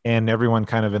 and everyone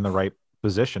kind of in the right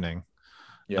positioning.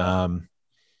 Yeah.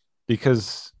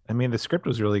 Because I mean, the script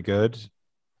was really good.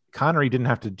 Connery didn't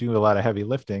have to do a lot of heavy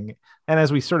lifting, and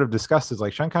as we sort of discussed, is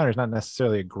like Sean Connery is not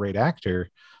necessarily a great actor,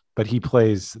 but he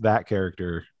plays that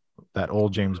character, that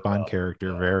old James Bond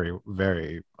character, very,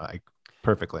 very like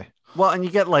perfectly. Well, and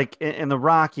you get like in The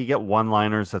Rock, you get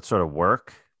one-liners that sort of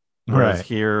work. Whereas right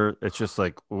here, it's just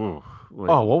like, ooh.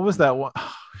 Oh, what was that one?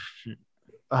 Oh,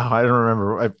 I don't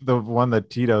remember. The one that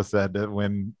Tito said that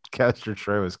when Castor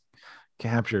Troy was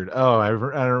captured. Oh, I don't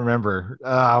remember.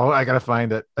 Oh, I gotta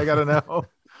find it. I gotta know.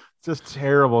 Just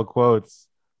terrible quotes.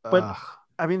 But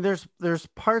I mean, there's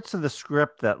parts of the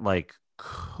script that like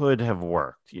could have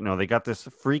worked. They got this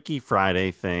Freaky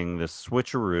Friday thing, this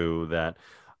switcheroo that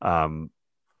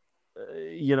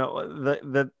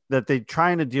that they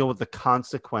trying to deal with the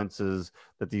consequences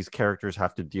that these characters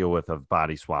have to deal with of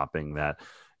body swapping, that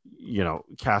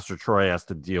Castor Troy has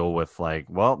to deal with, like,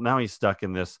 well, now he's stuck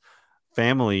in this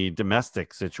family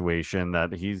domestic situation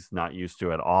that he's not used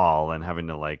to at all, and having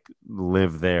to like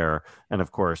live there. And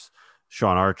of course,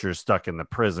 Sean Archer's stuck in the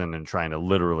prison and trying to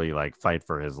literally like fight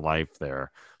for his life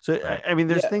there. So I mean,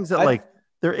 there's things that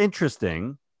they're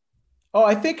interesting. Oh,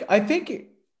 I think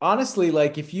honestly,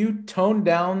 like if you tone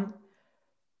down,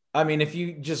 I mean, if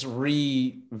you just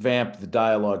revamp the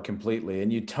dialogue completely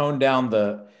and you tone down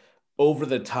the over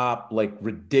the top, like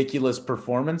ridiculous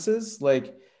performances,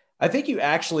 like I think you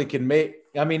actually can make,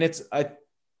 I mean, it's a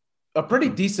pretty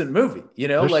decent movie,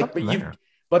 There's like,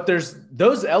 but there's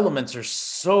those elements are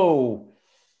so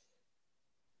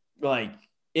like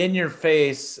in your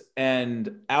face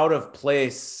and out of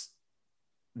place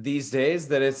these days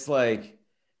that it's like,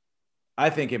 I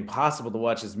think impossible to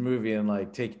watch this movie and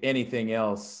like take anything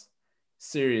else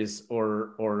serious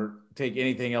or take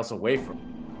anything else away from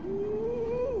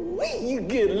it. You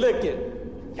good looking.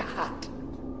 You're hot.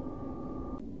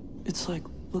 It's like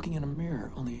looking in a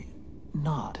mirror, only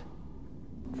not.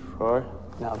 Troy?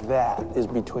 Now that is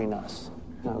between us.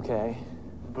 Okay.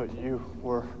 But you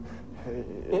were...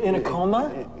 In a coma?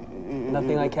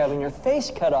 Nothing like having your face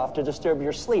cut off to disturb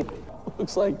your sleep.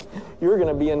 Looks like you're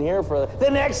gonna be in here for the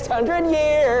next 100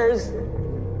 years.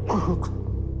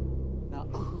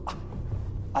 Now,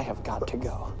 I have got to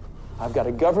go. I've got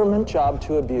a government job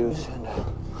to abuse and a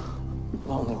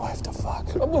lonely wife to fuck.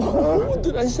 Oh,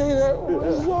 did I say that?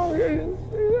 I'm sorry, I didn't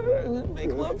say that. I meant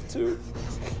make love to.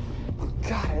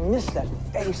 God, I missed that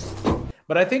face.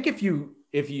 But I think if you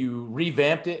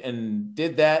revamped it and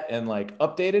did that and like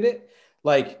updated it,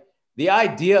 like the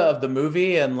idea of the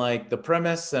movie and like the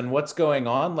premise and what's going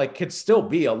on, like could still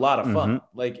be a lot of fun.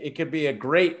 Like it could be a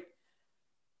great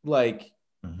like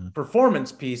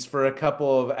performance piece for a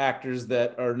couple of actors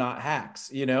that are not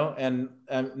hacks, you know, and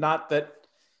not that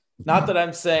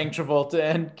I'm saying Travolta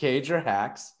and Cage are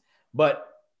hacks, but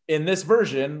in this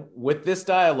version with this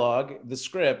dialogue, the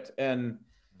script and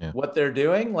what they're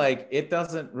doing, like it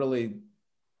doesn't really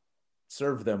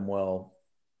serve them well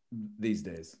these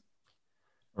days.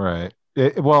 Right.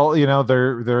 Well, you know,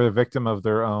 they're a victim of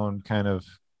their own kind of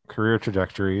career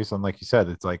trajectories. And like you said,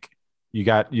 it's like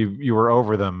you were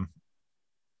over them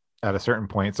at a certain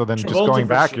point. So then Travolta, just going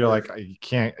back, you're like, you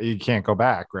can't go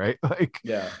back. Right. Like,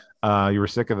 you were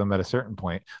sick of them at a certain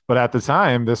point, but at the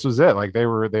time this was it. Like they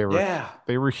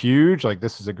were huge. Like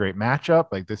this is a great matchup.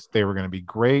 Like they were going to be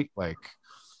great. Like,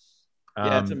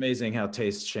 it's amazing how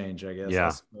tastes change, I guess. Yeah. I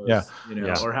suppose, you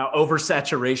know, or how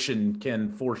oversaturation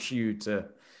can force you to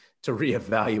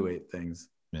reevaluate things.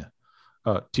 Yeah.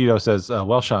 Tito says,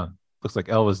 well, Sean, looks like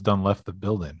Elvis Dunn left the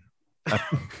building.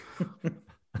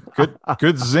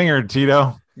 Good zinger,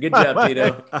 Tito. Good job,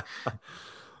 Tito.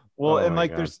 Well, and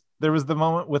like there was the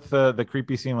moment with the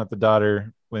creepy scene with the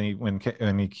daughter when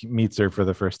he meets her for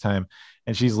the first time,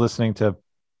 and she's listening to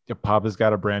Papa's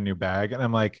Got a Brand New Bag, and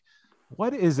I'm like,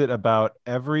 what is it about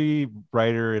every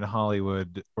writer in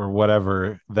Hollywood or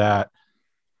whatever that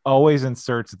always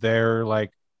inserts their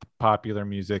like popular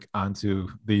music onto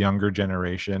the younger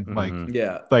generation?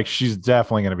 Like she's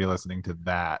definitely going to be listening to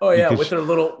that. Oh yeah, with her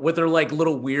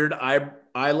little weird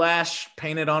eyelash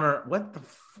painted on her. What the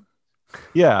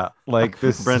yeah, like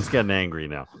this. Brent's getting angry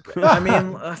now. I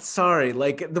mean, sorry.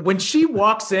 Like when she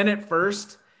walks in at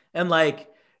first and like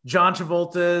John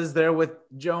Travolta is there with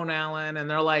Joan Allen and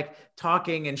they're like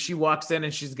talking and she walks in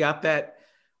and she's got that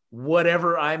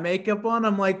whatever eye makeup on.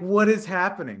 I'm like, what is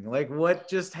happening? Like what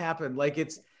just happened? Like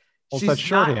it's that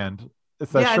shorthand.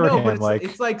 It's that shorthand. But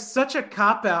it's like such a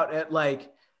cop out at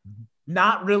like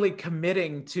not really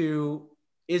committing to,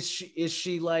 is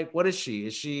she like, what is she?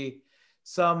 Is she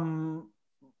some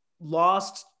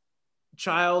lost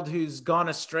child who's gone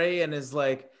astray and is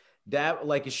like, that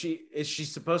like is she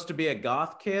supposed to be a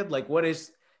goth kid? Like what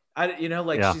is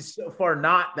she's so far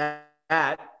not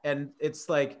that and it's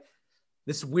like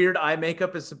this weird eye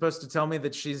makeup is supposed to tell me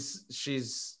that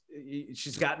she's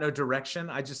got no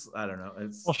direction. I don't know.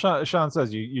 It's Sean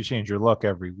says you change your look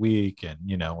every week, and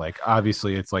you know, like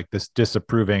obviously it's like this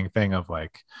disapproving thing of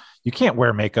like you can't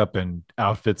wear makeup and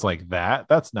outfits like that.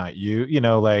 That's not you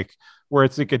know, like where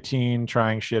it's like a teen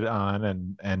trying shit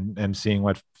on and seeing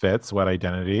what fits, what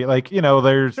identity, like, you know,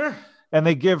 there's and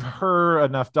they give her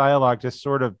enough dialogue to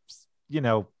sort of, you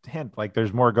know, hint like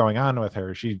there's more going on with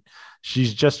her.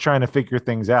 She's just trying to figure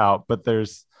things out, but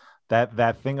there's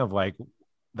that thing of like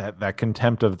that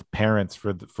contempt of the parents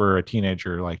for a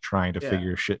teenager like trying to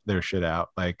figure their shit out,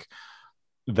 like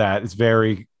that is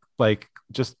very like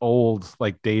just old,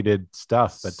 like dated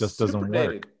stuff that just doesn't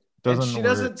work.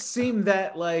 Doesn't seem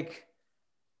that like,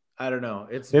 I don't know.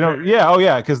 It's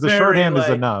because the shorthand is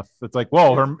enough. It's like,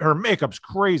 whoa, her makeup's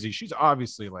crazy. She's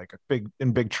obviously like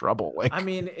in big trouble. Like, I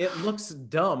mean, it looks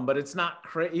dumb, but it's not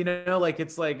crazy. You know, like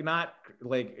it's like not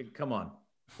like, come on,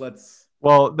 let's.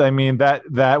 Well, I mean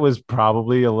that was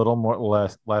probably a little more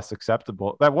less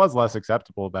acceptable. That was less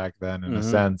acceptable back then in a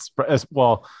sense.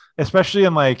 Well, especially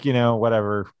in like, you know,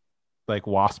 whatever, like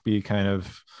waspy kind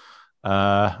of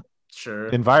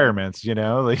environments, you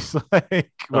know, like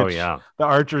the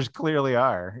Archers clearly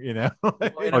are, you know.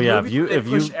 If you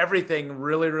push everything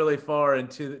really really far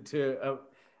into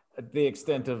the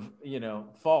extent of, you know,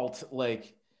 fault,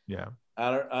 like I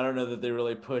don't know that they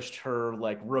really pushed her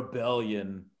like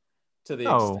rebellion to the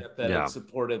extent that it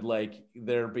supported like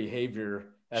their behavior.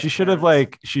 She should have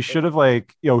like,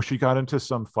 you know, she got into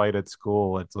some fight at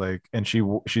school. It's like, and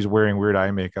she's wearing weird eye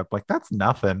makeup. Like that's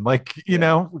nothing. Like, you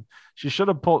know, she should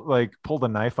have pulled a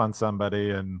knife on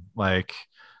somebody and like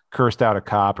cursed out a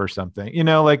cop or something, you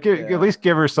know, like at least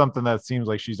give her something that seems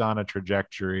like she's on a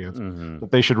trajectory of that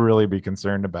they should really be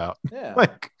concerned about. Yeah.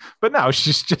 Like, but no,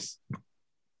 she's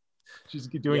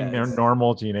doing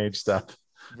normal teenage stuff.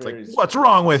 It's like, what's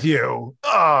wrong with you?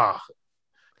 Ugh,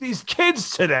 these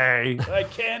kids today. I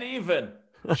can't even.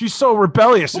 She's so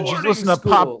rebellious and she's Boarding listening to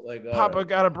school. Like, Papa right.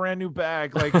 got a brand new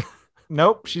bag. Like,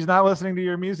 nope, she's not listening to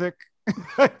your music.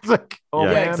 It's like, oh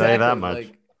Yeah, man, I'll tell you that much.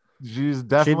 Like, she's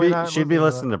definitely She'd be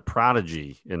listening to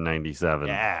Prodigy in '97.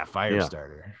 Yeah,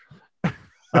 Firestarter.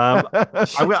 I'm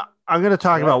going to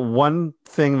talk about one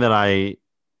thing that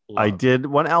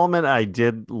one element I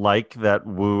did like that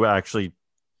Wu actually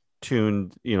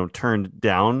turned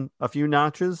down a few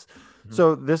notches.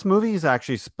 So this movie is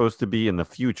actually supposed to be in the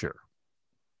future.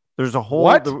 There's a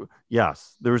whole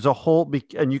yes, there's a whole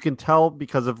and you can tell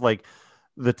because of like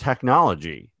the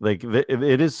technology. Like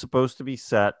it is supposed to be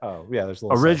set. Oh yeah, there's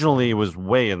originally it was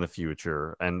way in the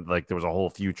future, and like there was a whole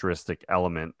futuristic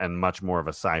element and much more of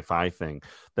a sci-fi thing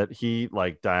that he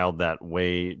like dialed that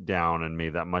way down and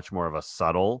made that much more of a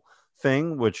subtle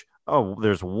thing. Which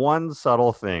there's one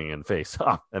subtle thing in Face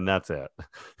Off, and that's it.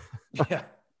 Yeah.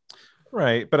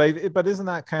 Right, but isn't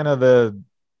that kind of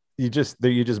you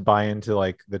just buy into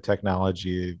like the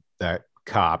technology that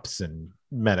cops and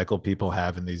medical people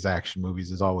have in these action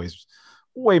movies is always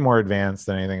way more advanced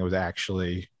than anything that was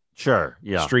actually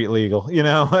street legal,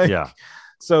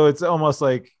 so it's almost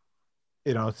like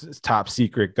it's top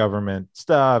secret government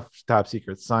stuff, top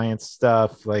secret science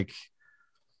stuff. Like,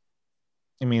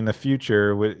 I mean, the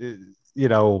future would,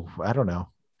 I don't know,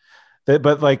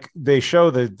 but like they show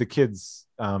the kids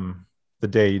the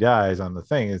day he dies on the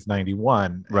thing is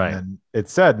 91, right? And it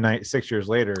said 6 years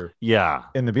later,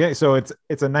 in the beginning. So it's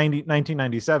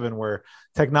 1997 where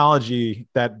technology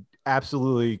that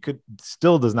absolutely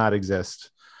still does not exist,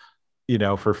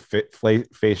 for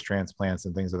face transplants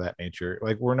and things of that nature.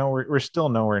 Like we're still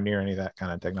nowhere near any of that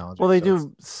kind of technology. Well, they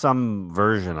do some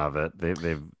version of it.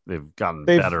 They've gotten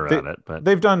better at it, but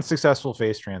they've done successful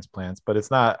face transplants. But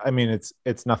it's not. I mean,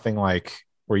 it's nothing like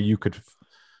where you could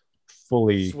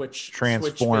fully transform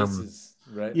switch faces,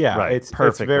 right? Yeah, right. It's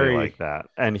perfectly very, like that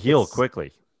and heal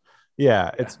quickly.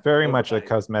 Yeah, it's very much a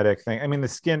cosmetic thing. I mean, the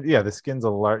skin's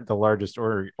the largest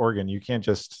organ. You can't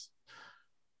just,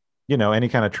 any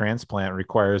kind of transplant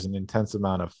requires an intense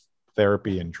amount of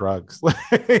therapy and drugs.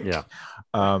 Yeah.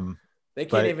 They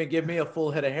can't even give me a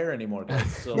full head of hair anymore,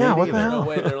 guys. So yeah, what the there's hell? no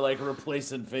way they're like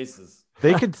replacing faces.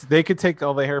 They could take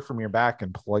all the hair from your back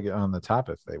and plug it on the top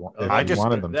if they want.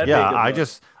 Wanted them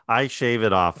to. I shave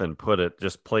it off and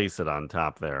place it on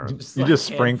top there. You just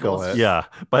sprinkle it. Yeah.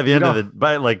 By the end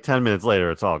by like 10 minutes later,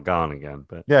 it's all gone again.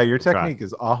 But yeah, your technique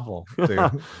is awful, dude.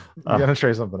 You gotta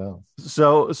try something else.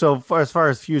 So as far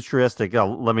as futuristic,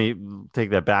 let me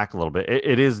take that back a little bit.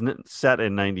 It is set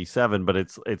in 97, but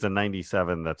it's a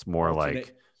 97 that's more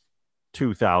like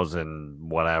 2000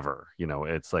 whatever.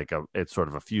 It's like it's sort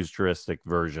of a futuristic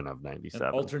version of 97.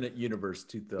 An alternate universe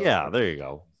 2000. Yeah, there you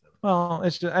go. Well,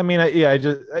 it's just, I mean, I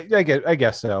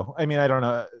guess so. I mean, I don't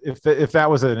know if that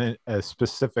was a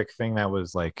specific thing that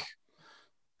was like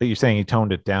that you're saying he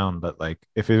toned it down, but like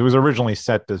if it was originally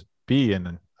set to be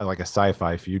in like a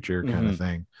sci-fi future kind of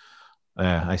thing,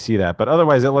 yeah, I see that. But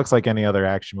otherwise, it looks like any other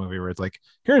action movie where it's like,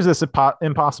 here's this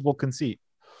impossible conceit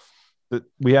that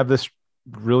we have this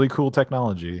really cool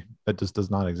technology that just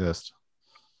does not exist.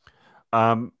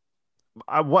 I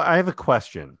have a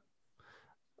question.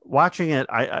 Watching it,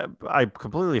 I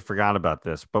completely forgot about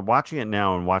this, but watching it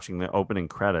now and watching the opening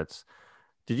credits,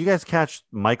 did you guys catch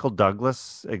Michael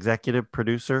Douglas, executive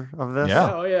producer of this?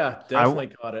 Yeah. Oh yeah, definitely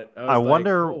caught it. I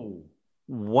wonder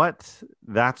what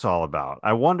that's all about.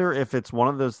 I wonder if it's one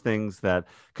of those things that,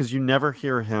 because you never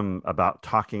hear him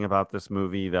talking about this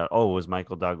movie that, was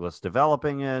Michael Douglas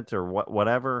developing it or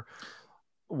whatever.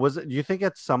 Was it? Do you think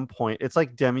at some point it's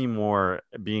like Demi Moore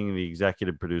being the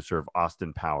executive producer of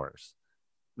Austin Powers?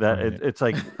 That it's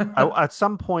like at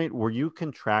some point were you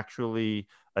contractually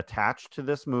attached to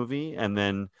this movie and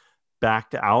then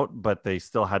backed out, but they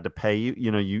still had to pay you?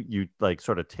 You like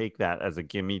sort of take that as a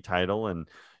gimme title and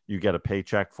you get a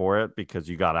paycheck for it because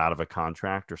you got out of a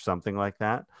contract or something like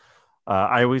that.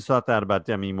 I always thought that about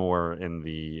Demi Moore in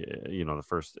the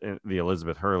the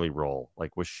Elizabeth Hurley role.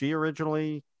 Like, was she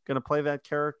originally going to play that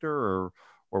character or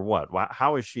what?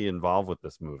 How is she involved with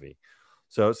this movie?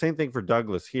 So same thing for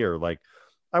Douglas here. Like,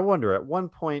 I wonder at one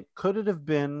point, could it have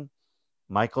been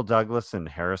Michael Douglas and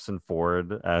Harrison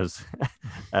Ford as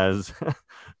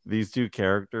these two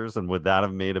characters, and would that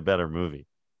have made a better movie?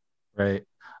 Right.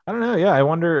 I don't know. Yeah, I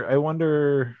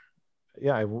wonder.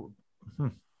 Yeah,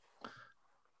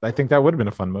 I think that would have been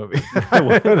a fun movie.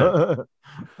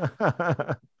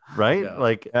 Right? Yeah.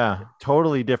 Like,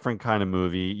 totally different kind of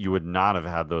movie. You would not have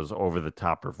had those over the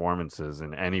top performances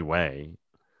in any way.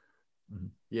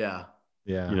 Yeah.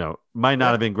 Yeah. Might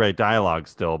not have been great dialogue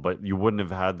still, but you wouldn't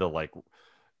have had the like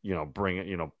bring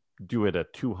it, do it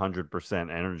at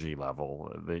 200% energy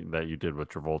level that you did with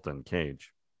Travolta and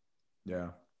Cage. Yeah.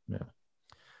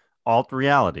 Alt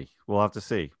reality. We'll have to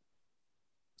see.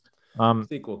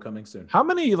 Sequel coming soon. How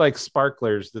many like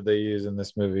sparklers did they use in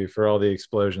this movie for all the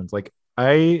explosions? Like,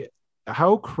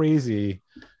 how crazy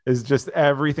is just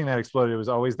everything that exploded? It was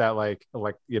always that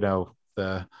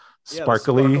the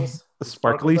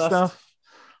sparkly stuff,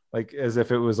 like as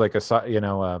if it was like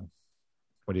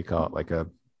what do you call it, like a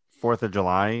 4th of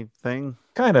July thing,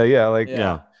 kind of.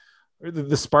 Yeah. Or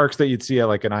the sparks that you'd see at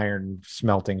like an iron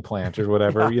smelting plant or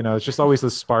whatever. It's just always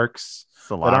the sparks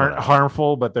that aren't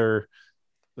harmful, but they're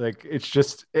like, it's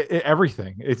just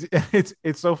everything.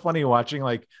 It's so funny watching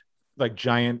like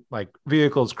giant like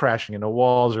vehicles crashing into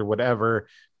walls or whatever,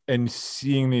 and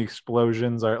seeing the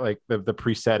explosions are like the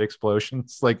preset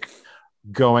explosions like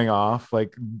going off.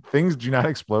 Like, things do not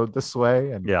explode this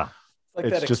way. And like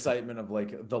that excitement of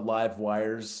like the live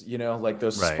wires, like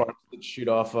those sparks that shoot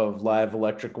off of live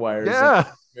electric wires. Yeah.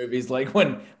 In movies, like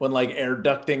when like air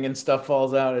ducting and stuff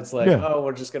falls out, it's like, oh,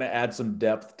 we're just gonna add some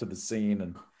depth to the scene.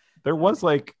 And there was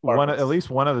like at least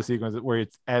one of the sequences where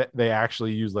they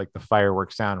actually use like the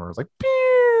fireworks sound, where it was like,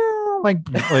 pew!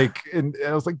 like, and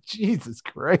I was like, Jesus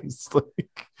Christ,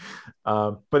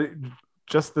 but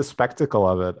just the spectacle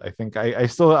of it. I think I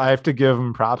have to give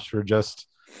them props for just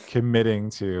committing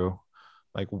to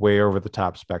like way over the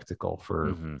top spectacle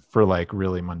for like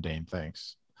really mundane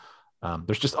things.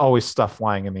 There's just always stuff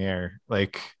flying in the air,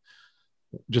 like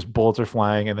just bullets are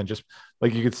flying, and then just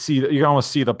like you can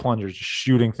almost see the plungers just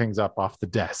shooting things up off the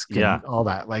desk and all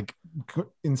that, like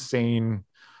insane.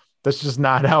 That's just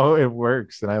not how it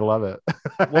works, and I love it.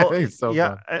 Well, I think it's so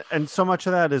fun. And so much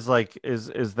of that is like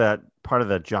is that part of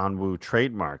that John Woo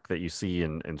trademark that you see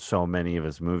in so many of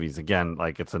his movies. Again,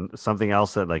 like it's something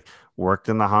else that like worked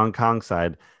in the Hong Kong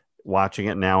side. Watching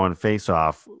it now on Face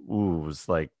Off, it was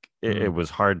like it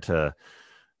was hard to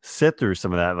sit through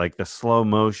some of that, like the slow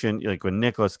motion, like when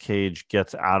Nicolas Cage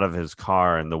gets out of his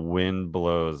car and the wind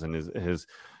blows and his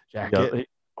jacket.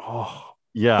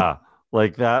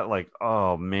 Like that, like,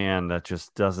 oh man, that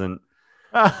just doesn't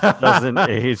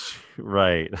age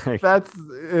right. That's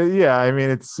I mean,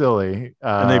 it's silly.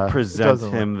 And they present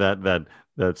him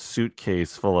that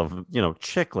suitcase full of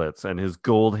chiclets and his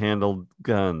gold handled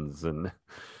guns, and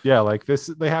like this,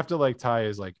 they have to like tie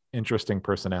his like interesting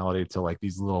personality to like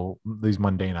these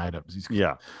mundane items.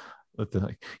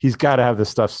 He's got to have this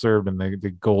stuff served in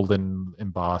the golden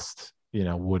embossed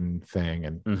wooden thing,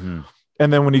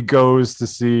 and then when he goes to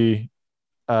see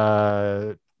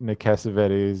Nick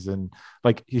Cassavetes, and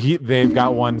like they've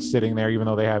got one sitting there even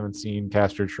though they haven't seen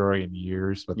Castor Troy in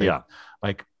years, but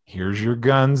like, here's your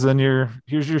guns and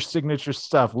here's your signature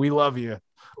stuff. We love you,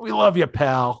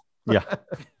 pal.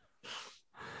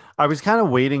 I was kind of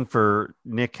waiting for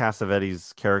Nick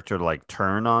Cassavetes' character to like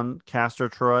turn on Castor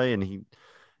Troy, and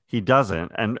he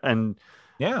doesn't. And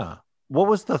what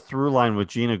was the through line with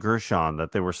Gina Gershon,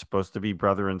 that they were supposed to be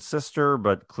brother and sister,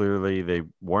 but clearly they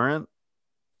weren't?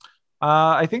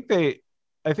 I think they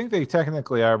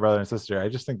technically are brother and sister. I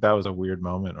just think that was a weird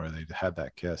moment where they had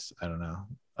that kiss. I don't know.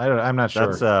 I'm not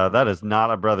sure. That is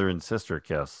not a brother and sister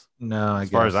kiss. No,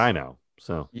 as far as I know.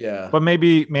 So but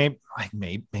maybe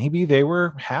they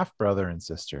were half brother and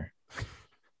sister,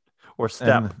 or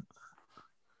step.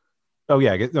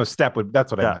 Step would.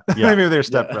 That's what I meant. Maybe they're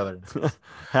step brother.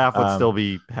 Half would still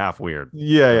be half weird.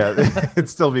 It'd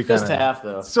still be just half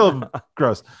though. Still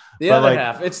gross. The other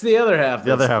half. It's the other half.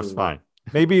 The other half's fine.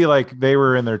 Maybe like they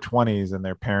were in their 20s and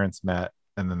their parents met,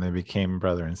 and then they became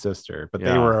brother and sister, but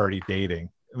they were already dating.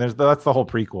 And that's the whole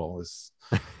prequel is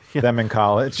them in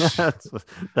college. That's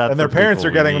and their parents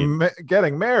are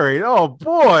getting married. Oh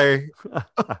boy,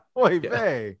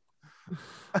 bae.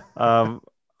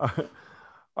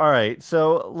 All right,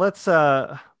 so let's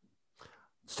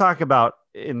talk about,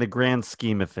 in the grand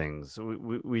scheme of things,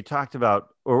 we talked about,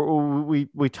 or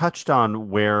we touched on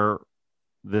where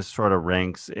this sort of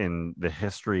ranks in the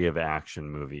history of action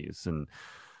movies. And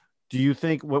do you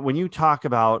think when you talk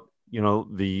about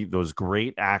those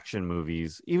great action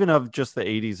movies, even of just the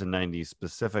 80s and 90s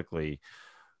specifically,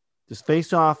 does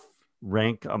Face Off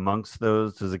rank amongst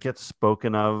those? Does it get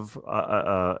spoken of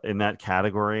in that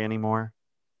category anymore?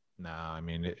 No, I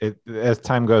mean, as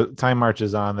time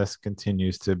marches on, this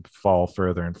continues to fall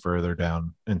further and further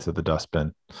down into the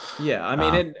dustbin. Yeah, I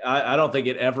mean, I don't think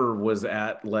it ever was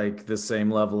at like the same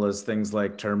level as things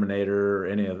like Terminator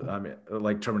or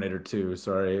like Terminator 2,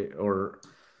 sorry, or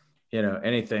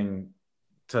anything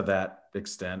to that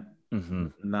extent. Mm-hmm.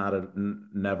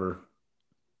 Never.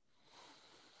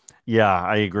 Yeah,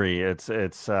 I agree. It's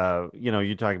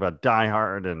you talk about Die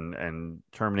Hard and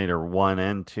Terminator 1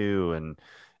 and 2 and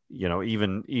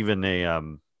even a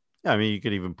I mean you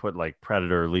could even put like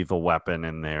Predator, Lethal Weapon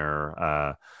in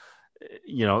there.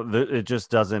 It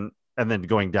just doesn't, and then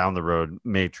going down the road,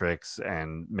 Matrix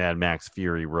and Mad Max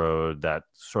Fury Road, that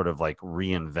sort of like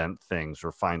reinvent things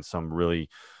or find some really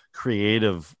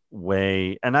creative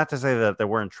way. And not to say that they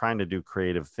weren't trying to do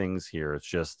creative things here. It's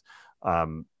just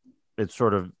it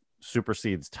sort of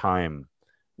supersedes time.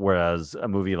 Whereas a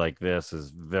movie like this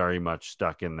is very much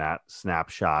stuck in that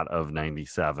snapshot of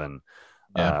 97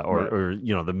 or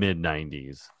the mid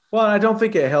 90s. Well, I don't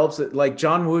think it helps that like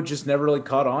John Woo just never really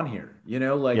caught on here,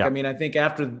 I mean, I think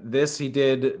after this he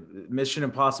did Mission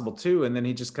Impossible 2 and then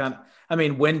he just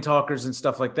Wind Talkers and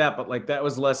stuff like that, but like that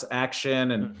was less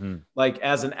action and like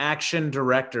as an action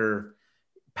director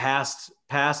past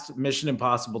Mission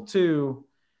Impossible 2,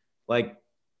 like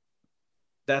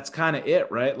that's kind of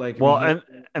it, right? Like,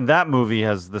 and that movie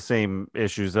has the same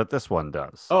issues that this one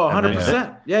does. Oh,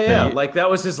 100%. Yeah. Like that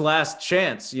was his last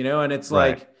chance, and it's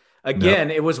like, again,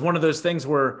 it was one of those things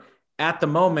where at the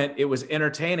moment it was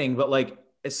entertaining, but like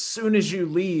as soon as you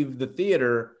leave the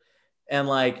theater and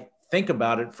like think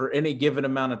about it for any given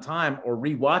amount of time or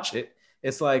rewatch it,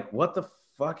 it's like, what the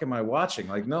fuck am I watching?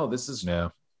 Like, no, this is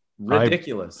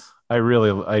ridiculous. I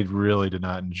really did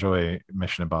not enjoy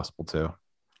Mission Impossible 2.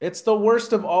 It's the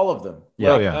worst of all of them.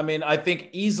 Yeah. I mean, I think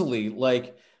easily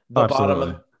like the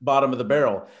bottom of the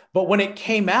barrel. But when it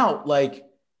came out, like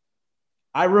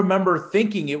I remember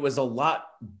thinking it was a lot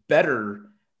better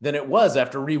than it was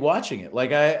after rewatching it.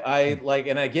 Like I like,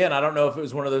 and again, I don't know if it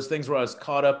was one of those things where I was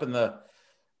caught up in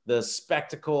the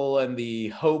spectacle and the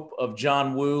hope of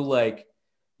John Woo, like,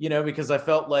 because I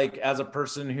felt like as a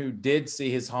person who did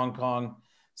see his Hong Kong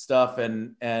stuff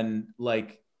and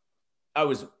like, I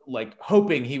was like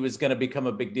hoping he was going to become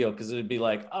a big deal because it would be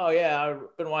like, oh yeah,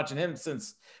 I've been watching him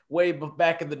since way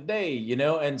back in the day,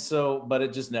 and so, but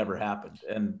it just never happened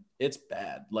and it's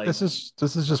bad. Like this is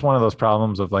just one of those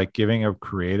problems of like giving a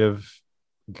creative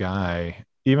guy,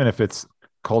 even if it's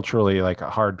culturally like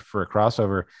hard for a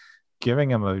crossover,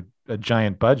 giving him a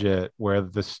giant budget where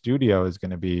the studio is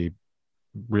going to be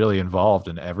really involved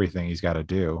in everything he's got to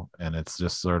do. And it's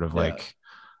just sort of like,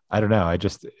 I don't know. I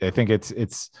think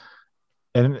it's,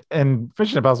 and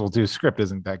Mission Impossible 2 script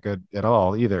isn't that good at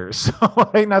all either. So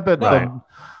like, not that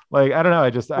like, I don't know.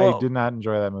 I did not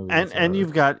enjoy that movie. And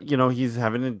you've got, he's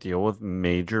having to deal with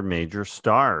major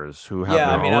stars who have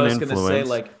their own influence. I was going to say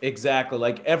like, exactly.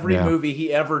 Like every movie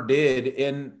he ever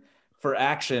did for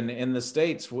action in the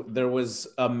States, there was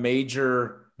a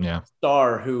major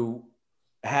star who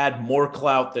had more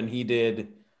clout than he did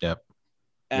at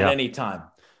any time.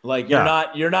 Like you're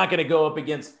not going to go up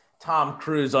against Tom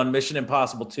Cruise on Mission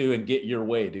Impossible 2 and get your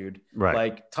way, dude. Right.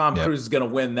 Like Tom Cruise is going to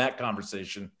win that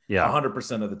conversation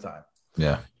 100% of the time.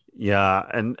 Yeah. Yeah.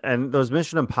 And those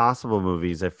Mission Impossible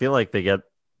movies, I feel like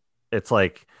it's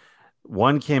like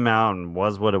one came out and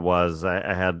was what it was.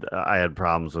 I had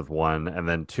problems with one. And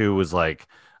then 2 was like,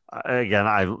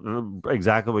 again,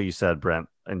 exactly what you said, Brent.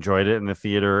 Enjoyed it in the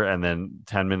theater. And then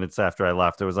 10 minutes after I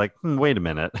left, it was like, wait a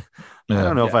minute. I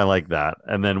don't know if I like that.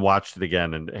 And then watched it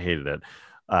again and hated it.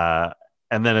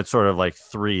 And then it's sort of like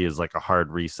 3 is like a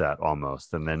hard reset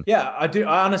almost. And then I do.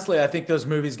 Honestly, I think those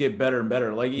movies get better and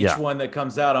better. Like each one that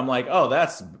comes out, I'm like, oh,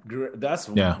 that's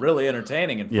really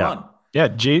entertaining and fun. Yeah,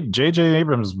 J.J.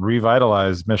 Abrams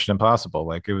revitalized Mission Impossible.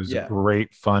 Like it was a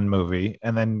great, fun movie.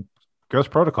 And then Ghost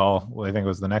Protocol, I think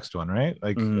was the next one, right?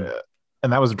 Like,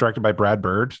 and that was directed by Brad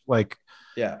Bird. Like,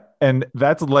 and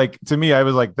that's like, to me, I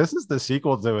was like, this is the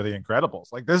sequel to The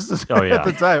Incredibles. Like this is at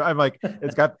the time, I'm like,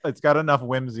 it's got enough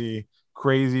whimsy,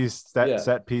 crazy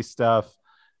set piece stuff,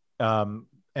 and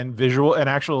visual and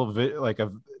actual like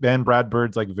Ben Brad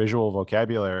Bird's like visual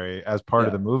vocabulary as part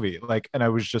of the movie. Like, and I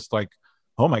was just like,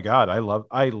 oh my God, I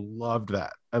loved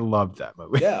that. I loved that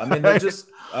movie. Yeah. I mean, they just,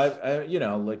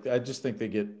 I just think they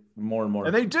get more and more.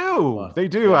 And they do. Fun. They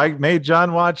do. Yeah. I made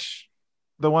John watch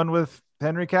the one with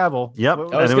Henry Cavill. Yep.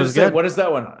 I was going to say, what is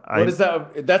that one? What is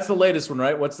that? That's the latest one,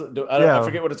 right? I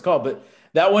forget what it's called, but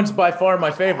that one's by far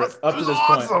my favorite up to this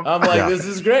point. I'm like, this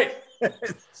is great.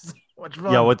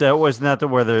 Wasn't that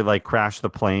where they like crash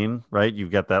the plane, right? You've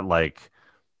got that like,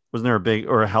 wasn't there a big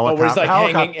or a helicopter?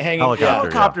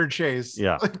 Helicopter chase.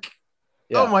 Yeah.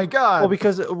 Oh my God.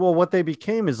 Well, what they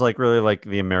became is like really like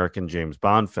the American James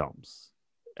Bond films.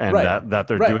 And that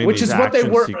they're doing, which is what they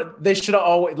were. They should have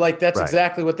always like. That's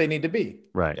exactly what they need to be.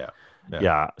 Right.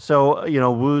 Yeah. So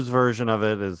Woo's version of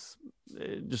it is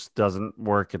it just doesn't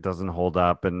work. It doesn't hold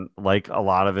up, and like a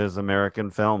lot of his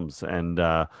American films, and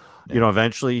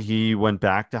eventually he went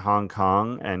back to Hong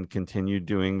Kong and continued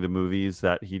doing the movies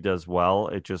that he does well.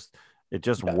 It just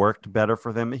worked better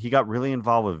for them. He got really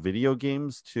involved with video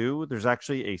games too. There's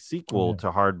actually a sequel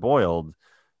to Hard Boiled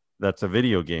that's a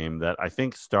video game that I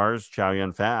think stars Chow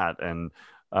Yun-fat, and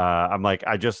I'm like,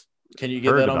 I just can you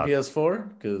get that on PS4?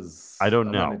 Because I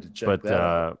don't know,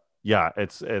 but yeah,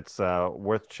 it's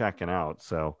worth checking out.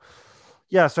 So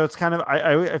yeah, so it's kind of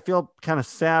I feel kind of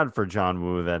sad for John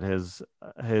Woo that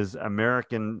his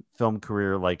American film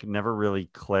career like never really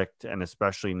clicked, and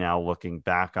especially now looking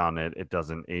back on it, it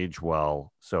doesn't age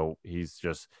well. So his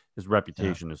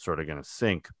reputation is sort of going to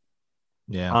sink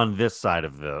on this side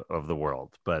of the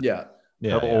world. But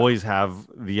he'll always have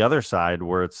the other side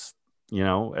where it's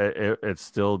it's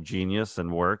still genius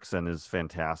and works and is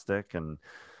fantastic and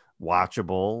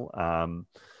watchable.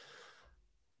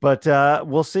 But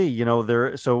we'll see.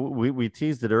 So we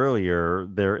teased it earlier.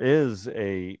 There is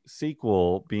a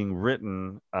sequel being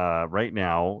written right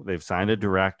now. They've signed a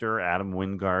director. Adam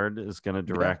Wingard is going to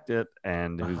direct it,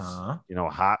 and who's a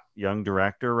hot young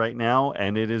director right now.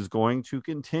 And it is going to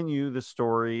continue the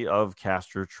story of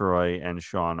Castor Troy and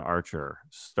Sean Archer,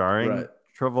 starring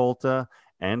Travolta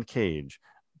and Cage.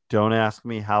 Don't ask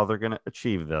me how they're going to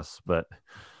achieve this, but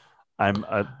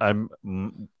I'm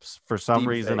for some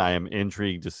reason I am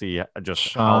intrigued to see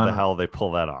just how the hell they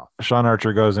pull that off. Sean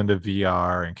Archer goes into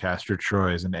VR, and Castor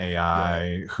Troy is an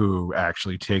AI who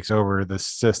actually takes over the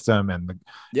system and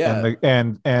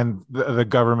the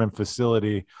government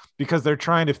facility, because they're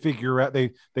trying to figure out,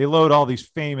 they load all these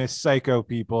famous psycho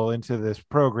people into this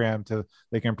program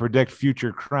they can predict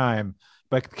future crime.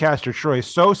 But Castor Troy is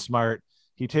so smart,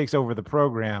 he takes over the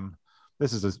program.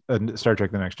 This is a Star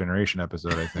Trek: The Next Generation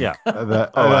episode, I think.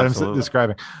 That I'm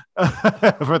describing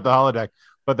for the holodeck.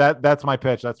 But that's my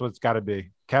pitch. That's what it's got to be.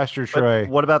 Castor Troy.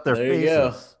 What about their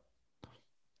faces?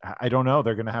 I don't know.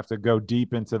 They're going to have to go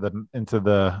deep into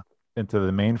the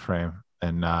mainframe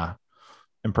and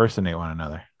impersonate one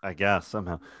another, I guess,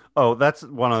 somehow. Oh, that's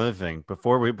one other thing.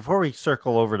 Before we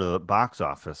circle over to the box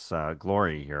office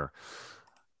glory here.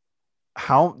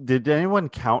 How did anyone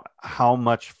count how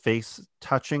much face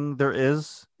touching there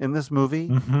is in this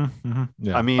movie?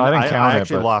 Yeah. I mean, I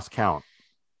actually lost count.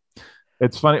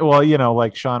 It's funny. Well,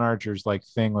 like Sean Archer's like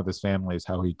thing with his family is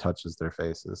how he touches their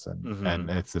faces, and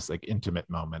it's this like intimate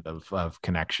moment of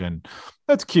connection.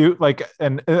 That's cute. Like,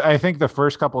 and I think the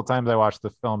first couple of times I watched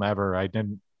the film ever, I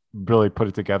didn't really put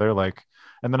it together. Like,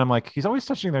 and then I'm like, he's always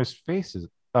touching their faces.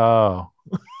 Oh,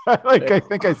 I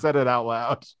think I said it out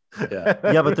loud.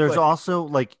 Yeah, but there's also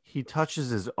like he touches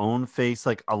his own face.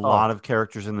 Like a lot of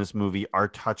characters in this movie are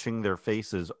touching their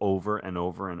faces over and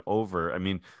over and over. I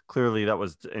mean, clearly that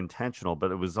was intentional,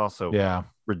 but it was also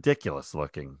ridiculous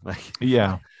looking. Like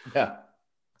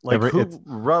like who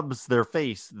rubs their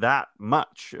face that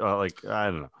much? Like I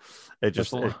don't know. It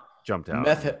jumped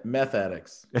out. Meth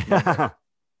addicts.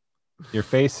 Your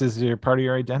face is your part of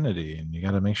your identity, and you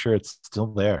got to make sure it's still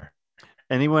there.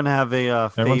 Anyone have a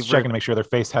favorite? Everyone's checking to make sure their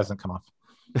face hasn't come off.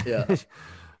 Yeah,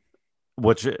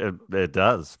 which it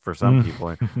does for some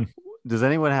people. Does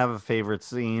anyone have a favorite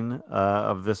scene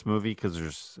of this movie? Because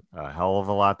there's a hell of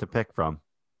a lot to pick from.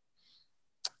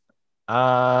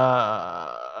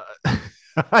 I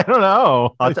don't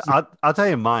know. I'll tell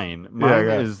you mine. Mine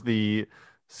is the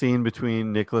scene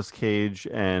between Nicolas Cage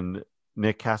and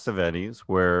Nick Cassavetes,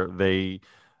 where they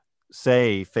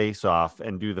say face off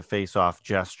and do the face off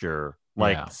gesture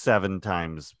like 7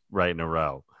 times right in a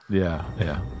row. Yeah.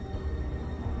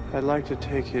 I'd like to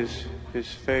take his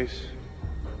face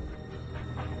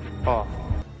off.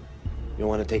 You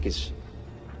want to take his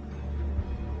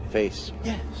face?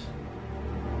 Yes.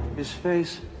 His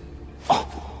face.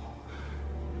 Oh.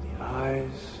 The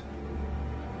eyes,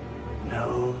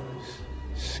 nose,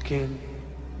 skin.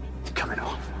 It's coming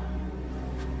off.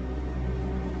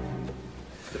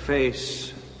 The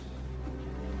face.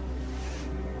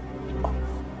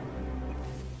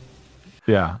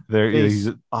 Yeah, face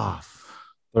off.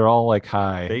 They're all like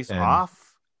high. Face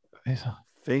off.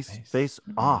 Face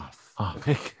off.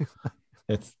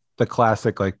 It's the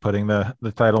classic, like putting the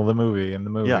title of the movie in the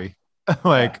movie,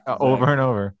 like over and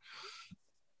over.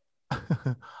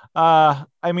 I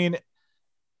mean,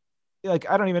 like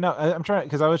I don't even know. I'm trying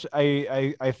because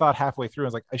I thought halfway through I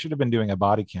was like I should have been doing a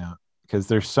body count because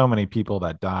there's so many people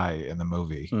that die in the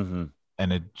movie,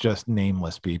 and it just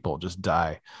nameless people just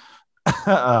die.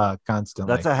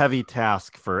 Constantly. That's a heavy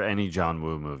task for any John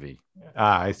Woo movie.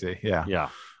 I see. Yeah. Yeah.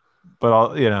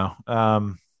 But no,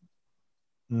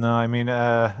 I mean,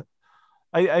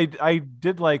 I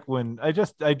did like when I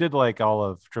did like all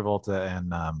of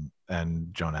Travolta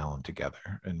and Joan Allen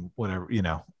together and whatever, you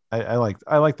know. I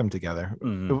liked them together,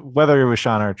 whether it was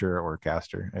Sean Archer or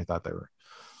Castor. I thought they were,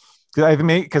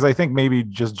 because I think maybe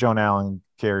just Joan Allen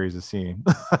carries a scene.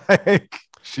 Like,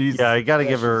 I got to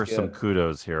give her some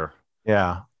kudos here.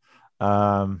 Yeah.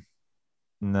 No,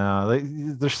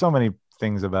 there's so many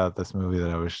things about this movie that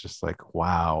I was just like,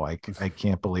 wow, I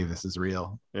can't believe this is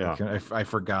real. Yeah. I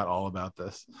forgot all about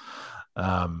this.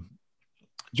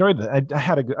 Enjoyed it. I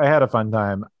had a fun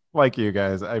time. Like you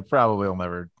guys, I probably will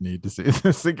never need to see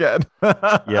this again.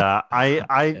 Yeah,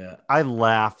 I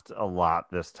laughed a lot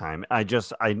this time. I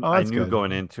knew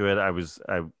going into it, I'm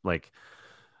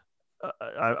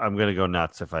gonna go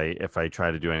nuts if I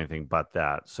try to do anything but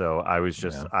that. So I was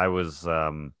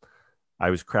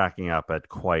cracking up at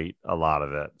quite a lot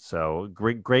of it. So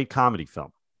great comedy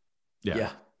film.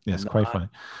 Yeah. Yes, quite funny.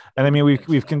 And I mean,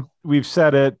 we've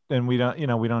said it, and we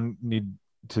don't need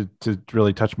to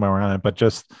really touch more on it, but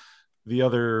just the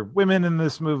other women in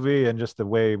this movie and just the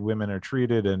way women are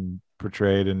treated and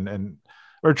portrayed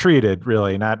or treated,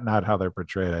 really, not how they're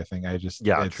portrayed. I think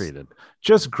treated,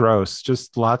 just gross,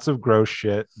 just lots of gross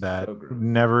shit that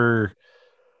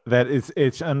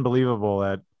it's unbelievable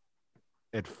that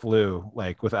it flew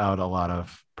like without a lot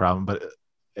of problem, but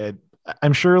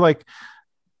I'm sure, like,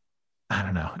 I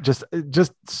don't know, just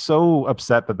so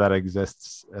upset that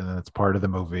exists, and it's part of the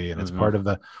movie, and it's part of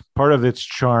its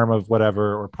charm of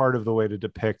whatever, or part of the way to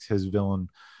depict his villain.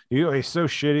 He's so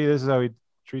shitty. This is how he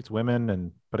treats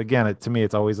women, but again, to me,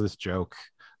 it's always this joke.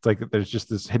 It's like there's just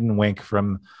this hidden wink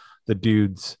from the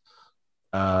dudes,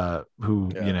 who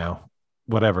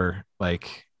whatever.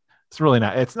 Like,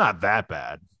 it's not that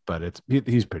bad, but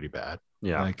he's pretty bad.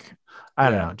 Yeah, like, I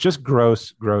don't know, just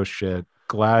gross shit.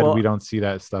 Glad we don't see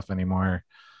that stuff anymore.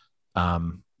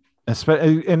 And I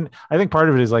think part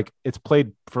of it is like it's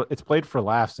played for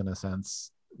laughs in a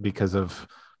sense, because of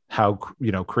how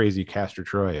crazy Castor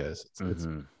Troy is. It's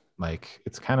like,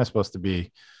 it's kind of supposed to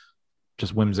be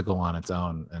just whimsical on its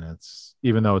own, and it's,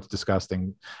 even though it's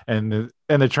disgusting, and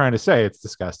they're trying to say it's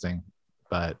disgusting,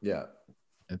 but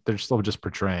they're still just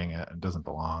portraying it. It doesn't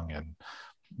belong, and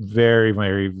very,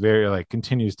 very, very, like,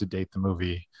 continues to date the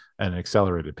movie at an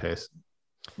accelerated pace.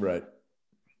 Right.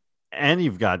 And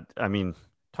you've got, I mean,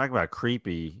 talk about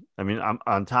creepy. I mean,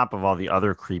 on top of all the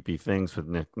other creepy things with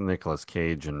Nicolas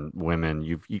Cage and women,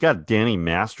 you got Danny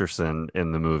Masterson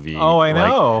in the movie. Oh, I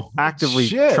know. Actively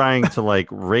trying to like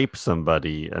rape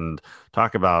somebody, and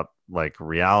talk about like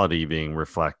reality being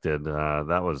reflected.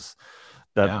 That was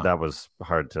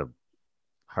hard to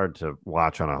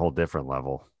watch on a whole different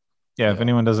level. Yeah. If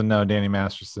anyone doesn't know, Danny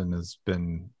Masterson has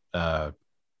been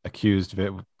accused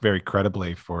very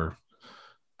credibly for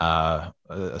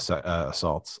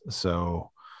assaults. So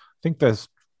I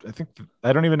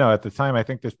don't even know at the time. I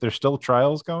think that there's still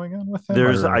trials going on with him.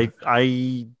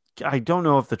 I don't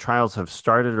know if the trials have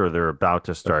started or they're about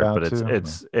to start, but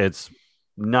it's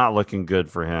not looking good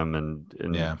for him,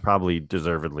 and probably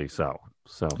deservedly so.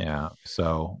 So yeah.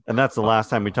 So, and that's the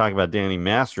last time we talk about Danny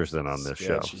Masterson on this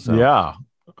show. So. Yeah.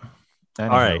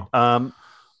 Anyhow. All right.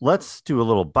 Let's do a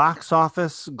little box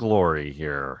office glory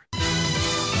here.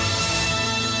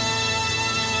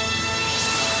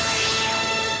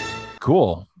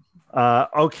 Cool.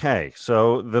 Okay,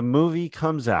 so the movie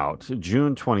comes out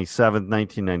June 27th,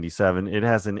 1997. It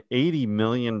has an $80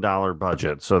 million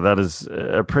budget. So that is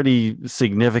a pretty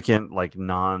significant, like,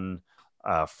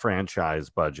 non-franchise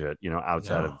budget,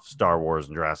 outside of Star Wars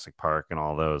and Jurassic Park and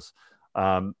all those.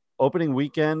 Opening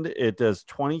weekend, it does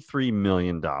 $23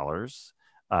 million.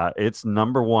 It's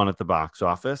number one at the box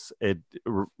office. It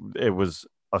was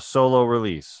a solo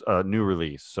release, a new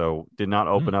release, so did not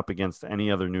open up against any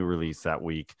other new release that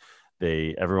week.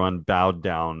 Everyone bowed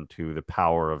down to the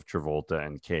power of Travolta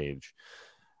and Cage.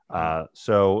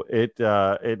 So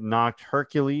it knocked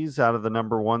Hercules out of the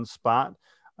number one spot.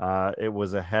 It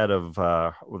was ahead of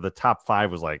the top five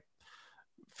was like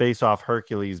Face Off,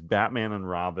 Hercules, Batman and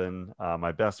Robin,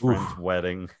 My Best Friend's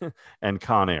Wedding, and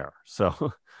Con Air.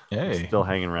 So still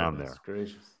hanging around there.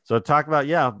 Gracious. So talk about,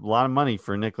 a lot of money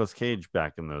for Nicolas Cage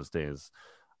back in those days.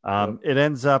 It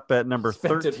ends up at number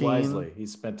 13. It wisely. He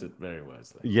spent it very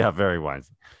wisely. Yeah, very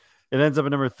wisely. It ends up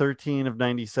at number 13 of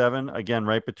 97. Again,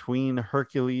 right between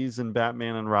Hercules and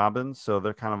Batman and Robin. So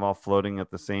they're kind of all floating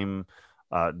at the same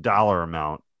dollar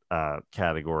amount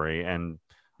category. And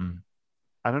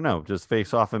I don't know, does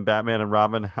Face Off and Batman and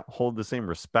Robin hold the same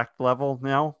respect level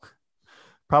now?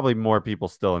 Probably more people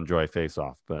still enjoy Face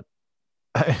Off, but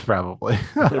probably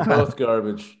they're both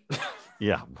garbage.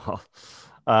 Yeah, well,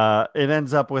 It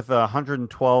ends up with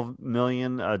 112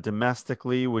 million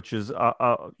domestically, which is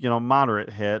moderate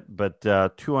hit, but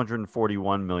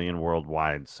 241 million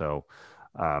worldwide. So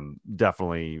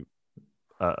definitely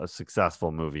a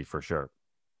successful movie for sure.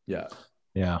 Yeah.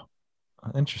 Yeah.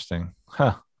 Interesting.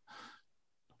 Huh.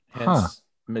 Hence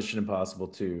Mission Impossible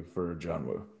 2 for John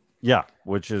Woo. Yeah,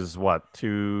 which is what,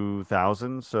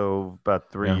 2000, so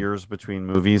about 3 Yeah. years between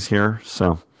movies here.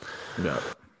 So Yeah.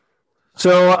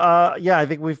 So, I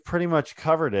think we've pretty much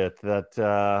covered it.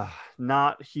 That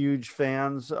not huge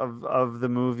fans of the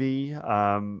movie.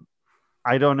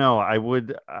 I don't know. I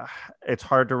would. It's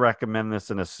hard to recommend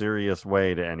this in a serious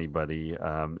way to anybody.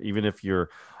 Even if you're,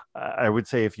 I would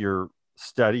say if you're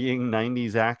studying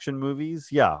 '90s action movies,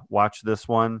 yeah, watch this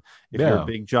one. If you're a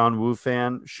big John Woo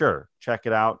fan, sure, check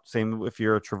it out. Same if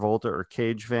you're a Travolta or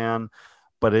Cage fan.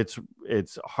 But it's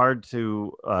hard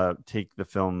to take the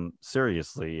film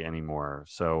seriously anymore.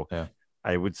 So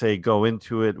I would say go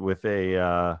into it with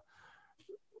a,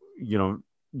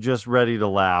 just ready to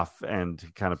laugh and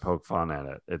to kind of poke fun at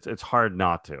it. It's hard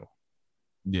not to.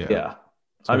 Yeah.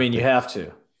 I mean, you have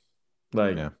to.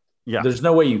 Like, yeah. There's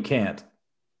no way you can't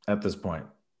at this point.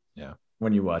 Yeah.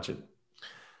 When you watch it.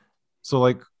 So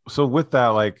with that,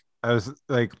 like, I was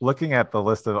like looking at the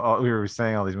list of all, we were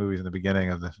saying all these movies in the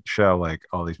beginning of the show, like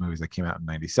all these movies that came out in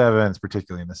 97,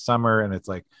 particularly in the summer. And it's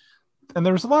like, and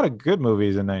there was a lot of good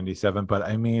movies in 97, but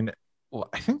I mean,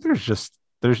 I think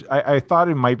I thought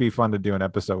it might be fun to do an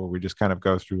episode where we just kind of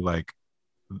go through like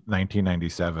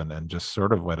 1997 and just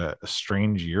sort of what a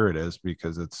strange year it is,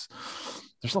 because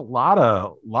there's a lot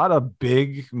of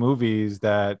big movies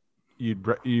that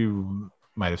you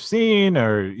might have seen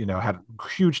or had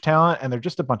huge talent, and they're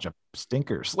just a bunch of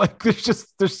stinkers. Like there's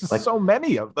just like, so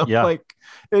many of them. Like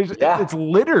it's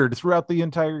littered throughout the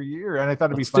entire year, and I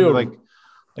thought it'd be fun to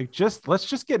let's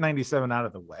just get 97 out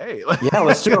of the way.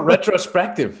 Let's do a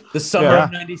retrospective. The summer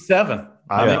of 97.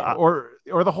 Or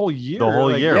the whole year. The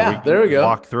whole year. Yeah, there we go.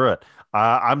 Walk through it.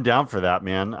 I'm down for that,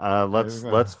 man.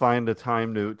 Let's find a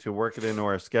time to work it into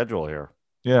our schedule here.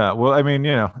 Yeah, well, I mean,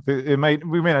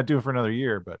 we may not do it for another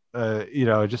year, but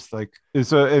just like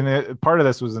so. And part of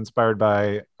this was inspired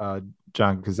by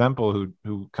John Kazempel,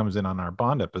 who comes in on our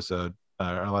Bond episode,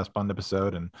 our last Bond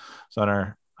episode, and it's on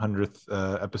our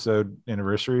 100th episode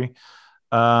anniversary.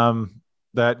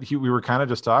 That we were kind of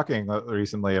just talking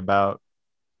recently about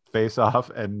Face Off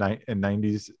and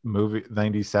 97's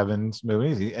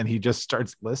movies, and he just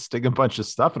starts listing a bunch of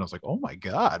stuff, and I was like, oh my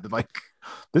god, like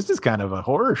this is kind of a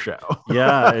horror show.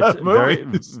 Yeah,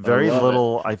 it's very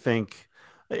little. I think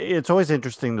it's always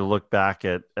interesting to look back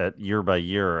at year by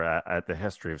year at the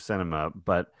history of cinema,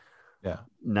 but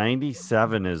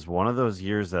 97 is one of those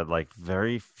years that like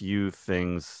very few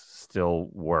things still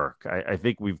work. I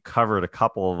think we've covered a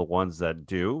couple of the ones that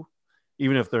do,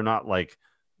 even if they're not like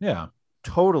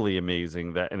totally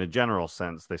amazing, that in a general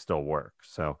sense they still work.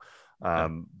 So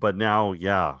but now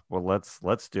well,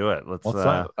 let's do it.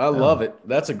 I love it.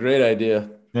 That's a great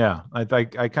idea. I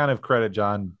kind of credit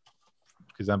John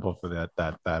Kazempel for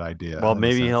that idea. Well,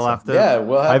 maybe he'll have to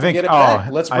we'll have to get it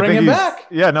back. Let's bring him back.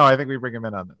 I think we bring him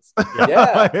in on this.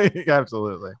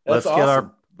 Absolutely. That's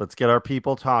awesome. Let's get our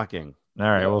people talking. All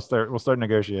right, we'll start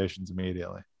negotiations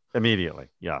immediately.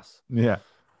 Yes. Yeah.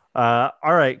 All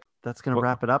right, that's gonna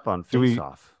wrap it up on Face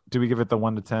Off. Do we give it the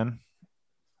 1 to 10?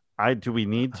 Do we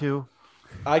need to?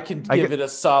 I can give it a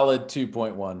solid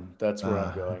 2.1. That's where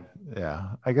I'm going. Yeah,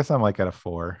 I guess I'm like at a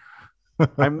 4.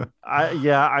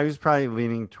 I was probably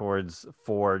leaning towards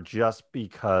 4 just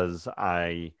because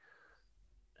I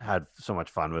had so much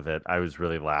fun with it. I was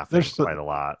really laughing quite a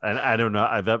lot, and I don't know.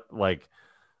 I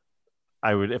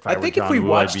think if we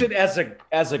watched it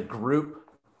as a group.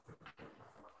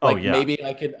 Maybe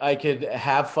I could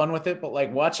have fun with it, but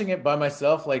like watching it by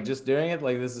myself, like just doing it,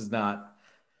 like this is not.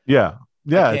 Yeah.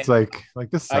 It's like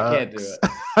this sucks. I can't do it.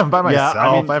 I'm by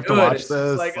myself. I have to watch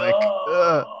this.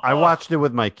 I watched it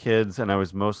with my kids, and I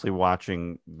was mostly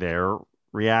watching their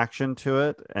reaction to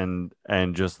it, and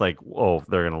just like, oh,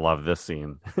 they're gonna love this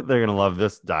scene. They're gonna love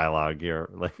this dialogue here.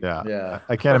 Like,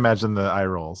 I can't imagine the eye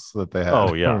rolls that they have.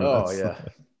 Oh yeah.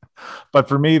 But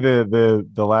for me, the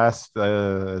last,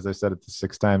 as I said it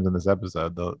 6 times in this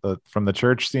episode, the from the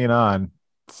church scene on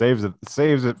saves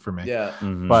it for me. Yeah.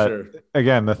 Mm-hmm. But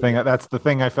again, that's the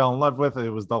thing I fell in love with. It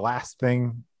was the last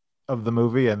thing of the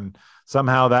movie, and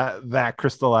somehow that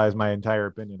crystallized my entire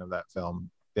opinion of that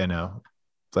film. It's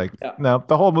like no,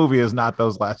 the whole movie is not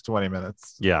those last 20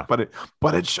 minutes. Yeah. But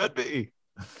it should be.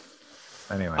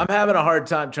 Anyway, I'm having a hard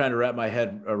time trying to wrap my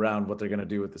head around what they're going to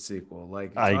do with the sequel.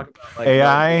 Like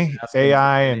AI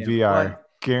and VR,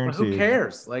 guaranteed. Who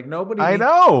cares? Like nobody. I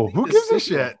know. Who gives a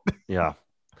shit? Yeah.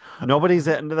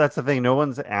 That's the thing. No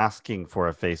one's asking for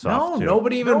a face-off. No,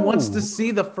 nobody even wants to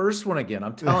see the first one again.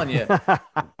 I'm telling you.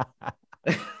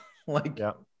 Like,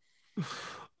 yeah.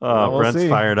 Brent's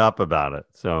fired up about it,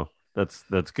 so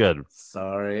that's good.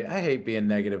 Sorry, I hate being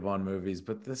negative on movies,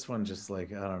 but this one just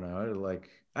like, I don't know, like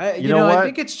I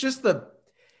think it's just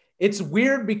it's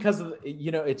weird because of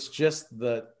it's just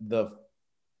the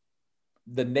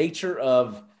nature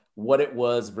of what it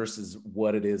was versus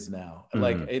what it is now. Mm-hmm.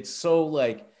 Like, it's so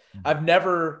like, I don't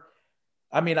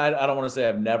want to say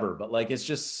I've never, but like, it's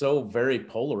just so very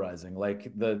polarizing.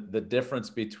 Like the difference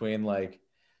between like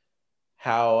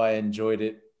how I enjoyed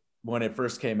it when it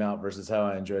first came out versus how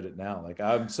I enjoyed it now. Like,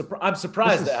 I'm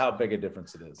surprised at how big a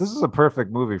difference it is. This is a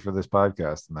perfect movie for this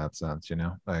podcast in that sense,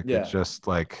 like, it's just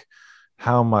like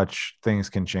how much things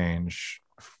can change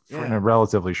in a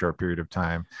relatively short period of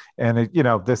time. And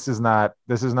this is not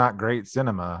great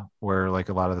cinema where like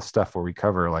a lot of the stuff where we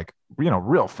cover like,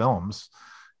 real films,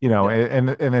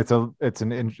 and it's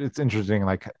interesting.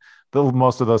 Like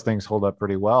most of those things hold up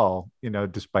pretty well,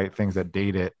 despite things that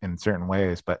date it in certain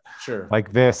ways. But sure,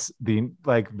 like the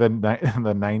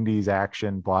 90s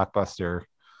action blockbuster,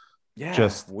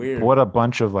 just weird. What a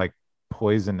bunch of like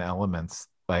poison elements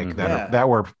like that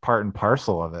were part and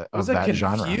parcel of it. It was of that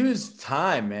genre. Confused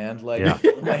time, man. Like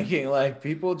making like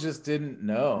people just didn't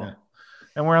know. Yeah.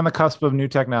 And we're on the cusp of new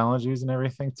technologies and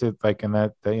everything to like, and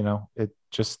that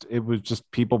it was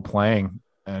just people playing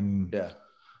and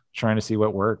trying to see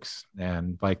what works.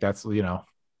 And like, that's,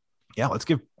 let's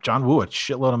give John Woo a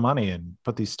shitload of money and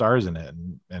put these stars in it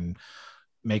and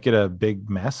make it a big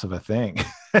mess of a thing.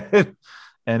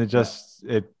 And it just,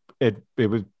 it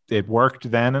worked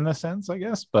then in a sense, I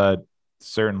guess, but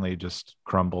certainly just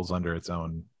crumbles under its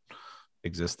own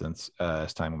existence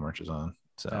as time marches on.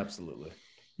 So absolutely.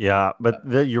 Yeah, but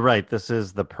you're right. This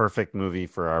is the perfect movie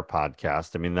for our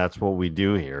podcast. I mean, that's what we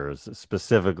do here. Is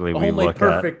specifically we only look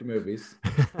perfect movies.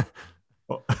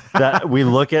 That we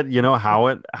look at, how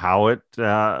it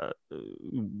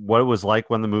what it was like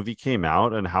when the movie came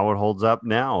out and how it holds up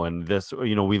now. And this,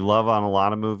 we love on a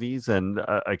lot of movies, and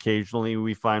occasionally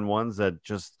we find ones that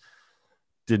just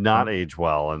did not age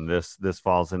well, and this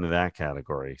falls into that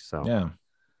category. So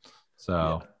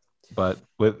but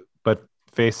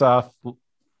Face Off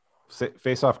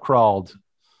crawled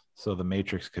so the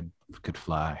Matrix could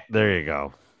fly. There you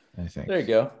go. I think there you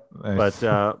go. But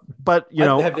by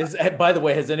the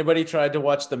way, has anybody tried to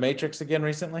watch The Matrix again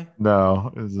recently?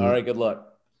 No. All right, good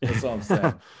luck. That's all I'm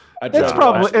saying.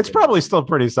 It's probably still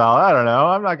pretty solid. I don't know.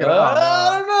 I'm not gonna.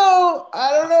 I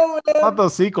don't know, man. Not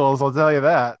those sequels, I'll tell you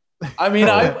that. I mean,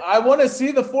 I want to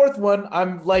see the fourth one.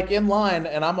 I'm like in line,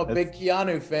 and I'm a big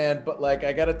Keanu fan, but like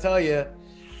I gotta tell you,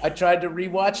 I tried to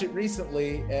rewatch it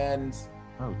recently, and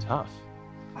tough.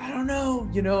 I don't know.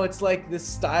 It's like this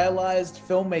stylized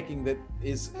filmmaking that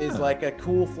is like a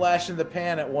cool flash in the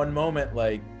pan at one moment.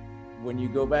 Like when you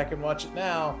go back and watch it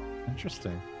now,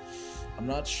 interesting. I'm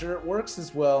not sure it works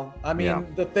as well. I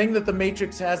mean, the thing that The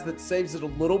Matrix has that saves it a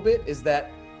little bit is that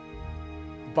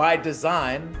by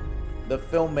design, the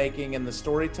filmmaking and the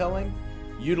storytelling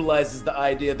utilizes the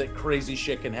idea that crazy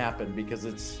shit can happen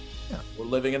because we're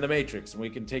living in the Matrix and we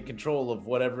can take control of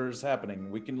whatever's happening.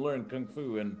 We can learn Kung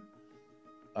Fu in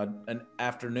an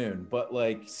afternoon, but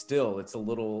like still it's a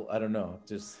little, I don't know.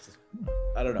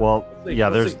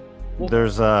 Well,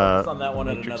 there's on that one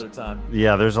Matrix, at another time.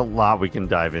 Yeah, there's a lot we can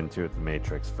dive into at the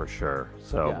Matrix for sure.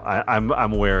 So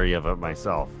I'm wary of it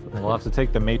myself. We'll have to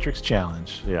take the Matrix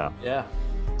challenge. Yeah.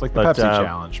 It's like the Pepsi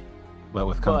challenge, but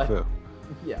with Kung Fu.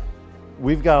 Yeah.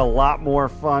 We've got a lot more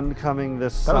fun coming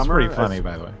this summer. That was pretty funny,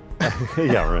 by the way.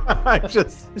 Yeah, right.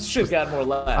 This should have got more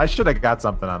laughs. I should have got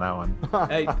something on that one.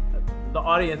 Hey, the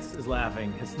audience is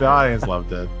laughing. The audience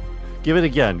loved it. Give it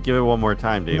again. Give it one more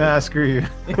time, David. Nah, screw you.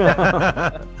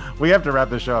 We have to wrap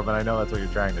this show up, and I know that's what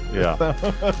you're trying to do. Yeah.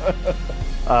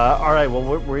 All right.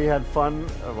 Well, we had fun.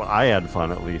 Well, I had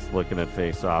fun, at least, looking at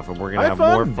Face Off, and we're going to have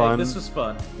more fun. Hey, this was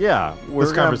fun. Yeah.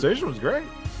 This conversation was great.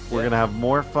 We're going to have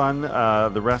more fun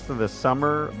the rest of the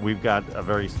summer. We've got a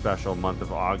very special month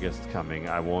of August coming.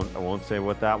 I won't say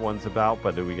what that one's about,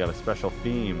 but we got a special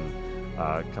theme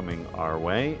coming our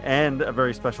way, and a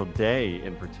very special day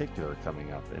in particular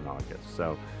coming up in August.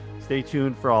 So stay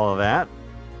tuned for all of that.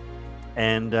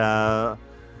 And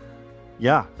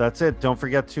that's it. Don't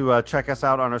forget to check us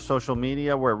out on our social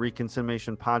media. We're at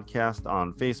Reconciliation Podcast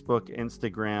on Facebook,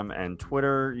 Instagram, and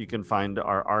Twitter. You can find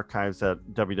our archives at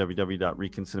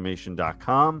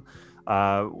www.reconciliation.com.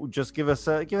 Just give us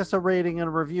a rating and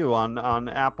a review on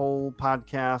Apple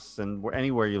Podcasts and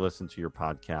anywhere you listen to your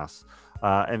podcasts.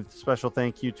 And special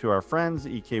thank you to our friends,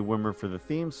 E.K. Wimmer for the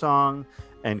theme song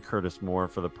and Curtis Moore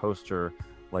for the poster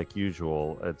like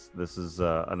usual. This is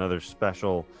another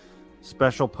special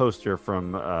poster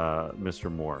from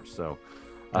Mr. Moore. So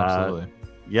Absolutely.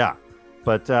 Yeah.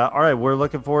 But all right, we're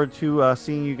looking forward to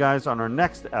seeing you guys on our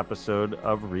next episode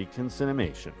of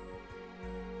Reconcinimation.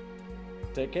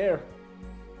 Take care.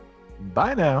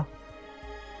 Bye now.